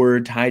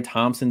McCord, Ty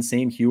Thompson,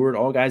 Sam Heward,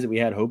 all guys that we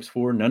had hopes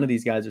for. None of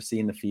these guys are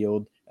seeing the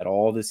field at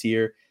all this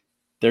year.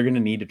 They're going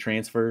to need to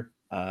transfer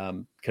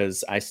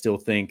because I still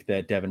think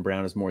that Devin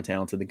Brown is more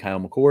talented than Kyle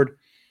McCord.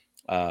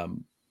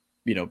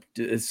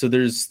 So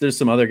there's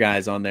some other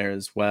guys on there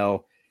as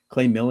well.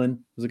 Clay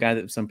Millen was a guy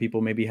that some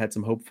people maybe had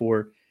some hope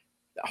for.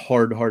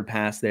 Hard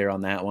pass there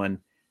on that one.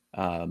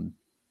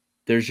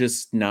 There's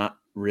just not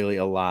really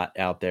a lot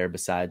out there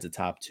besides the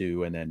top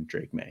two and then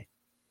Drake May.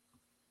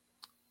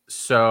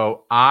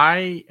 So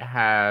I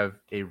have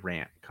a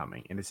rant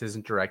coming, and this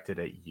isn't directed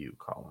at you,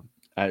 Colin.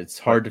 It's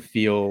hard to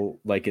feel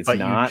like it's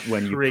not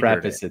when you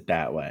preface it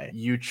that way.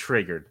 You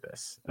triggered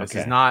this. This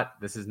is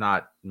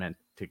not meant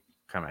to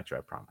come at you,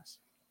 I promise.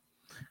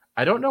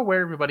 I don't know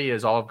where everybody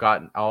has all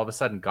of a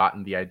sudden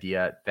gotten the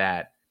idea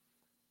that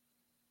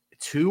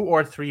 2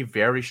 or 3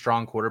 very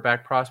strong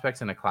quarterback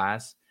prospects in a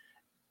class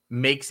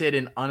makes it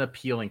an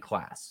unappealing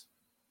class.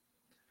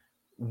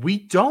 We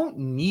don't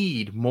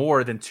need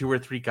more than 2 or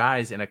 3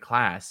 guys in a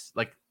class.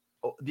 Like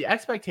the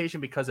expectation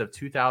because of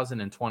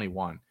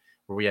 2021,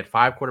 where we had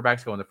 5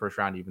 quarterbacks go in the first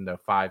round, even though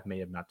 5 may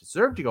have not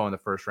deserved to go in the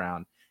first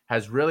round,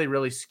 has really,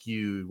 really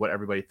skewed what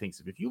everybody thinks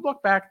of. If you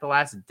look back the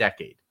last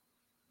decade,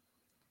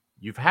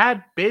 you've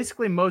had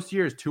basically most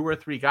years 2 or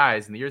 3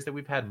 guys. In the years that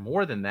we've had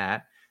more than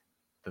that,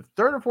 the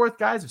 3rd or 4th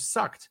guys have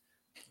sucked.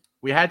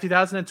 We had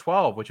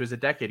 2012, which was a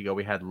decade ago.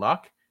 We had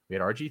Luck, we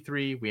had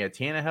RG3, we had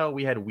Tannehill,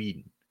 we had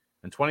Whedon.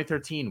 In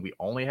 2013, we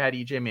only had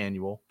EJ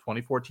Manuel.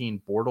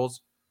 2014,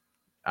 Bortles.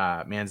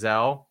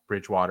 Manziel,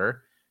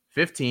 Bridgewater.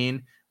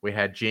 15, we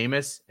had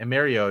Jameis and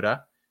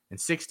Mariota. And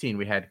 16,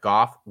 we had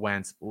Goff,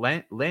 Wentz,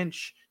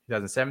 Lynch.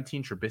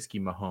 2017,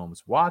 Trubisky,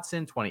 Mahomes,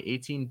 Watson.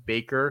 2018,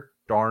 Baker,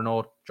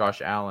 Darnold,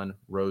 Josh Allen,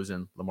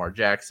 Rosen, Lamar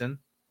Jackson.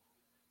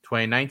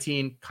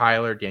 2019,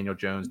 Kyler, Daniel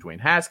Jones, Dwayne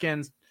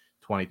Haskins.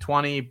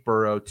 2020,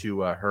 Burrow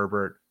to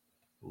Herbert,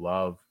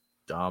 Love,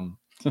 dumb.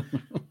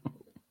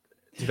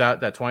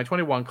 that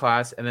 2021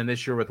 class, and then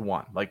this year with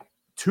one. Like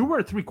 2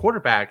 or 3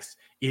 quarterbacks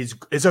is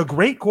a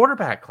great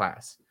quarterback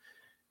class.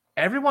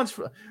 Everyone's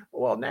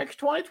next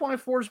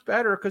 2024 is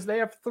better because they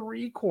have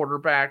 3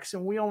 quarterbacks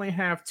and we only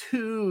have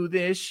 2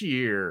 this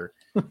year.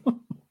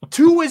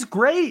 2 is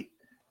great.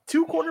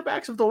 2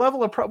 quarterbacks of the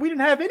level of we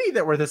didn't have any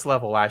that were this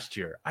level last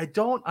year. I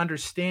don't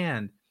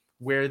understand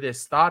where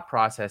this thought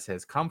process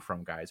has come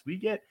from, guys. We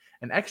get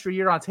an extra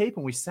year on tape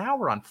and we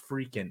sour on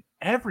freaking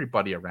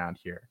everybody around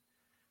here.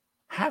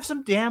 Have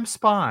some damn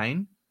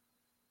spine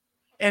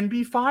and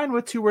be fine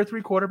with 2 or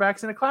 3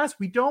 quarterbacks in a class.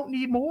 We don't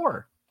need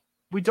more.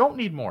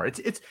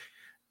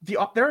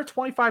 There are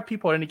 25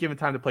 people at any given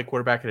time to play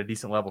quarterback at a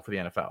decent level for the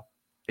NFL.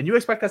 And you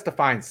expect us to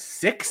find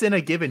 6 in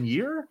a given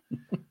year?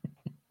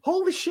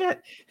 Holy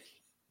shit.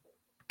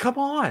 Come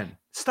on.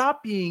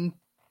 Stop being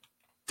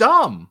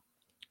dumb.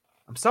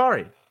 I'm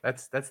sorry.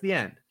 That's the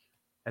end.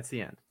 That's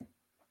the end.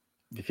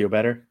 You feel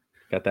better?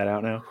 Got that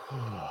out now?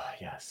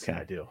 Yes, okay.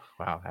 I do.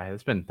 Wow,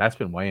 that's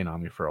been weighing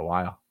on me for a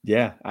while.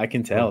 Yeah, I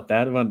can tell.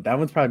 That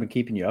one's probably been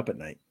keeping you up at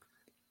night.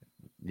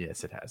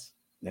 Yes, it has.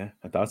 Yeah,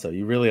 I thought so.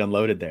 You really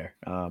unloaded there.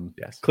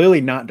 Yes,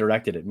 clearly not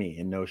directed at me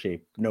in no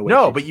shape, no way.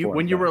 No, but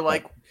when you were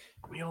like,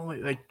 we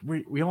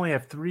only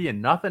have 3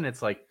 and nothing.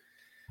 It's like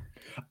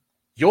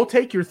you'll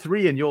take your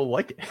 3 and you'll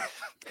like it.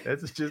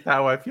 That's just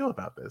how I feel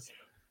about this.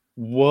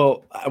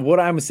 Well, what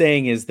I'm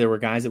saying is there were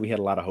guys that we had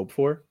a lot of hope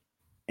for,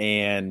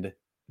 and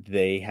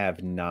they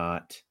have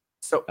not.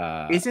 So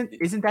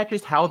isn't that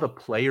just how the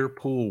player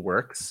pool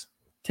works?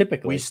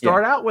 Typically, we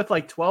start out with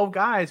like 12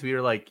 guys. We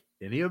are like,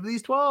 any of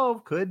these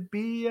 12 could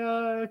be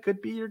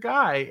your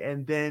guy,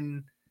 and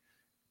then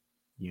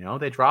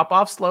they drop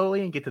off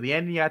slowly and get to the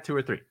end and you got 2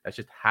 or 3. That's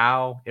just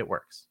how it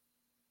works.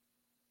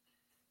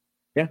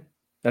 Yeah,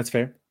 that's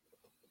fair.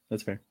 All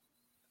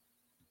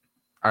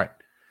right.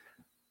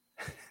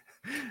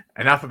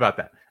 Enough about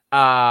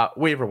that.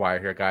 Waiver wire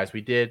here, guys.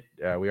 We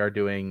are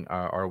doing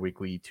our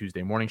weekly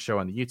Tuesday morning show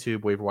on the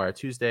YouTube, Waiver Wire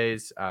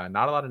Tuesdays.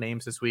 Not a lot of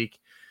names this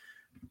week.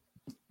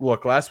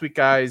 Look, last week,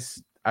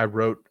 guys, I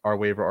wrote our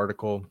waiver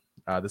article.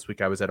 This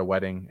week I was at a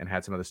wedding and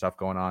had some other stuff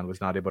going on.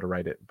 Was not able to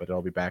write it, but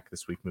I'll be back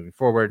this week moving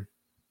forward.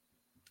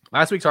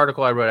 Last week's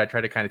article I wrote, I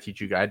tried to kind of teach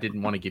you guys. I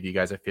didn't want to give you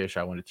guys a fish.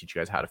 I wanted to teach you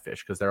guys how to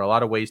fish because there are a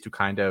lot of ways to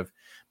kind of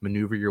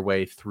maneuver your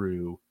way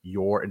through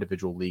your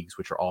individual leagues,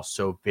 which are all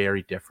so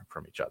very different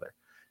from each other,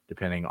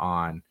 depending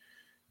on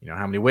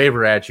how many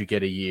waiver ads you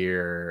get a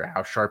year,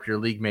 how sharp your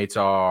league mates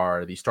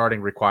are, the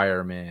starting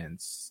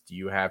requirements. Do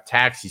you have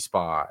taxi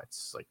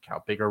spots? Like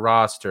how big are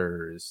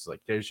rosters?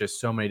 Like there's just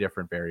so many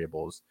different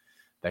variables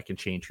that can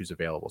change who's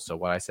available. So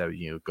what I said,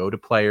 go to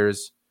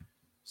players,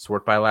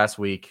 sort by last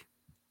week,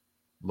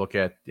 look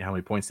at how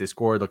many points they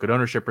scored, look at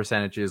ownership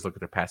percentages, look at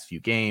their past few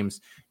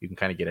games. You can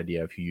kind of get an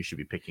idea of who you should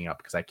be picking up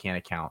because I can't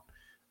account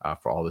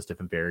for all those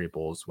different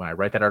variables when I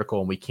write that article,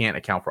 and we can't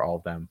account for all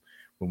of them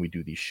when we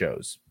do these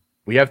shows.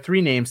 We have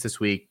 3 names this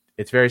week.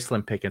 It's very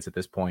slim pickings at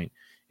this point.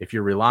 If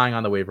you're relying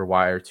on the waiver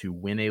wire to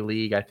win a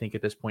league, I think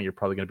at this point you're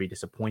probably going to be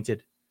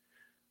disappointed.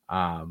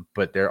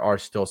 But there are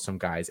still some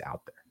guys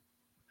out there.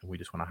 And we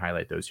just want to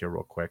highlight those here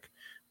real quick.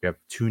 We have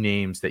 2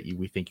 names that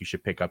we think you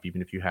should pick up,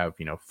 even if you have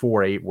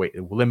 4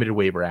 limited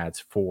waiver ads,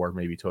 4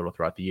 maybe total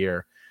throughout the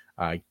year.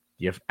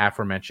 You have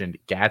aforementioned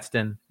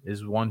Gadsden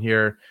is one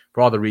here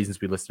for all the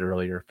reasons we listed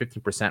earlier.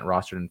 15%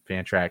 rostered in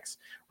Fantrax.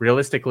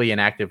 Realistically, in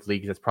active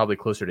leagues, that's probably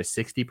closer to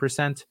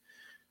 60%.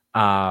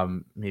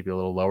 Maybe a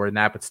little lower than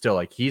that, but still,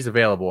 like he's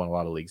available in a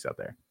lot of leagues out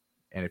there.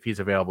 And if he's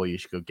available, you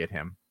should go get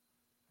him.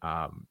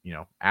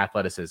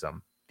 Athleticism,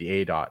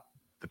 the ADOT,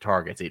 the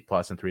targets,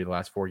 8+ in 3 of the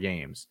last 4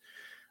 games.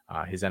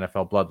 His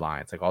NFL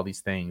bloodlines, like all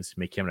these things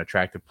make him an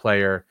attractive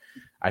player.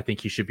 I think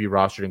he should be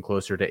rostered in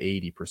closer to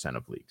 80%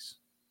 of leagues,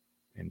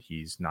 and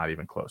he's not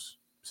even close.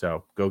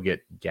 So go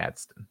get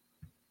Gadsden.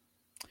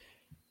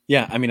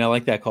 Yeah, I mean, I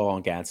like that call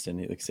on Gadsden.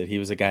 Like I said, he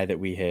was a guy that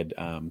we had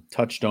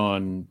touched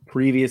on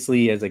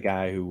previously as a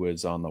guy who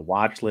was on the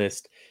watch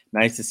list.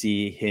 Nice to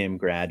see him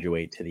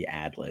graduate to the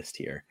ad list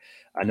here.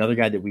 Another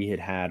guy that we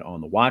had on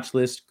the watch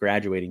list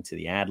graduating to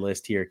the ad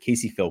list here,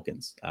 Casey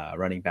Filkins,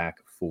 running back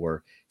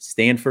for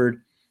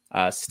Stanford.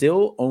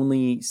 Still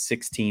only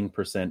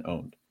 16%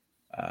 owned.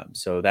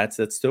 So that's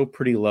still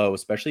pretty low,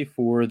 especially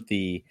for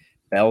the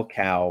bell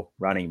cow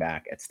running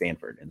back at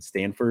Stanford. And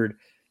Stanford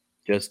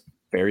just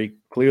very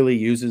clearly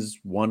uses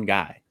one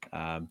guy.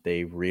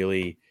 They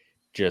really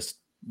just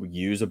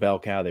use a bell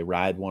cow. They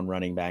ride one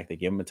running back. They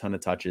give him a ton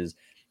of touches.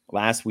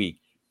 Last week,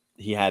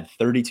 he had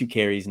 32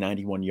 carries,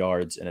 91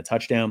 yards, and a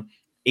touchdown,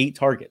 8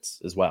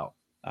 targets as well.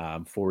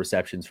 4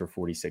 receptions for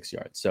 46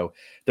 yards. So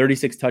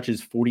 36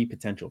 touches, 40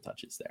 potential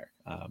touches there,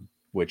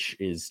 which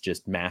is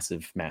just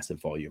massive,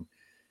 massive volume.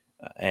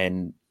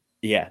 And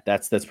yeah,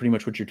 that's pretty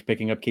much what you're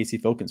picking up Casey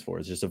Filkins for,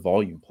 is just a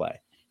volume play.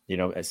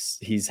 As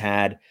he's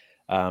had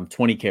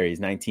 20 carries,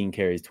 19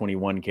 carries,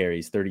 21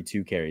 carries,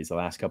 32 carries the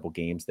last couple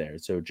games there.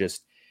 So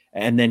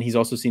and then he's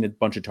also seen a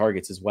bunch of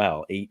targets as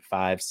well, 8,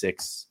 5,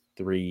 6,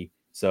 3.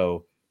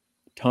 So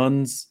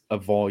tons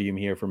of volume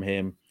here from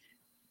him.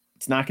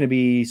 It's not going to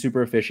be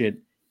super efficient.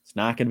 It's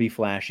not going to be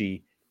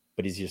flashy,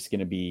 but he's just going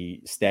to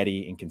be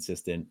steady and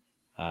consistent.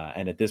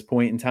 And at this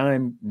point in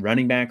time,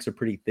 running backs are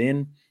pretty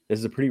thin. This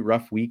is a pretty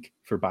rough week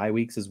for bye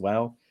weeks as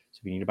well. So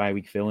if you need a bye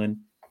week fill in,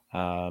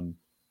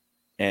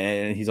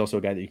 and he's also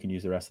a guy that you can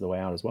use the rest of the way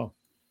out as well.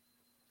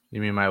 You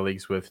mean my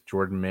leagues with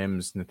Jordan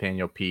Mims,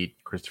 Nathaniel Pete,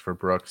 Christopher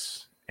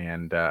Brooks,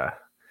 and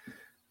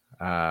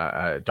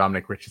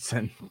Dominic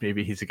Richardson?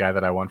 Maybe he's a guy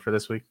that I want for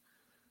this week.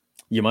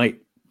 You might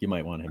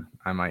want him.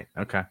 I might.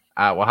 Okay.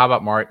 Well, how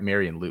about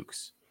Marion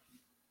Lukes?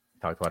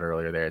 Talked about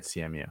earlier there at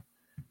CMU.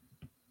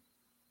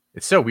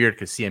 It's so weird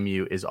because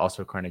CMU is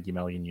also Carnegie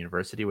Mellon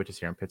University, which is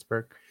here in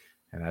Pittsburgh.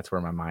 And that's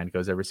where my mind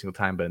goes every single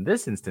time. But in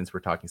this instance, we're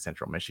talking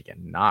Central Michigan,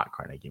 not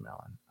Carnegie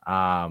Mellon.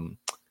 3%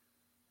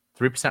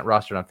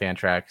 rostered on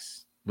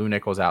Fantrax. Lou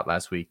Nichols out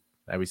last week.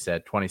 As we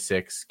said,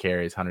 26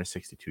 carries,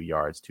 162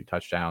 yards, 2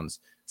 touchdowns,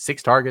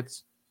 6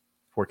 targets,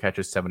 4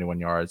 catches, 71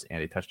 yards,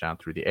 and a touchdown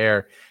through the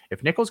air.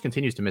 If Nichols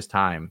continues to miss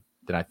time,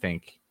 then I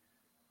think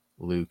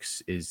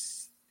Luke's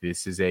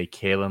this is a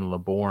Kalen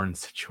LeBourne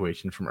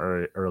situation from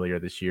earlier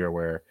this year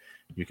where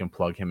you can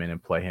plug him in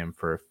and play him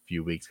for a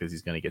few weeks because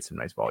he's going to get some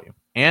nice volume.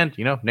 And,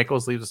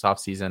 Nichols leaves us off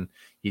season.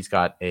 He's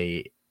got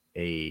a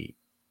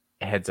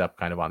heads up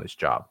kind of on this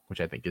job, which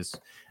I think is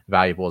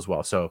valuable as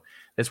well. So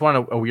this one,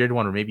 a weird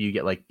one where maybe you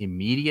get like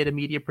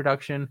immediate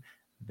production,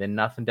 then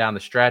nothing down the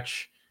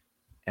stretch,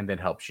 and then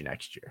helps you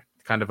next year.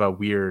 Kind of a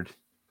weird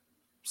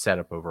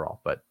setup overall,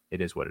 but it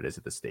is what it is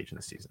at this stage in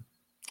the season.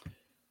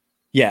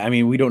 Yeah, I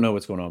mean, we don't know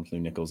what's going on with Lou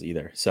Nichols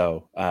either.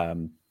 So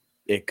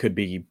it could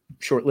be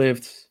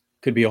short-lived,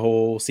 could be a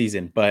whole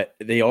season. But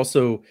they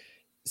also,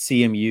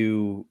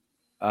 CMU,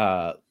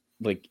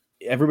 like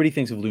everybody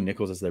thinks of Lou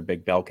Nichols as their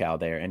big bell cow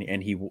there,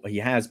 and he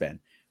has been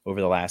over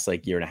the last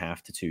like year and a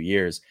half to 2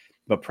 years.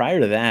 But prior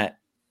to that,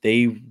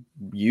 they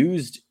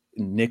used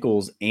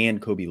Nichols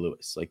and Kobe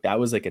Lewis. Like that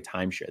was like a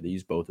timeshare. They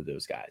used both of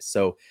those guys.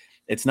 So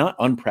it's not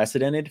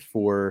unprecedented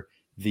for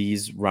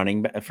this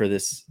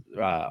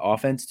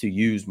offense to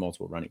use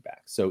multiple running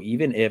backs. So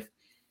even if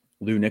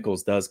Lou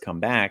Nichols does come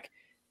back,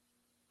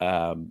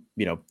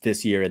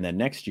 this year and then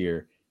next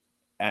year,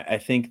 I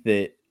think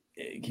that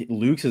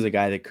Luke's is a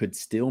guy that could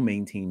still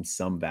maintain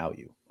some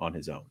value on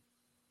his own.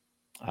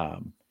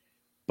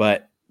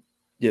 But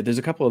yeah, there's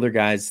a couple other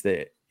guys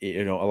that,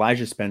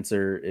 Elijah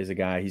Spencer is a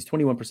guy, he's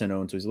 21%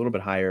 owned. So he's a little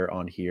bit higher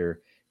on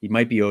here. He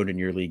might be owned in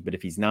your league, but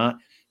if he's not,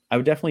 I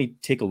would definitely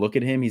take a look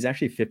at him. He's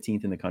actually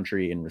 15th in the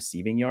country in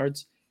receiving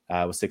yards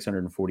with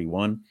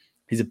 641.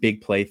 He's a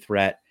big play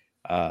threat.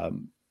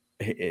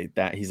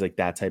 That he's like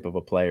that type of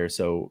a player.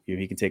 So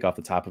he can take off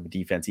the top of a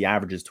defense. He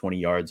averages 20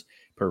 yards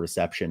per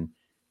reception.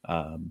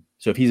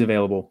 So if he's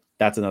available,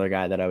 that's another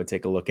guy that I would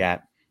take a look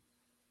at.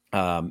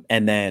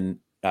 And then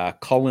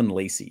Cullen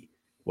Lacey,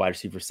 wide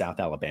receiver for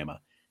South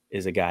Alabama,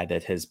 is a guy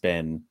that has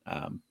been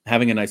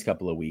having a nice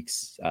couple of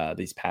weeks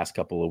these past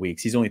couple of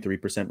weeks. He's only 3%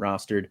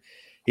 rostered.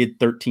 He had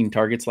 13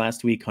 targets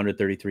last week,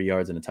 133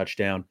 yards and a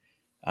touchdown.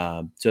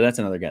 So that's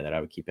another guy that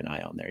I would keep an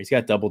eye on there. He's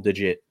got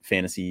double-digit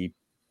fantasy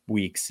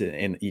weeks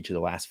in each of the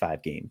last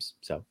 5 games.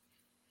 So,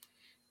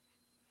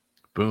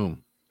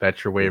 boom.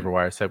 That's your waiver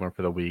wire segment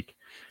for the week.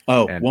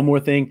 Oh, and one more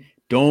thing.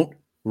 Don't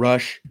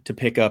rush to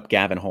pick up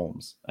Gavin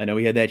Holmes. I know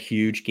he had that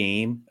huge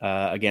game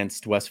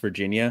against West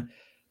Virginia,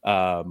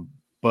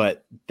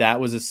 but that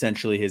was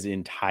essentially his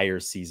entire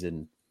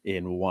season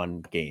in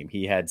one game.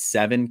 He had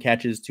 7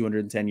 catches,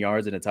 210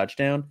 yards, and a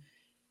touchdown.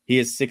 He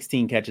has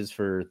 16 catches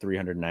for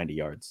 390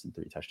 yards and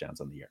 3 touchdowns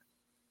on the year.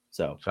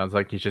 So sounds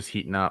like he's just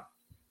heating up.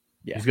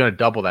 Yeah, he's going to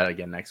double that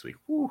again next week.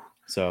 Whew.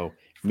 So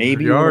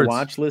maybe you want to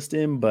watch list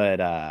him,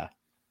 but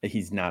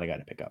he's not a guy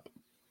to pick up.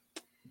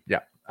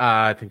 Yeah,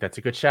 I think that's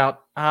a good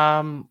shout.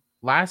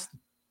 Last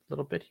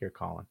little bit here,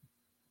 Colin.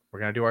 We're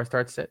going to do our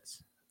start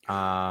sits.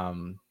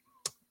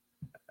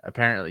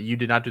 Apparently, you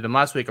did not do them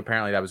last week.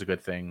 Apparently, that was a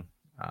good thing.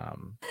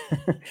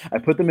 I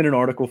put them in an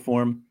article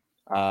form.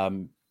 I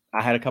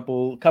had a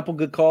couple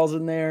good calls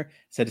in there.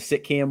 Said to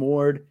sit Cam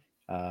Ward.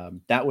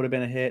 That would have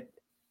been a hit.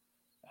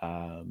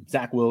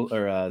 Zach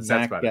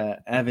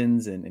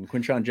Evans and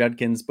Quinshon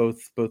Judkins,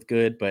 both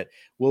good, but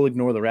we'll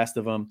ignore the rest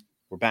of them.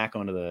 We're back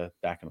onto the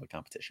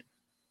competition.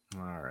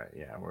 All right,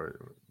 yeah, we're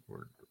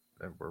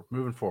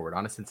moving forward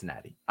on to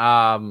Cincinnati.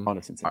 All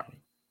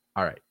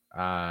right.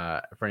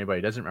 For anybody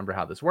who doesn't remember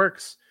how this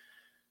works,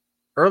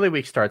 early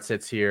week start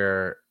sits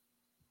here.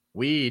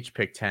 We each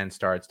pick 10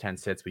 starts, 10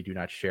 sits. We do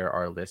not share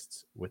our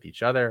lists with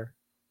each other.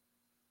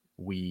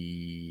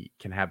 We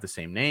can have the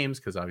same names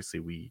because obviously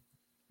we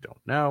don't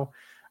know.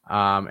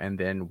 And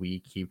then we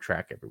keep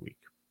track every week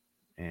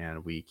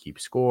and we keep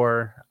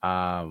score.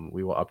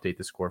 We will update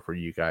the score for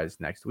you guys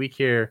next week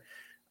here.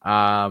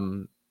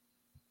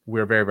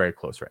 we're very, very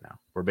close right now.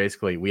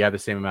 We have the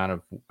same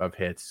amount of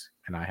hits,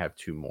 and I have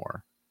 2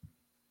 more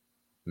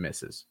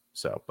misses.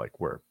 So like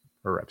we're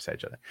right beside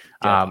each other.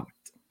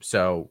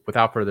 So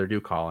without further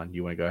ado, Colin,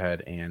 you want to go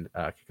ahead and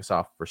kick us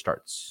off for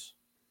starts?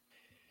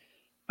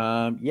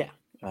 Yeah.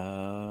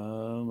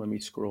 Let me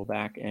scroll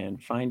back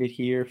and find it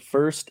here.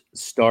 First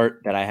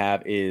start that I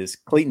have is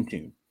Clayton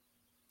Tune.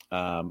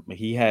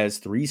 He has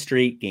 3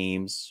 straight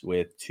games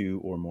with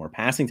 2 or more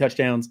passing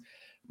touchdowns.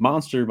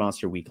 Monster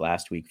week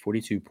last week,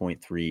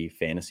 42.3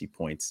 fantasy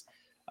points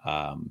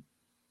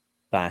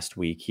last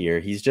week here.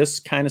 He's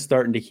just kind of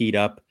starting to heat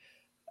up.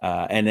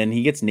 And then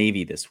he gets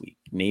Navy this week.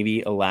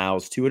 Navy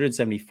allows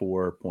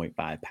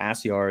 274.5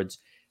 pass yards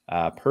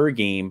per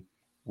game,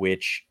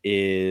 which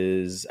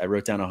is, I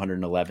wrote down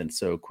 111.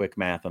 So quick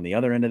math on the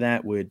other end of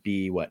that would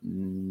be what,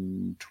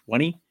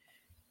 20th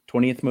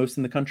most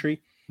in the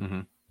country?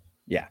 Mm-hmm.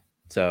 Yeah.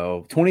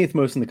 So 20th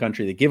most in the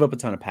country. They give up a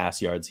ton of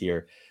pass yards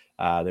here.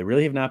 They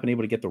really have not been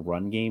able to get the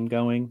run game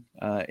going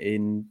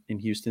in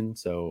Houston.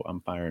 So I'm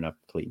firing up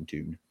Clayton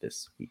Tune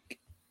this week.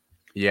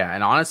 Yeah,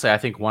 and honestly, I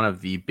think one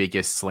of the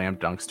biggest slam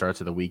dunk starts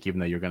of the week, even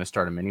though you're going to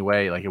start him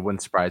anyway, like it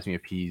wouldn't surprise me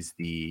if he's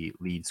the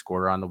lead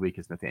scorer on the week,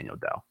 is Nathaniel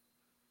Dell.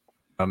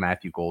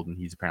 Matthew Golden,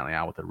 he's apparently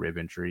out with a rib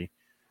injury.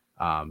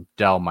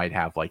 Dell might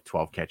have like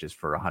 12 catches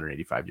for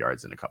 185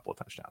 yards and a couple of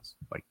touchdowns.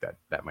 Like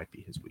that might be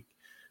his week.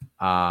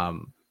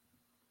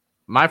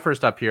 My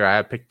first up here, I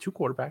have picked 2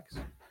 quarterbacks.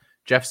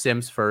 Jeff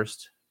Sims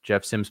first.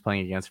 Jeff Sims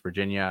playing against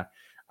Virginia.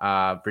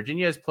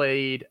 Virginia has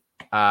played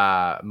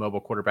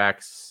mobile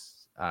quarterbacks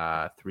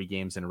 3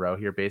 games in a row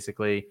here,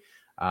 basically.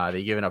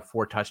 They've given up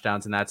 4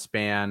 touchdowns in that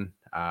span.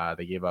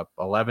 They gave up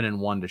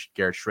 11-1 to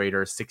Garrett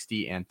Schrader,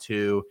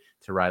 60-2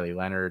 to Riley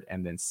Leonard,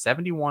 and then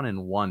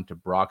 71-1 to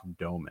Brock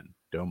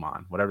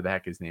Domon, whatever the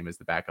heck his name is,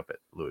 the backup at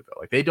Louisville.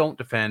 Like, they don't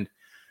defend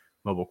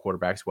mobile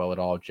quarterbacks well at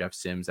all. Jeff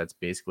Sims, that's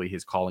basically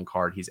his calling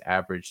card. He's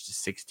averaged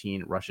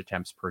 16 rush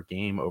attempts per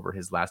game over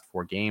his last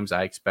 4 games.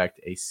 I expect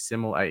a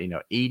similar,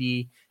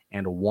 80-1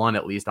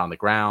 at least on the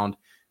ground.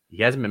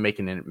 He hasn't been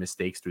making any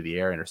mistakes through the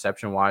air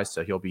interception wise,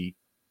 so he'll be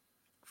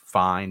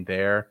fine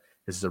there.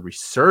 This is a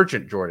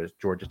resurgent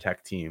Georgia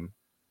Tech team.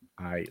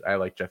 I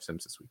like Jeff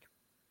Sims this week.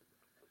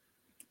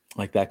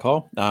 Like that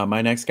call.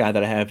 My next guy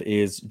that I have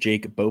is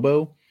Jake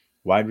Bobo,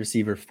 wide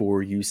receiver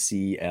for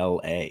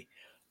UCLA.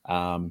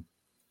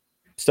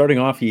 Starting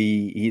off,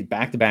 he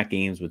back-to-back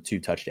games with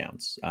 2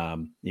 touchdowns.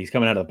 He's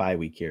coming out of the bye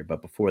week here,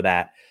 but before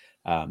that,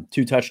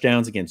 2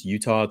 touchdowns against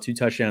Utah, 2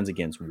 touchdowns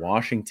against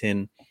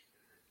Washington.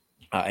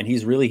 And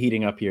he's really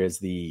heating up here as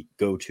the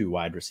go-to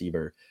wide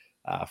receiver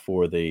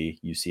for the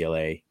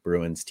UCLA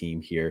Bruins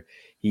team here.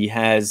 He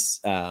has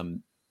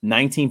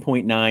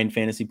 19.9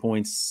 fantasy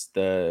points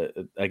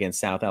against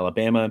South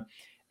Alabama.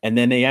 And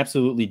then they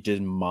absolutely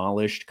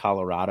demolished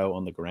Colorado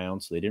on the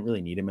ground. So they didn't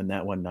really need him in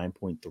that one,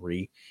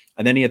 9.3.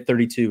 And then he had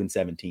 32 and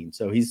 17.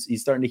 So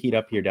he's starting to heat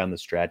up here down the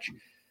stretch.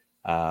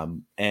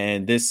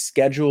 And this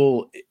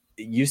schedule,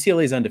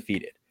 UCLA is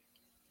undefeated.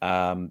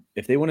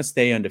 If they want to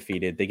stay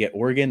undefeated, they get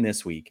Oregon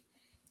this week.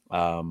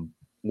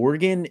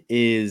 Oregon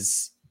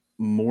is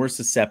more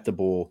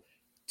susceptible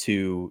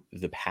to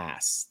the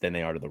pass than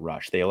they are to the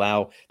rush. They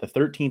allow the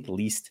 13th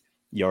least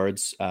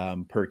yards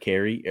per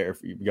carry, or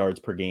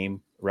yards per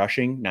game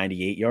rushing,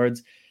 98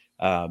 yards.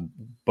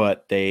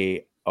 But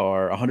they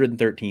are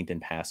 113th in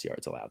pass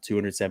yards allowed,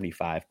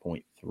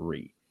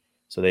 275.3.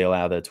 So they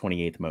allow the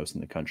 28th most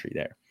in the country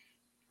there.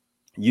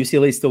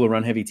 UCLA is still a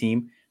run-heavy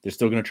team. They're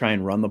still going to try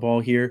and run the ball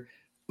here,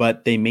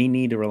 but they may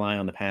need to rely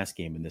on the pass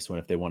game in this one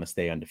if they want to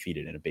stay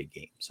undefeated in a big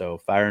game. So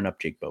firing up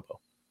Jake Bobo.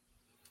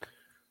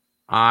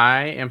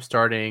 I am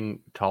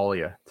starting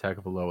Talia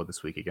Tagovailoa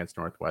this week against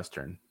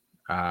Northwestern.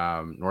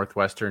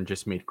 Northwestern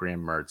just made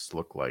Graham Mertz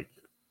look like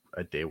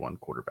a day one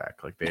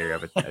quarterback. Like they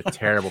have a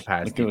terrible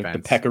pass defense. Like the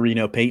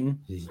Pecorino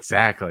Peyton.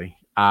 Exactly.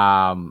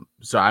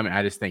 So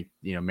I just think,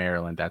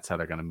 Maryland, that's how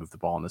they're going to move the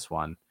ball in this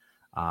one.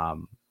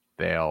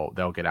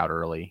 They'll get out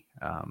early.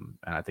 And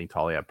I think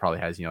Talia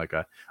probably has, like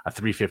a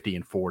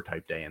 350-4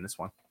 type day in this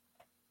one.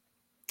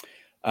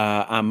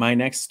 My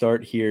next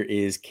start here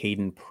is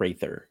Caden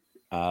Prather.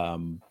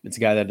 It's a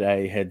guy that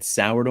I had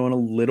soured on a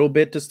little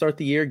bit to start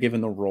the year,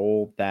 given the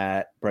role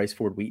that Bryce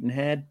Ford Wheaton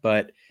had.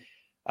 But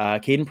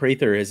Caden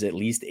Prather has at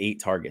least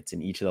 8 targets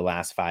in each of the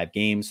last 5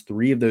 games.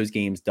 3 of those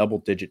games,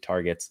 double-digit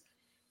targets.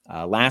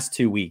 Last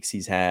 2 weeks,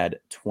 he's had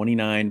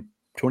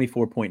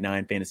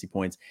 24.9 fantasy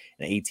points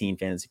and 18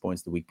 fantasy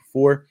points the week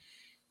before.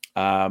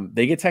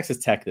 They get Texas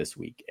Tech this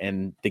week,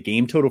 and the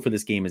game total for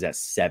this game is at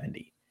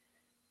 70.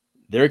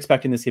 They're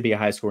expecting this to be a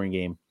high-scoring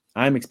game.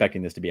 I'm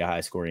expecting this to be a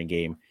high-scoring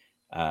game.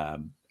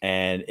 And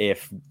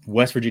if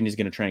West Virginia is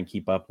going to try and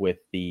keep up with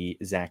the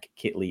Zach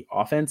Kittley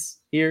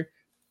offense here,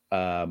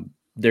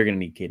 they're going to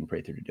need Caden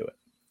Prather to do it.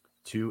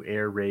 2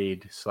 air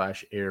raid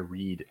 / air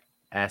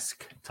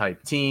read-esque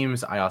type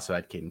teams. I also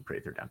had Caden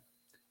Prather down.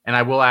 And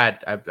I will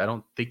add, I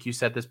don't think you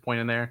said this point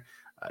in there,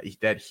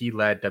 that he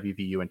led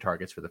WVU in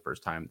targets for the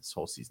first time this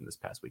whole season this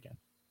past weekend.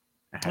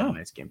 I had a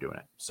nice game doing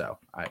it. So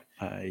I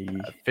I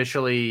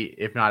officially,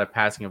 if not a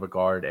passing of a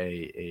guard,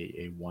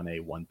 a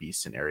 1A, 1B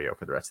scenario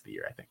for the rest of the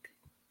year, I think.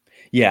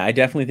 Yeah, I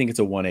definitely think it's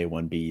a 1A,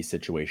 1B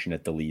situation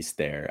at the least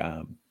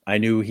there. I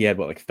knew he had,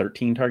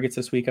 13 targets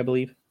this week, I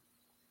believe.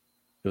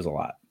 It was a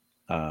lot.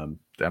 That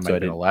might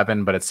have been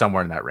 11, but it's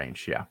somewhere in that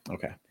range. Yeah.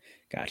 Okay.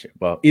 Gotcha.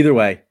 Well, either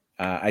way,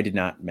 I did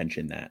not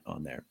mention that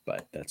on there,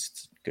 but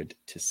that's good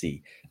to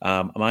see.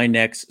 My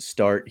next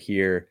start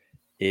here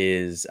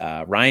is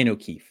Ryan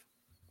O'Keefe,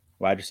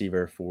 wide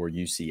receiver for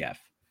UCF.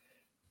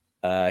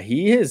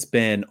 He has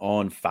been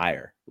on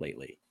fire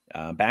lately.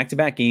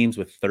 Back-to-back games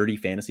with 30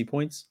 fantasy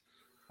points.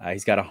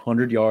 He's got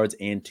 100 yards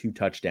and 2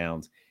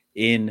 touchdowns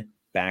in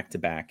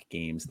back-to-back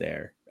games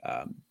there.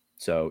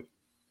 So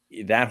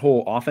that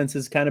whole offense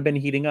has kind of been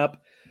heating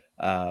up,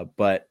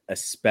 but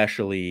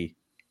especially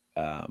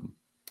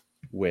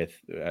with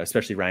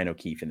Ryan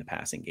O'Keefe in the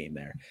passing game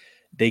there.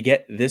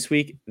 This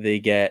week they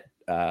get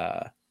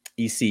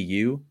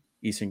ECU,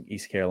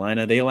 East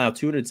Carolina. They allow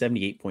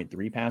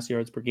 278.3 pass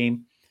yards per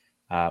game,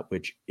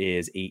 which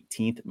is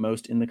 18th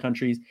most in the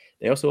country.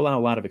 They also allow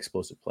a lot of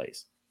explosive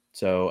plays.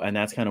 So, and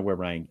that's kind of where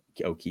Ryan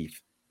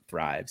O'Keefe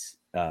thrives.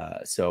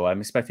 So I'm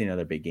expecting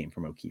another big game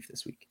from O'Keefe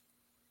this week.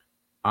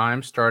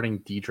 I'm starting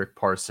Dedrick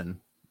Parson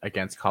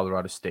against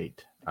Colorado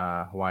State,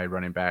 Hawaii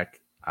running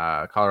back.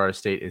 Colorado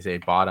State is a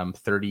bottom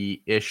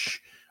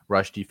 30-ish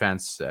rush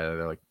defense.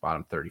 They're like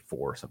bottom 34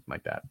 or something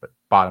like that, but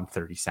bottom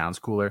 30 sounds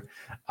cooler.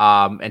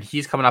 And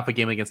he's coming off a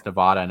game against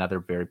Nevada, another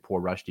very poor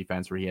rush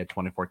defense where he had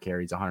 24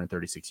 carries,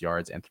 136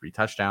 yards, and 3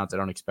 touchdowns. I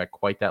don't expect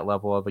quite that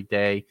level of a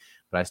day,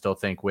 but I still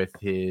think with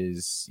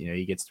his,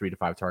 he gets 3 to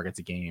 5 targets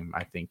a game.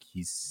 I think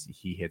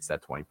he hits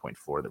that 20-point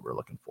floor that we're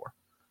looking for.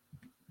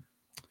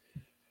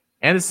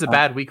 And this is a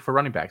bad week for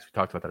running backs. We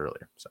talked about that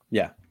earlier. So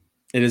yeah,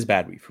 it is a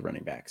bad week for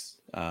running backs.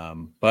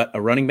 But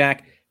a running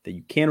back that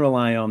you can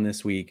rely on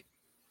this week,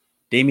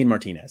 Damian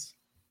Martinez.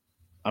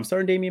 I'm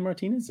starting Damian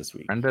Martinez this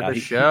week. Friend of the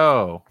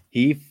show.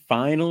 He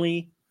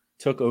finally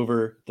took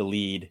over the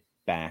lead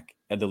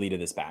of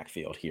this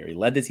backfield here. He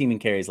led the team in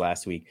carries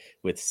last week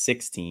with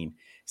 16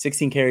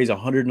 carries,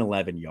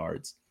 111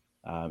 yards.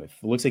 It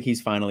looks like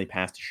he's finally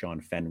passed Sean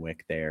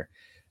Fenwick there.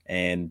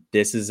 And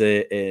this is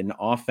an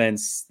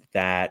offense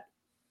that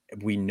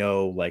we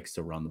know likes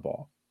to run the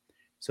ball.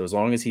 So as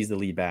long as he's the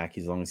lead back,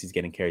 as long as he's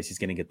getting carries, he's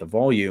going to get the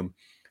volume.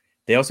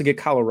 They also get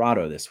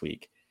Colorado this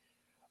week,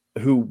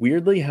 who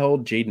weirdly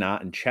held Jaden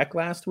Ott in check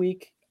last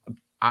week.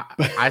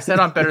 I said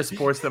on Better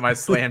Sports that my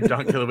slam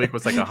dunk of the week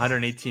was like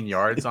 118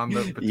 yards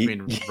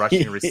between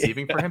rushing and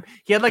receiving for him.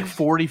 He had like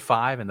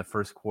 45 in the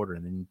first quarter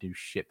and then didn't do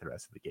shit the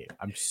rest of the game.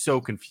 I'm so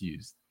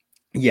confused.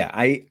 Yeah,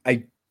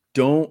 I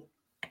don't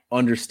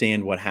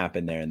understand what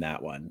happened there in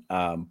that one.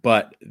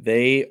 But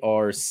they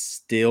are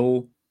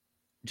still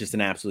just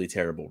an absolutely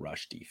terrible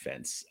rush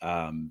defense.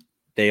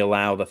 They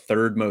allow the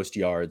 3rd most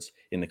yards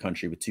in the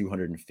country with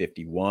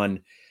 251.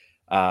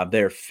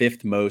 They're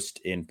 5th most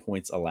in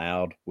points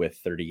allowed with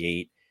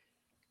 38.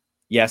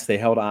 Yes, they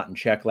held Ott in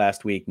check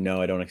last week.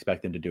 No, I don't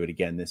expect them to do it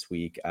again this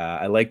week.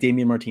 I like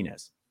Damian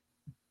Martinez.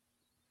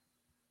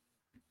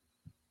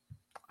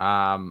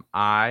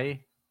 I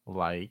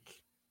like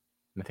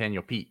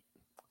Nathaniel Pete.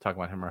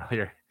 Talking about him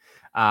earlier.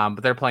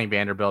 But they're playing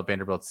Vanderbilt.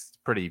 Vanderbilt's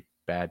pretty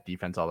bad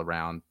defense all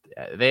around.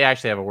 They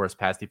actually have a worse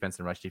pass defense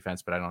than rush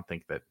defense, but I don't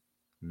think that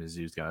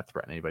Mizzou's going to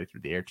threaten anybody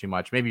through the air too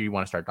much. Maybe you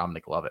want to start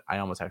Dominic Lovett. I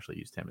almost actually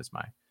used him as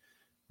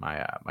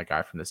my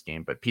guy from this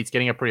game, but Pete's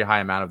getting a pretty high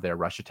amount of their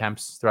rush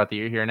attempts throughout the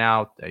year here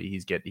now.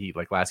 He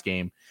like last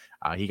game,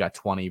 he got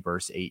 20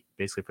 versus 8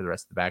 basically for the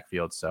rest of the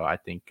backfield. So I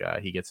think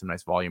he gets some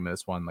nice volume in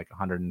this one, like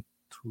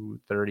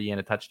 130 and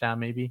a touchdown,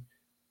 maybe.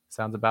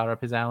 Sounds about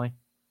up his alley.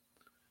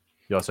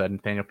 You also had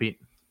Nathaniel Pete?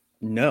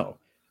 No,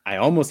 I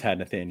almost had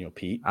Nathaniel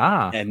Pete.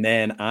 And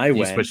then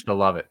you switched to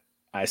Lovett.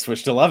 I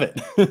switched to Lovett.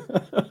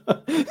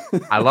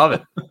 I love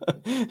it.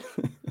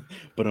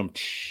 But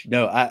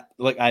no,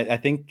 I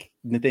think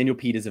Nathaniel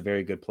Pete is a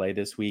very good play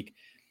this week.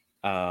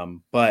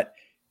 But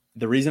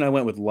the reason I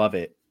went with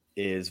Lovett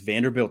is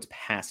Vanderbilt's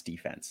pass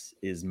defense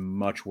is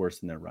much worse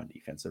than their run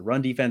defense. Their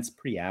run defense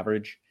pretty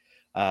average.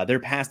 Their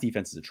pass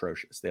defense is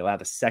atrocious. They allow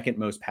the 2nd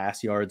most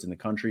pass yards in the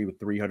country with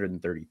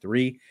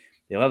 333.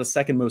 They allow the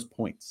 2nd most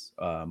points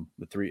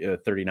with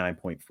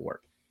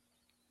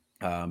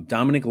 39.4.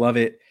 Dominic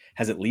Lovett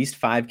has at least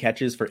 5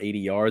 catches for 80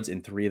 yards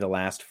in 3 of the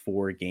last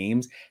 4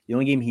 games. The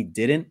only game he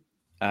didn't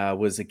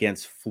was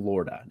against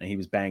Florida. And he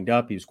was banged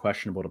up. He was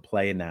questionable to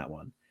play in that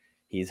one.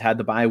 He's had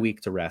the bye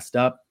week to rest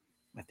up.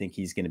 I think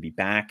he's going to be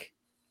back.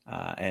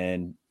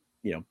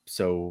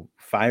 So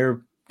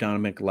fire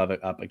Dominic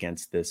Lovett up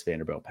against this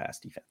Vanderbilt pass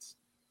defense.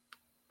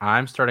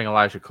 I'm starting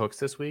Elijah Cooks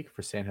this week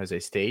for San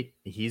Jose State.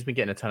 He's been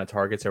getting a ton of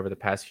targets over the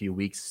past few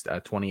weeks,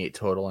 28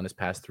 total in his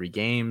past 3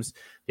 games.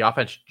 The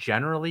offense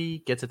generally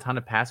gets a ton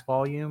of pass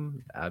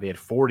volume. They had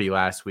 40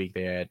 last week.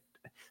 They had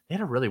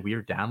a really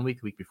weird down week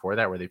the week before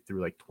that where they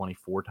threw like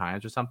 24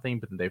 times or something,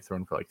 but then they've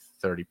thrown for like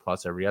 30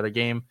 plus every other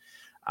game.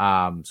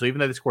 So even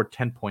though they scored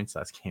 10 points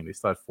last game, they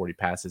still had 40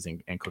 passes,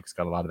 and Cooks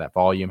got a lot of that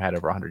volume, had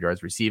over 100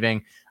 yards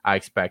receiving. I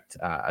expect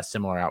a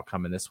similar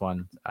outcome in this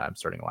one. I'm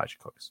starting Elijah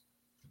Cooks.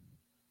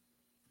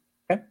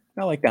 Okay,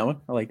 I like that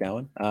one.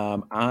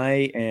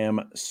 I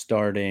am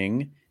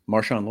starting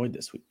Marshawn Lloyd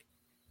this week.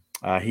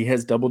 He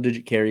has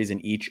double-digit carries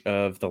in each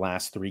of the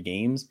last 3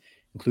 games,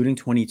 including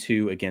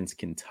 22 against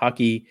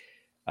Kentucky.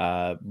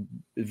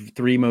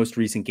 3 most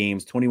recent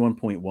games,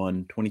 21.1,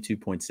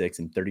 22.6,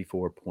 and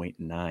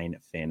 34.9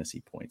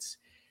 fantasy points.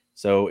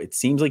 So it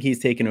seems like he's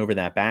taken over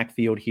that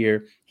backfield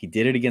here. He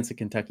did it against a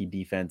Kentucky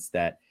defense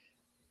that,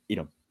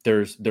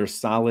 they're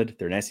solid.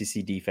 They're an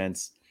SEC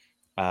defense.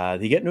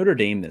 They get Notre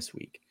Dame this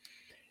week.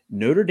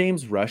 Notre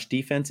Dame's rush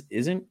defense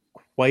isn't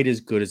quite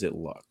as good as it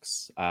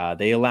looks.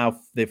 They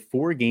have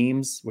 4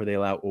 games where they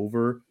allow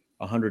over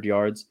 100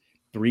 yards,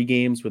 3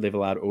 games where they've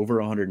allowed over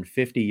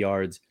 150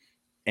 yards,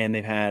 and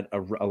they've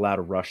allowed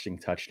a rushing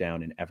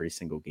touchdown in every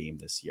single game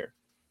this year.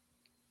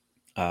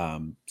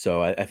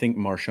 So I think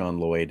Marshawn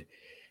Lloyd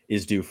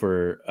is due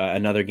for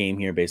another game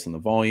here based on the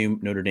volume.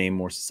 Notre Dame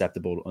more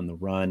susceptible on the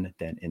run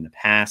than in the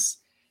pass.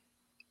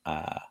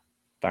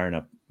 Firing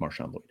up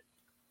Marshawn Lloyd.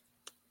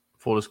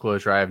 Full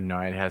disclosure, I have no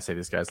idea how to say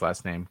this guy's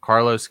last name.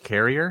 Carlos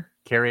Carrier?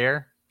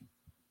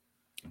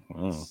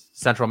 Oh.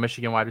 Central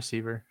Michigan wide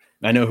receiver.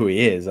 I know who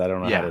he is. I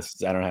don't know how to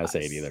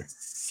say it either.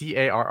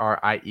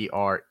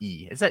 Carriere.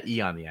 Is that E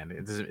on the end?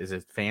 Is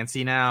it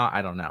fancy now?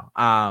 I don't know.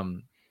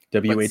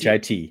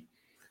 WHIT.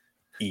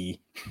 E.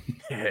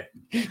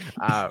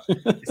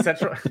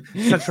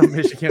 Central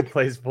Michigan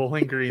plays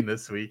Bowling Green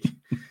this week.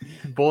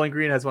 Bowling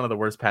Green has one of the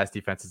worst pass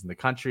defenses in the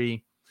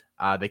country.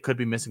 They could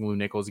be missing Lou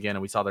Nichols again,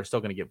 and we saw they're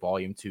still going to get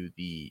volume to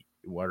the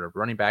whatever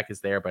running back is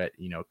there, but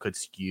could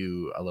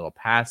skew a little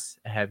pass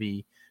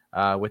heavy.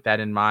 With that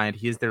in mind,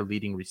 he is their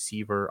leading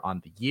receiver on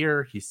the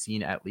year. He's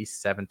seen at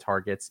least 7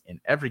 targets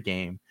in every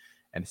game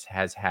and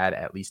has had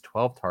at least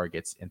 12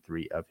 targets in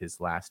 3 of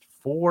his last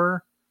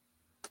 4.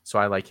 So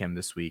I like him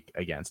this week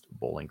against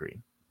Bowling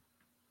Green.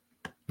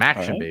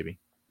 Maction, baby.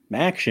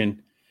 Maction.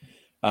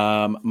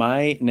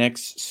 My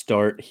next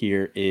start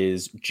here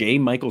is J.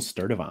 Michael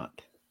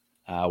Sturdivant,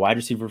 wide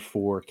receiver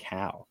for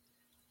Cal.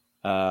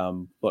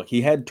 Look,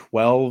 he had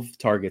 12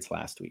 targets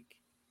last week.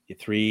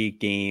 3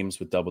 games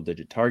with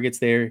double-digit targets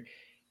there.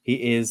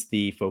 He is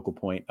the focal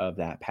point of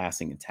that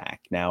passing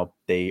attack. Now,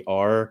 they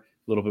are a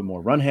little bit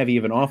more run-heavy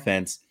of an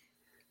offense,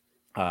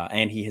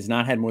 and he has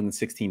not had more than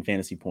 16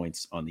 fantasy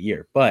points on the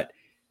year, but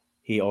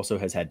he also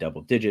has had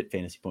double-digit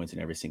fantasy points in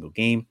every single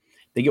game.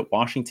 They get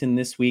Washington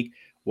this week.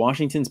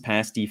 Washington's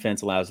pass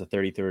defense allows the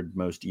 33rd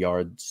most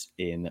yards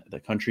in the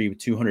country with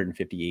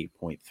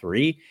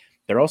 258.3.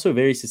 They're also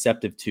very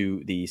susceptible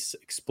to the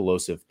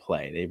explosive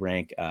play. They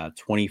rank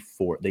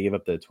 24. They give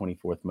up the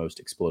 24th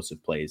most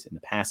explosive plays in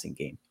the passing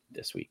game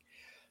this week.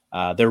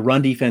 Their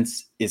run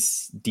defense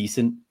is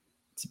decent.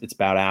 It's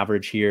about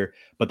average here,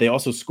 but they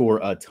also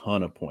score a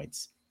ton of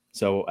points.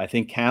 So I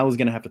think Cal is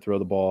going to have to throw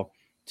the ball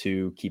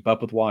to keep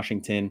up with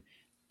Washington.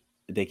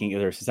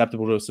 They're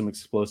susceptible to some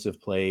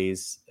explosive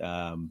plays.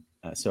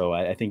 So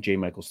I think J.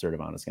 Michael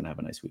Sturdivant is going to have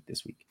a nice week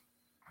this week.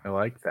 I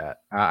like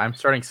that. I'm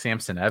starting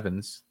Samson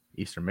Evans,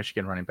 Eastern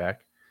Michigan running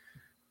back.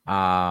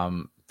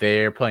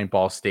 They're playing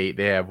Ball State.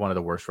 They have one of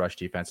the worst rush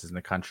defenses in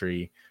the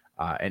country.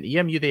 And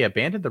EMU, they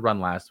abandoned the run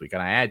last week.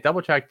 And I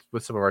double checked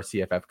with some of our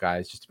CFF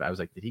guys. I was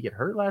like, did he get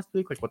hurt last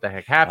week? Like, what the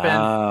heck happened?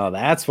 Oh,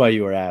 that's why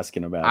you were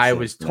asking about. I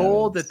was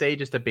told that they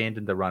just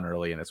abandoned the run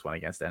early in this one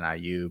against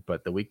NIU.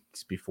 But the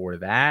weeks before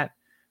that,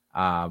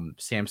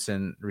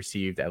 Samson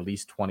received at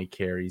least 20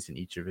 carries in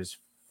each of his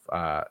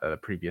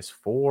previous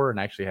 4, and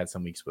actually had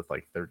some weeks with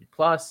like 30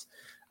 plus.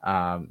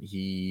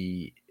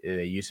 They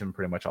use him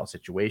pretty much all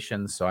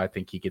situations, so I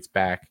think he gets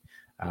back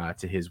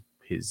to his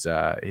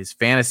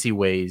fantasy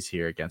ways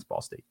here against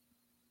Ball State.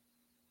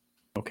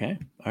 Okay,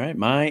 all right.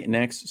 My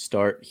next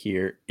start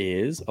here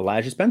is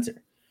Elijah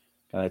Spencer.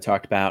 I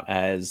talked about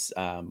as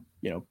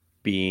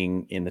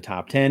being in the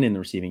top 10 in the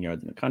receiving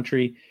yards in the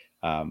country,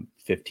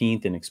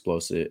 15th in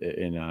explosive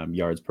in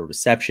yards per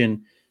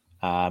reception.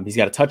 He's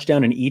got a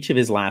touchdown in each of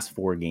his last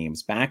 4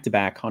 games,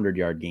 back-to-back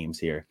 100-yard games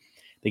here.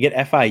 They get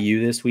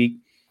FIU this week.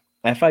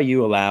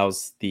 FIU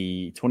allows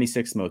the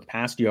 26th most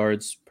passed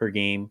yards per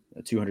game,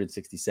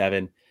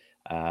 267,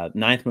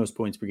 9th most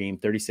points per game,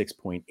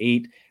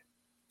 36.8.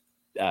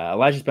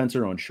 Elijah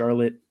Spencer on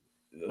Charlotte.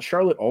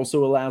 Charlotte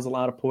also allows a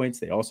lot of points.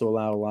 They also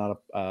allow a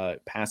lot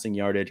of passing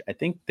yardage. I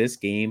think this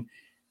game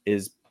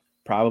is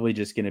probably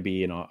just going to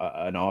be an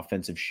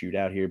offensive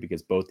shootout here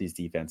because both these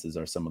defenses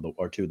are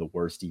 2 of the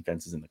worst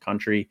defenses in the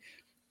country.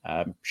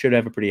 Should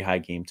have a pretty high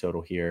game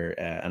total here,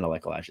 and I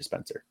like Elijah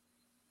Spencer.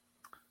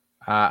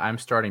 I'm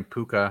starting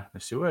Puka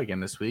Nacua again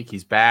this week.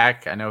 He's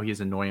back. I know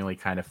he's annoyingly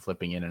kind of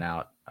flipping in and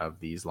out of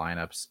these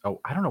lineups. Oh,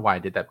 I don't know why I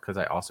did that because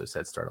I also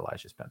said start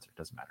Elijah Spencer. It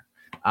doesn't matter.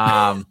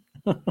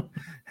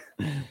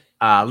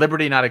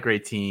 Liberty, not a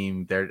great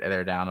team.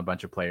 They're down a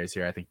bunch of players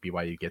here. I think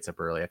BYU gets up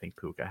early. I think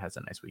Puka has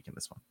a nice week in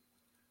this one.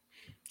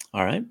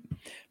 All right.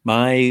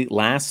 My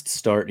last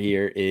start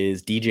here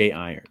is DJ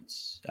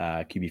Irons,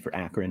 QB for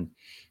Akron.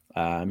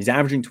 He's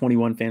averaging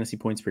 21 fantasy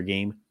points per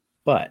game,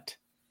 but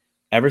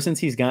ever since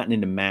he's gotten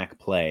into MAC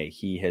play,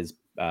 he has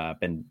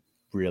been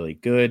really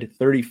good.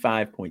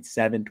 35.7,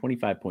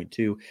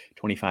 25.2,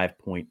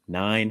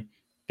 25.9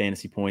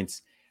 fantasy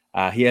points.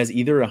 He has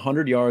either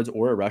 100 yards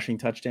or a rushing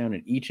touchdown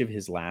in each of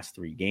his last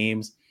 3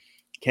 games.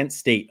 Kent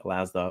State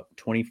allows the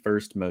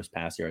 21st most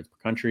pass yards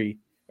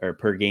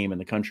per game in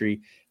the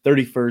country,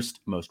 31st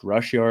most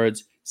rush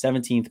yards,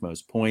 17th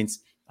most points.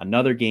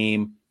 Another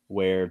game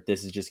where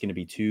this is just going to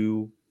be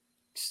 2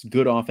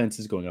 good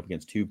offenses going up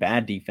against 2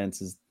 bad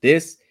defenses.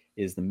 This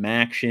is the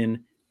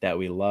Maction that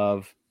we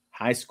love.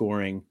 High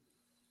scoring.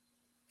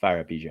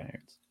 Fire up DJ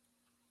Irons.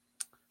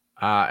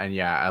 And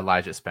yeah,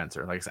 Elijah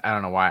Spencer. Like, I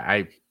don't know why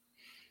I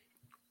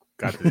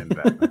got to the end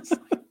of that.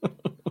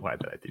 Why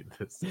did I do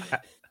this?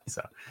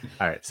 So,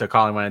 all right. So,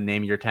 Colin, want to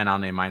name your 10? I'll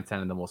name mine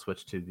 10, and then we'll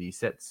switch to the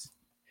sits.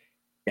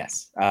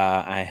 Yes.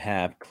 I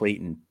have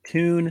Clayton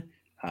Tune,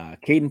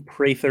 Caden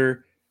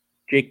Prather,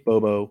 Jake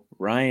Bobo,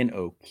 Ryan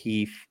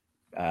O'Keefe,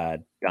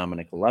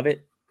 Dominic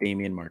Lovett,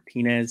 Damian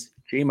Martinez,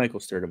 J. Michael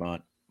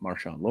Sturdivant,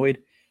 Marshawn Lloyd,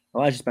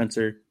 Elijah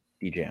Spencer,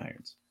 DJ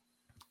Irons.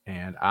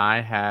 And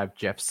I have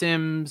Jeff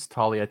Sims,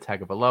 Talia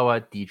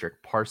Tagovailoa,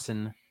 Dedrick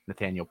Parson,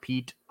 Nathaniel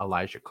Pete,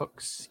 Elijah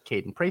Cooks,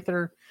 Caden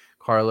Prather,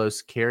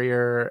 Carlos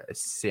Carrier,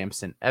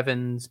 Samson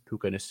Evans,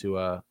 Puka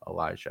Nacua,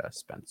 Elijah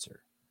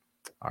Spencer.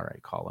 All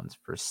right, Collins.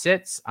 For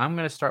sits, I'm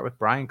going to start with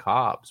Brian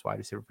Cobbs, wide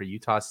receiver for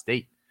Utah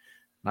State.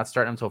 Not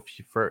starting until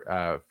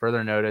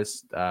further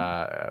notice.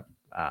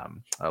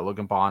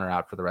 Logan Bonner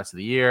out for the rest of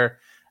the year.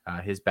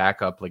 His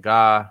backup,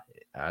 Lega,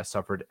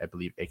 suffered, I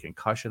believe, a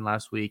concussion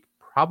last week.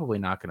 Probably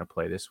not going to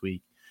play this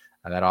week.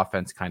 That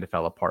offense kind of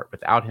fell apart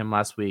without him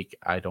last week.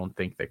 I don't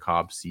think that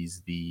Cobb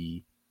sees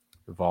the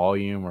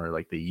volume or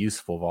like the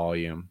useful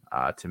volume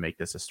to make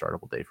this a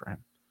startable day for him.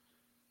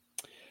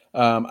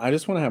 I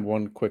just want to have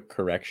one quick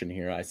correction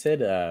here. I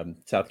said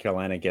South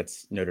Carolina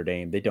gets Notre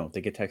Dame. They don't.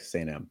 They get Texas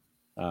A&M.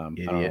 I don't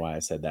know why I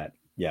said that.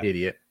 Yeah,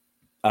 idiot.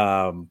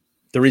 The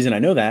reason I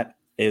know that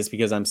is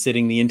because I'm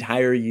sitting the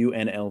entire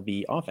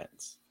UNLV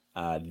offense.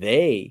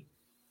 They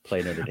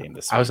play Notre Dame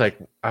this week.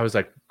 I was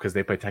like, because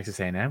they play Texas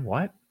A&M.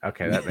 What?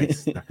 Okay, that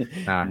makes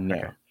no,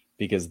 okay.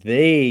 Because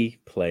they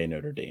play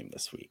Notre Dame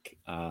this week.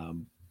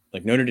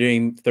 Like Notre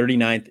Dame,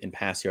 39th in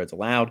pass yards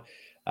allowed,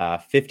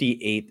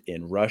 58th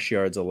in rush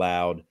yards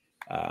allowed.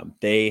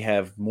 They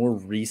have more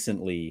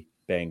recently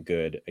been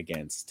good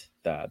against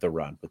the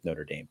run with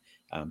Notre Dame.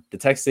 The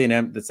Texas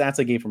A&M, the stats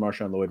I gave for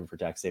Marshawn Lloyd were for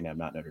Texas A&M,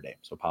 not Notre Dame.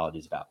 So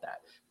apologies about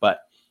that.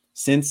 But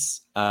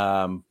since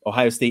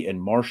Ohio State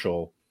and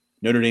Marshall,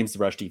 Notre Dame's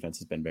rush defense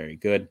has been very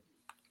good.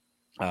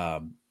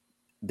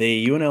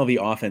 The UNLV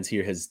offense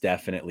here has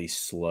definitely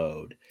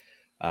slowed.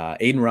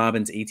 Aiden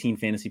Robbins, 18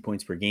 fantasy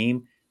points per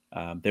game.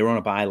 They were on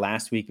a bye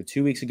last week, but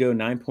 2 weeks ago,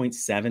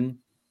 9.7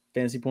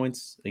 fantasy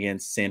points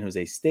against San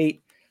Jose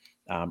State.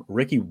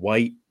 Ricky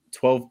White,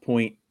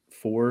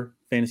 12.4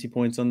 fantasy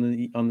points on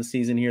the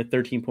season here,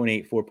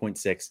 13.8,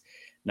 4.6,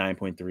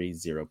 9.3,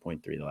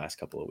 0.3 the last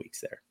couple of weeks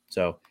there.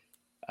 So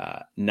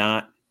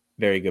not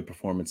very good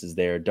performances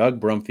there. Doug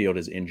Brumfield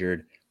is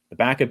injured. The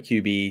backup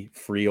QB,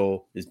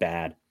 Friel, is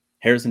bad.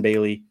 Harrison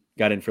Bailey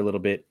got in for a little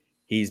bit.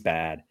 He's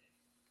bad.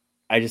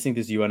 I just think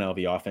this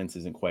UNLV offense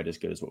isn't quite as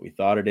good as what we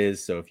thought it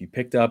is. So if you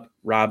picked up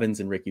Robbins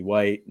and Ricky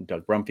White and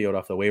Doug Brumfield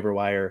off the waiver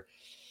wire,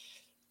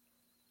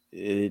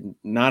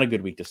 not a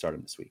good week to start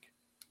him this week.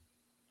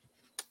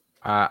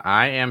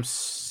 I am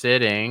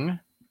sitting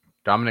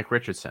Dominic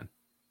Richardson.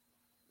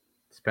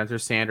 Spencer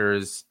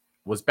Sanders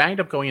was banged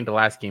up going into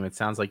last game. It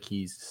sounds like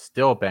he's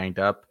still banged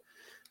up.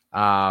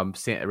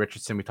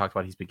 Richardson, we talked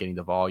about, he's been getting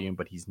the volume,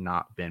 but he's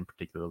not been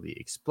particularly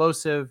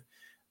explosive.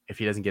 If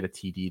he doesn't get a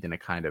TD, then it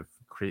kind of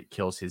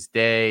kills his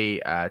day.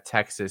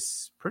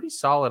 Texas, pretty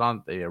solid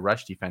on the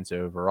rush defense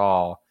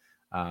overall.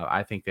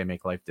 I think they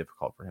make life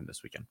difficult for him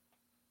this weekend.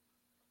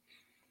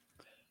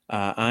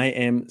 I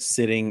am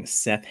sitting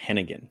Seth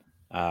Hennigan,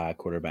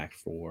 quarterback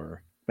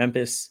for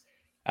Memphis.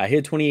 He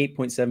had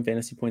 28.7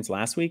 fantasy points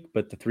last week,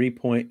 but the 3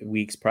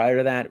 weeks prior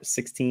to that,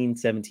 16,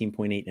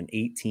 17.8, and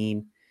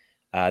 18.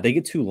 They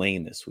get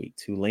Tulane this week.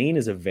 Tulane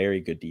is a very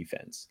good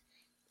defense.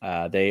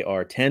 They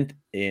are 10th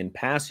in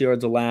pass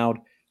yards allowed,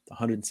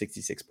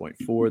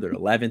 166.4. They're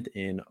 11th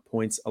in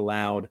points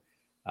allowed.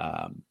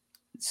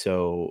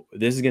 So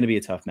this is going to be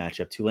a tough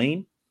matchup.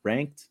 Tulane,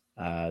 ranked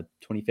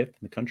 25th in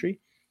the country.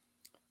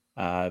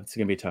 It's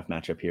going to be a tough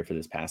matchup here for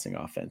this passing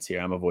offense here.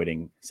 I'm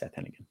avoiding Seth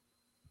Hennigan.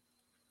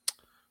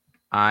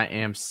 I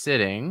am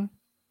sitting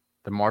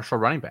the Marshall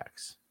running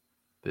backs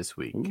this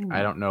week. Ooh.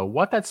 I don't know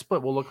what that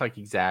split will look like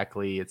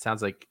exactly. It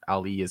sounds like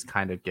Ali is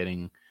kind of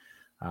getting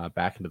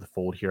back into the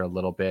fold here a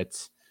little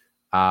bit.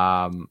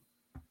 But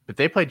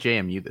they play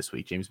JMU this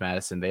week, James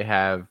Madison. They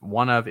have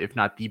one of, if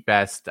not the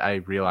best, I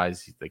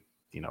realize like,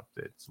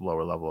 it's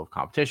lower level of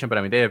competition, but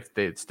I mean,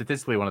 they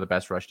statistically one of the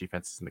best rush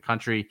defenses in the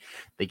country.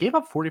 They gave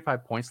up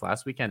 45 points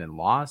last weekend and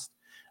lost.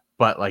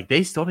 but like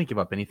they still didn't give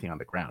up anything on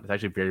the ground. It's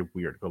actually very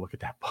weird. Go look at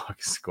that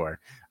box score.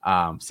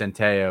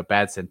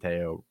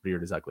 Centeio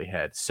reared his ugly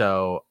head.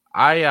 So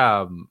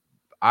I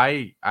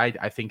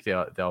think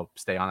they'll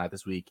stay on that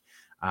this week.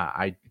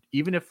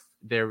 Even if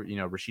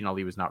Rasheen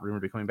Ali was not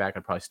rumored to be coming back,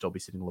 I'd probably still be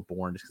sitting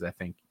LeBourne just because I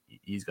think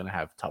he's going to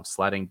have tough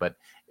sledding. But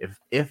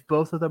if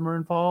both of them are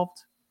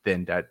involved,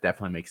 then that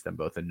definitely makes them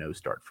both a no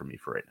start for me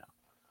for right now.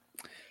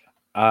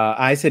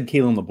 I said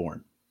Kalen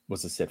LeBourne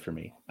was a sit for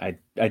me. I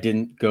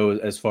didn't go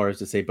as far as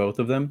to say both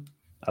of them.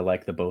 I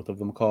like the both of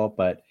them call,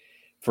 but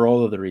for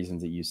all of the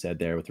reasons that you said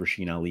there, with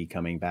Rasheen Ali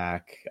coming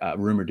back,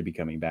 rumored to be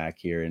coming back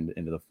here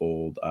into the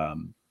fold,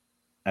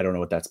 I don't know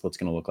what that split's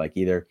going to look like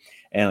either.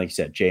 And like you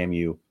said,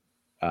 JMU,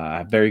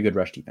 very good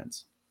rush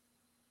defense.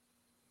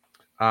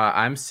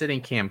 I'm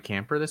sitting Cam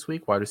Camper this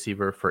week, wide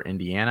receiver for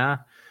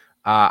Indiana.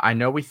 I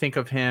know we think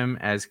of him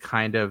as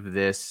kind of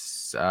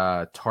this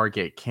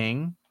target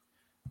king,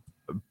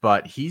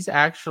 but he's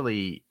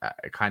actually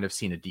kind of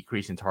seen a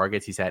decrease in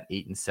targets. He's at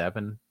 8 and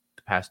 7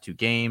 the past 2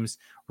 games.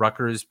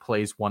 Rutgers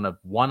plays one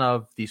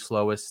of the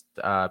slowest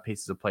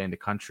paces of play in the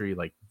country,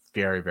 like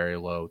very, very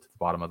low to the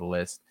bottom of the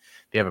list.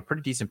 They have a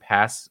pretty decent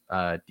pass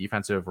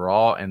defense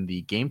overall, and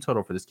the game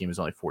total for this game is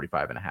only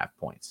 45.5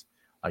 points.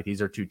 Like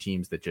these are 2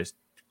 teams that just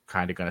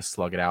kind of going to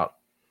slug it out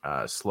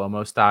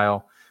slow-mo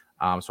style.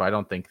 So I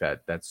don't think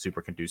that that's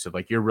super conducive.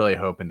 Like you're really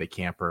hoping the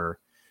Camper,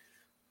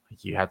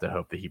 you have to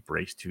hope that he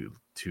breaks two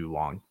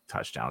long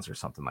touchdowns or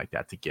something like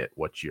that to get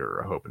what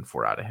you're hoping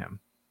for out of him.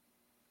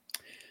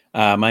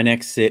 My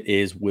next sit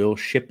is Will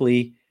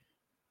Shipley.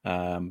 He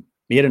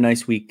had a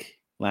nice week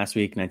last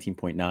week,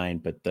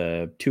 19.9, but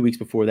the 2 weeks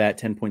before that,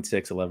 10.6,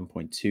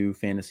 11.2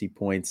 fantasy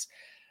points.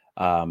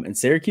 And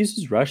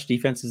Syracuse's rush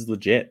defense is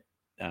legit.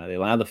 They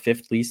allow the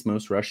 5th least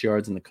most rush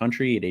yards in the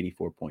country at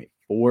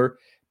 84.4.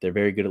 They're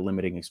very good at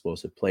limiting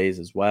explosive plays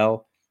as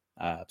well.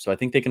 So I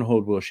think they can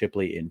hold Will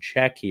Shipley in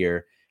check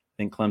here. I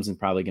think Clemson's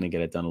probably going to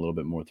get it done a little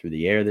bit more through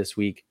the air this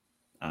week.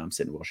 I'm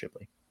sitting Will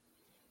Shipley.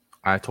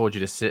 I told you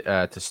to sit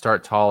to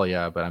start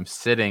Talia, but I'm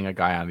sitting a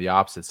guy on the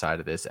opposite side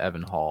of this,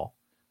 Evan Hall.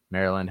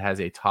 Maryland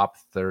has a top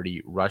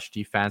 30 rush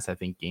defense. I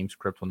think game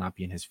script will not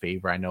be in his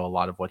favor. I know a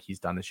lot of what he's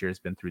done this year has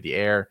been through the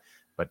air,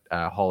 but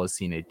Hall has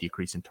seen a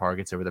decrease in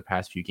targets over the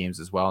past few games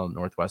as well.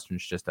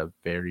 Northwestern's just a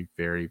very,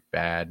 very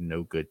bad,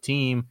 no good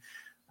team.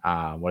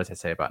 What does that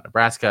say about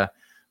Nebraska?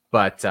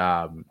 But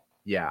I'm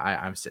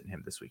sitting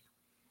him this week.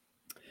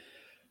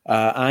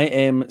 I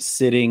am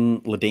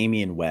sitting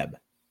LaDamian Webb.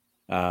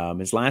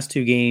 His last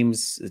 2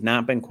 games has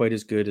not been quite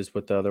as good as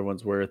what the other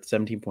ones were.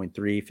 17.3,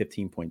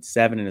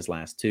 15.7 in his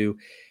last 2.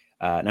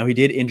 Now he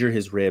did injure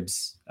his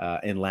ribs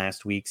in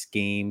last week's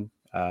game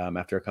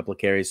after a couple of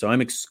carries. So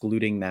I'm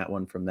excluding that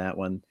one from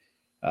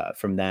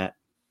that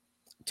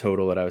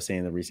total that I was saying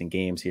in the recent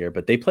games here.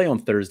 But they play on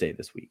Thursday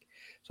this week.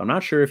 So I'm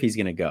not sure if he's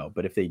going to go.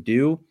 But if they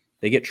do,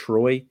 they get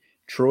Troy.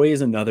 Troy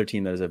is another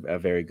team that has a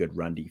very good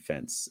run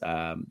defense.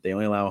 They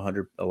only allow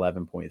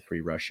 111.3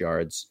 rush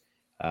yards,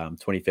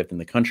 25th in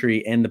the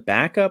country. And the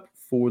backup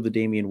for the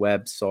Damian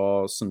Webb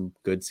saw some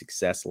good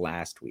success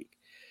last week.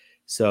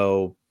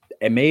 So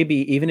it may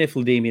be, even if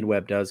Damian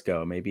Webb does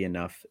go, it may be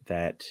enough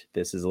that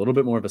this is a little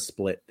bit more of a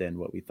split than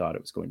what we thought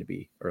it was going to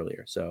be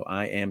earlier. So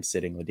I am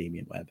sitting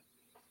LaDamian Webb.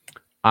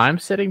 I'm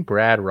sitting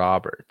Brad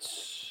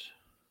Roberts.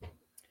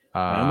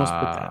 I almost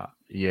put that.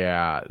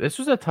 Yeah, this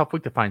was a tough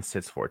week to find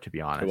sits for, to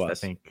be honest. I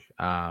think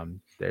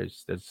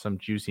there's some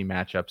juicy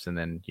matchups and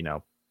then,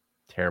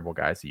 terrible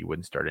guys that you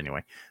wouldn't start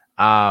anyway.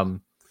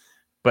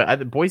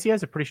 But Boise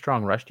has a pretty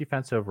strong rush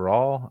defense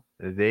overall.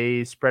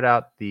 They spread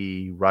out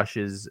the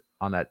rushes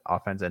on that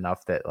offense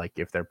enough that, like,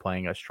 if they're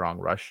playing a strong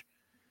rush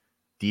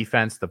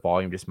defense, the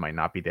volume just might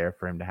not be there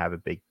for him to have a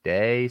big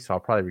day. So I'll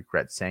probably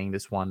regret saying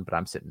this one, but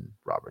I'm sitting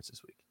Roberts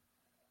this week.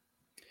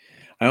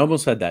 I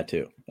almost said that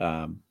too.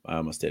 I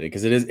almost did it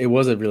because it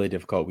was a really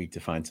difficult week to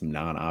find some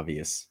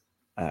non-obvious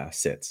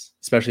sits,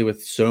 especially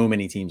with so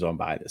many teams on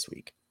bye this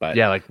week. But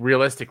yeah, like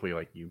realistically,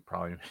 like you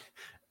probably,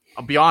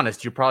 I'll be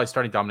honest, you're probably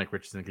starting Dominic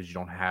Richardson because you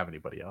don't have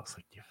anybody else.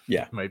 Like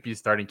you might be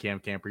starting Cam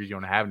Camper because you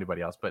don't have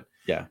anybody else. But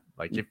yeah,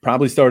 like you're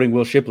probably starting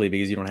Will Shipley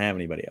because you don't have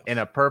anybody else. In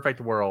a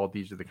perfect world,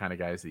 these are the kind of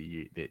guys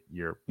that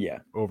you're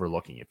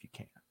overlooking if you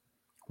can.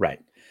 Right.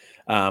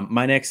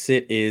 My next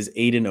sit is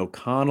Aiden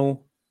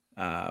O'Connell.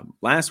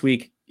 Last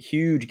week,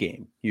 huge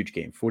game,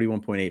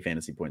 41.8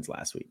 fantasy points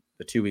last week.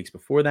 The 2 weeks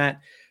before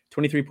that,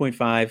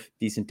 23.5,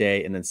 decent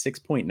day, and then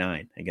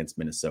 6.9 against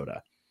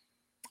Minnesota.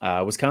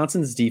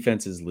 Wisconsin's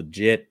defense is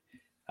legit.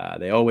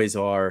 They always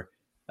are.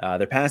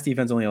 Their pass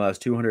defense only allows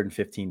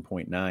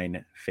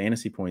 215.9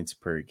 fantasy points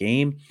per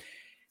game,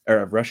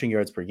 or rushing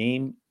yards per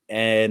game.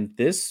 And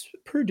this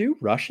Purdue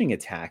rushing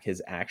attack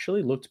has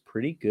actually looked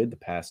pretty good the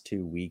past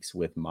 2 weeks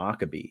with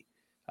Mockabee.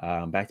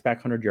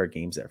 Back-to-back 100-yard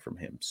games there from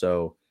him.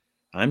 So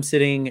I'm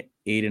sitting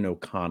Aiden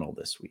O'Connell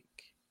this week.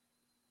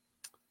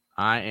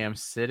 I am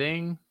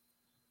sitting.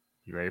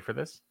 You ready for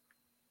this?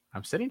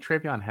 I'm sitting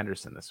Travion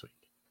Henderson this week.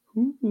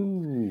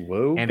 Ooh,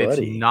 whoa, and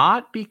buddy. It's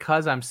not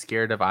because I'm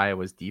scared of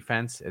Iowa's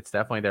defense. It's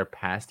definitely their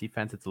pass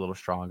defense. It's a little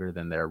stronger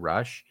than their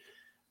rush.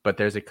 But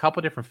there's a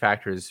couple different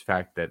factors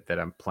that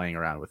I'm playing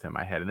around with in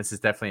my head. And this is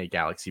definitely a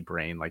galaxy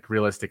brain. Like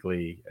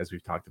realistically, as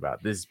we've talked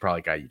about, this is probably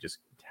a guy you just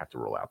have to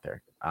roll out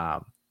there.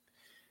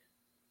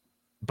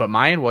 But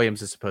Mayan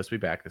Williams is supposed to be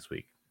back this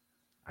week.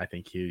 I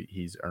think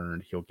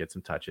he'll get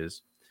some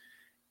touches.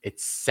 It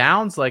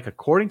sounds like,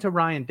 according to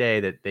Ryan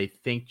Day, that they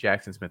think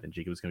Jackson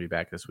Smith-Njigba is going to be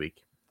back this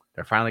week.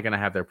 They're finally going to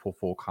have their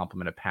full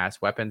complement of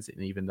pass weapons.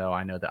 And even though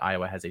I know that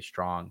Iowa has a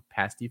strong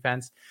pass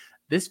defense,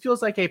 this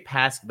feels like a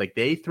pass. Like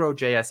they throw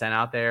JSN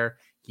out there.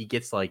 He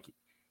gets like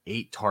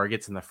 8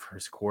 targets in the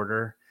first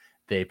quarter.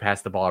 They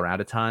pass the ball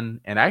around a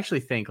ton. And I actually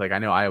think, like, I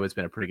know Iowa's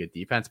been a pretty good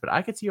defense, but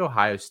I could see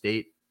Ohio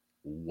State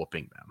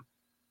whooping them.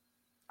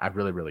 I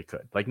really, really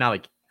could. Like, not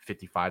like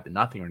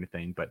 55-0 or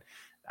anything, but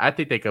I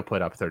think they could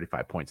put up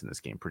 35 points in this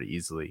game pretty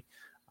easily.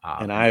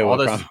 And Iowa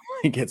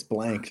probably gets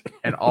blanked.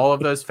 And all of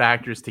those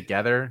factors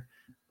together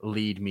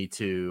lead me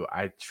to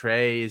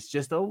Trey is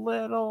just a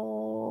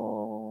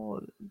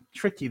little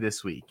tricky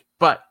this week.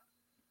 But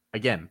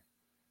again,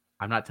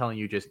 I'm not telling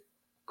you just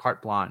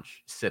carte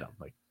blanche, sit him.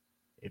 Like,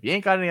 if you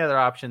ain't got any other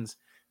options,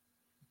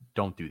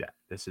 don't do that.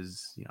 This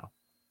is,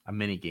 a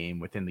mini game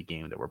within the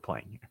game that we're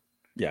playing here.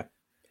 Yeah.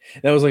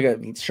 That was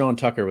like Sean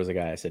Tucker was a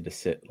guy I said to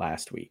sit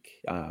last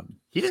week.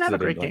 He didn't have a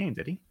great game,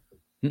 did he?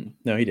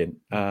 No, he didn't.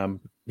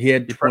 He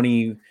had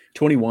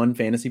 21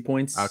 fantasy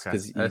points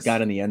because he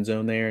got in the end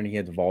zone there and he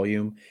had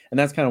volume. And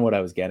that's kind of what I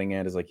was getting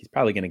at, is like, he's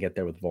probably going to get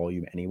there with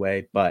volume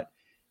anyway, but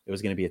it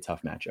was going to be a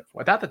tough matchup.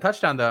 Without the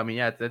touchdown, though, I mean,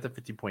 yeah, that's a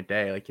 15-point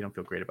day. Like, you don't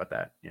feel great about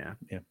that. Yeah.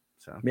 Yeah.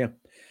 So, yeah.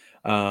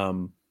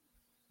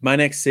 My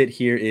next sit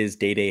here is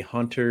Day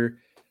Hunter.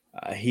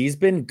 He's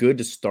been good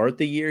to start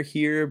the year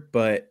here,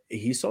 but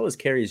he saw his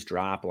carries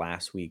drop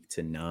last week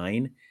to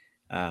 9.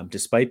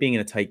 Despite being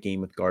in a tight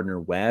game with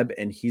Gardner-Webb,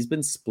 and he's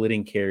been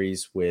splitting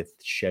carries with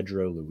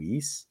Shedro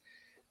Luis,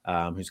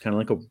 who's kind of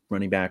like a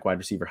running back, wide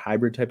receiver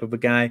hybrid type of a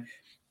guy.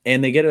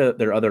 And they get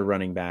their other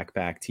running back,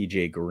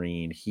 TJ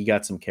Green. He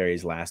got some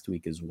carries last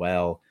week as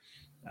well.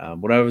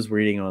 What I was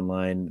reading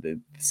online, it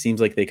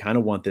seems like they kind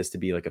of want this to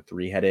be like a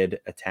 3-headed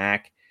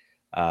attack.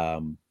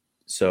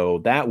 So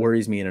that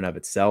worries me in and of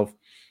itself.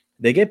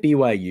 They get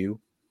BYU.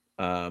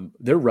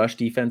 Their rush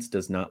defense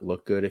does not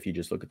look good if you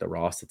just look at the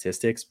raw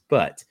statistics,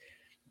 but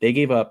they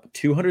gave up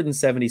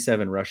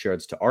 277 rush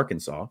yards to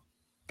Arkansas.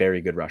 Very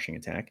good rushing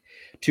attack.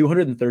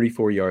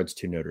 234 yards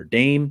to Notre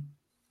Dame.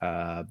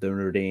 The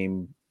Notre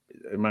Dame,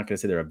 I'm not going to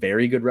say they're a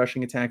very good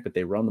rushing attack, but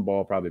they run the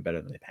ball probably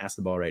better than they pass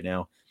the ball right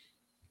now.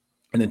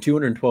 And then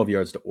 212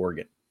 yards to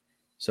Oregon.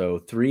 So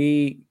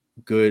 3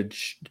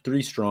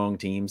 strong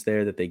teams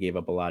there that they gave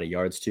up a lot of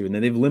yards to. And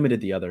then they've limited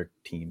the other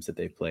teams that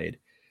they've played.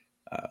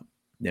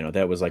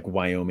 That was like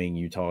Wyoming,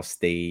 Utah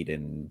State,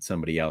 and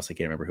somebody else. I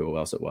can't remember who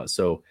else it was.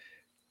 So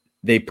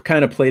they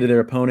kind of play to their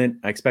opponent.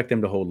 I expect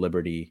them to hold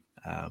Liberty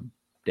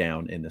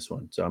down in this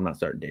one. So I'm not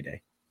starting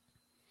Day.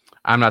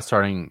 I'm not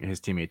starting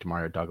his teammate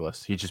Demario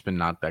Douglas. He's just been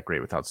not that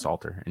great without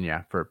Salter. And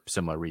yeah, for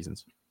similar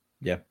reasons.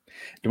 Yeah.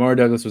 Demario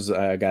Douglas was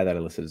a guy that I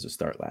listed as a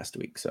start last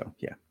week. So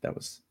yeah, that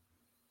was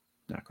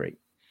not great.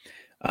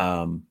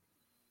 Jaden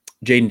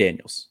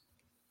Daniels.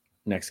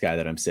 Next guy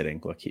that I'm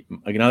sitting. Look,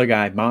 another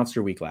guy,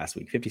 monster week last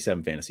week,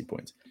 57 fantasy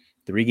points.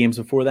 3 games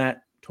before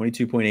that,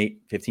 22.8,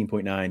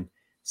 15.9,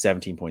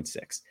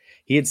 17.6.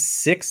 He had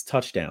 6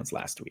 touchdowns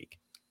last week.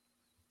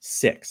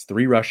 6,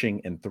 3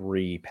 rushing and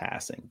 3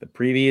 passing. The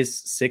previous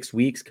 6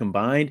 weeks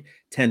combined,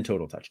 10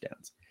 total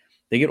touchdowns.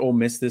 They get Ole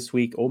Miss this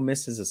week. Ole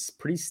Miss is a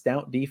pretty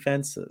stout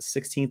defense,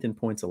 16th in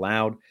points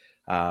allowed,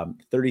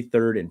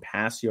 33rd in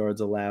pass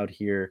yards allowed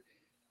here.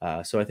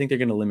 So I think they're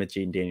going to limit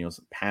Jaden Daniels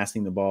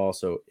passing the ball.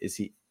 So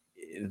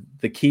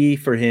the key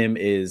for him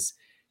is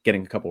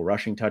getting a couple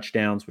rushing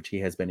touchdowns, which he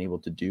has been able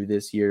to do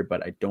this year,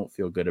 but I don't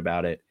feel good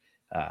about it.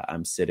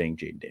 I'm sitting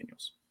Jaden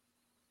Daniels.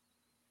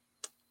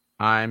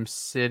 I'm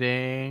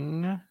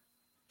sitting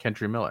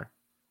Kentry Miller.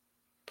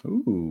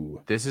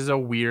 Ooh. This is a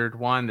weird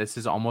one. This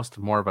is almost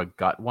more of a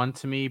gut one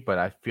to me, but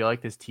I feel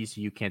like this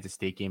TCU Kansas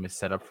State game is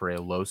set up for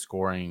a low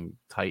scoring,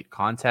 tight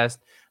contest.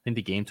 I think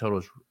the game total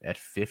is at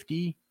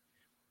 50.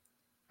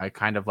 I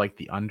kind of like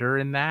the under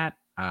in that.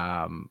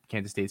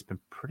 Kansas State's been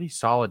pretty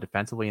solid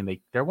defensively, and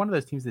they're one of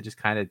those teams that just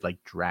kind of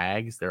like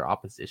drags their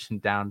opposition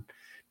down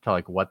to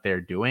like what they're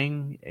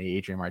doing.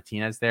 Adrian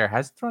Martinez there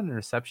hasn't thrown an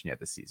interception yet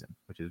this season,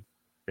 which is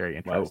very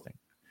interesting. Whoa.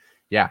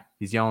 Yeah,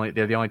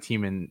 they're the only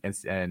team in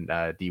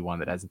D1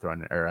 that hasn't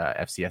thrown, or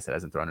FCS that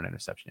hasn't thrown an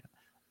interception yet.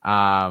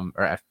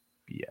 Or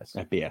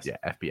FBS. Yeah,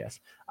 FBS.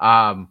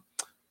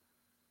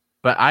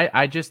 But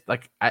I just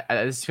like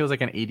this feels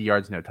like an 80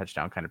 yards no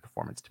touchdown kind of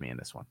performance to me in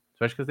this one,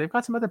 especially because they've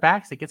got some other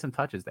backs that get some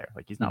touches there.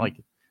 Like he's not like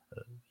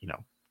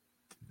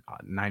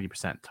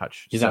 90%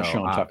 touch. He's not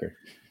Sean Tucker.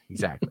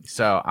 Exactly.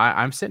 So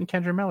I'm sitting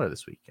Kendra Miller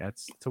this week.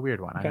 It's a weird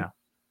one. Okay. I know.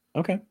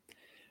 Okay.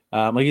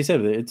 Like you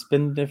said,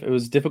 it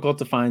was difficult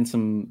to find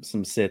some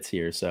sits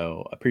here.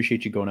 So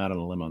appreciate you going out on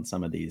a limb on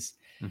some of these.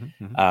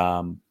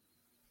 Mm-hmm.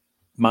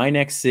 My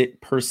next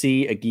sit,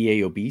 Percy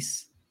Aguiye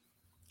Obese.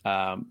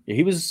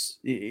 He was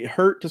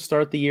hurt to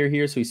start the year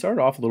here, so he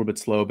started off a little bit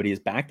slow, but he has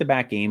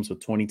back-to-back games with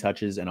 20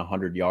 touches and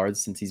 100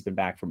 yards since he's been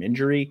back from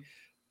injury.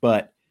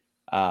 But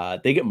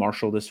they get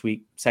Marshall this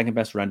week, second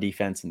best run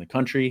defense in the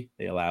country.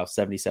 They allow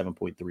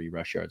 77.3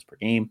 rush yards per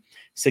game,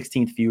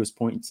 16th fewest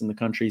points in the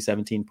country,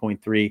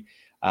 17.3.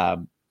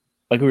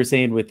 Like we were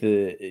saying with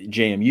the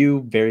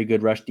JMU, very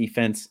good rush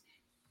defense.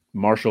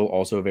 Marshall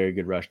also a very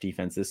good rush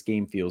defense. This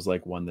game feels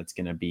like one that's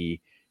going to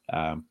be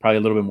probably a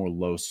little bit more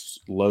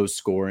low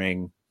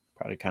scoring,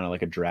 probably kind of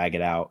like a drag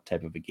it out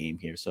type of a game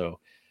here. So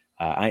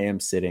I am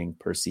sitting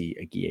Percy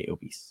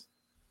Aguiye-Obis.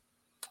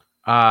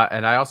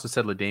 And I also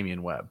said LaDamian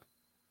Webb.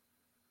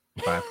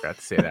 But I forgot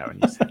to say that when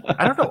you said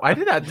I don't know. I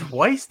did that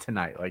twice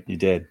tonight. Like you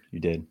did.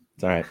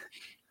 It's all right.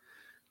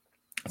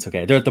 It's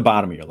okay. They're at the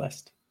bottom of your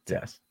list.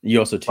 Yes. You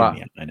also tuned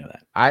me out.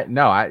 I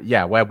know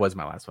that. Webb was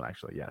my last one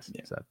actually. Yes.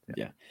 Yeah. So,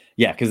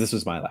 Yeah. Because this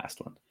was my last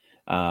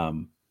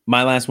one.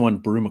 My last one,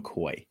 Brew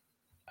McCoy.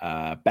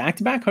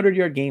 Back-to-back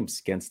 100-yard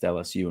games against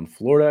LSU and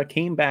Florida.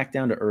 Came back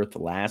down to earth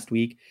last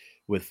week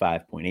with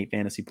 5.8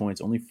 fantasy points,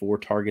 only 4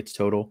 targets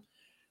total.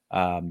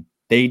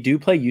 They do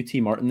play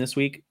UT Martin this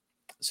week,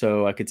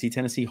 so I could see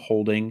Tennessee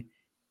holding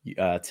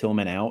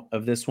Tillman out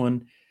of this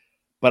one.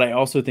 But I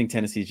also think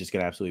Tennessee is just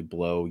going to absolutely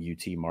blow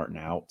UT Martin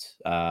out.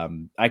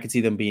 I could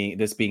see them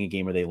being a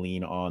game where they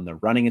lean on the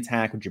running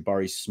attack with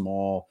Jabari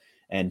Small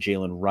and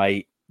Jalen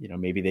Wright.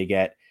 Maybe they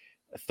get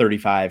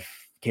 35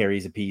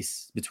 carries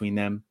apiece between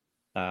them.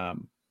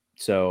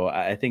 So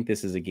I think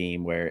this is a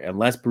game where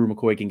unless Brew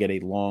McCoy can get a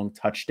long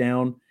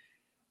touchdown,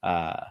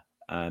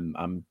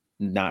 I'm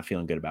not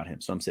feeling good about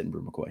him. So I'm sitting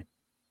Brew McCoy.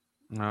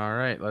 All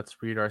right,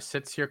 let's read our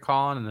sits here,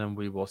 Colin, and then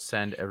we will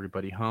send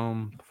everybody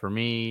home. For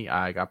me,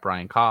 I got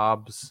Brian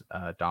Cobbs,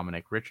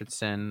 Dominic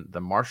Richardson,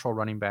 the Marshall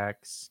running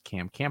backs,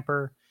 Cam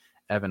Camper,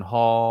 Evan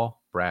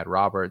Hall, Brad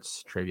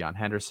Roberts, Travion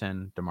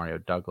Henderson,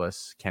 Demario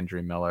Douglas,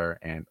 Kendry Miller,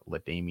 and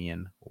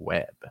LaDamian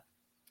Webb.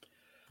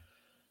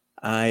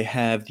 I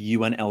have the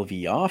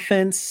UNLV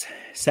offense,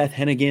 Seth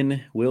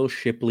Hennigan, Will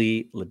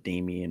Shipley,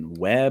 LaDamian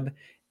Webb,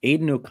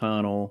 Aiden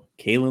O'Connell,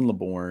 Kalen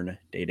LeBourne,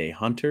 Day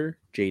Hunter,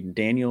 Jaden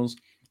Daniels,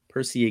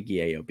 Percy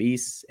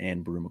Aguiye-Obis,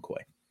 and Brew McCoy.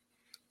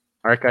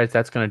 All right, guys,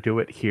 that's going to do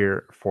it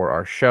here for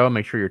our show.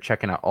 Make sure you're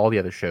checking out all the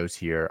other shows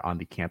here on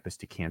the Campus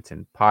to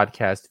Canton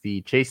podcast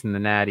feed. Chasing the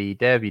Natty,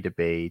 Devy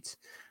Debate.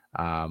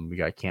 We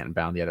got Canton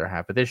Bound, the other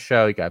half of this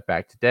show. You got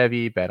Back to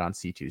Devy, Bet on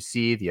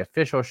C2C. The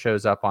official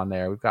show's up on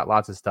there. We've got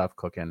lots of stuff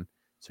cooking.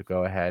 So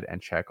go ahead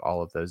and check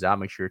all of those out.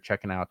 Make sure you're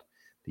checking out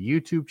the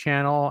YouTube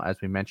channel.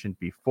 As we mentioned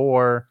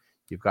before,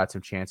 you've got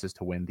some chances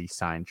to win these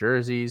signed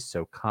jerseys.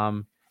 So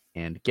come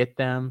and get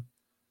them.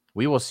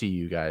 We will see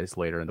you guys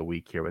later in the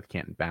week here with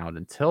Canton Bound.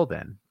 Until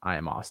then, I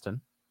am Austin.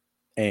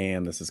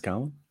 And this is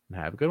Colin. And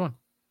have a good one.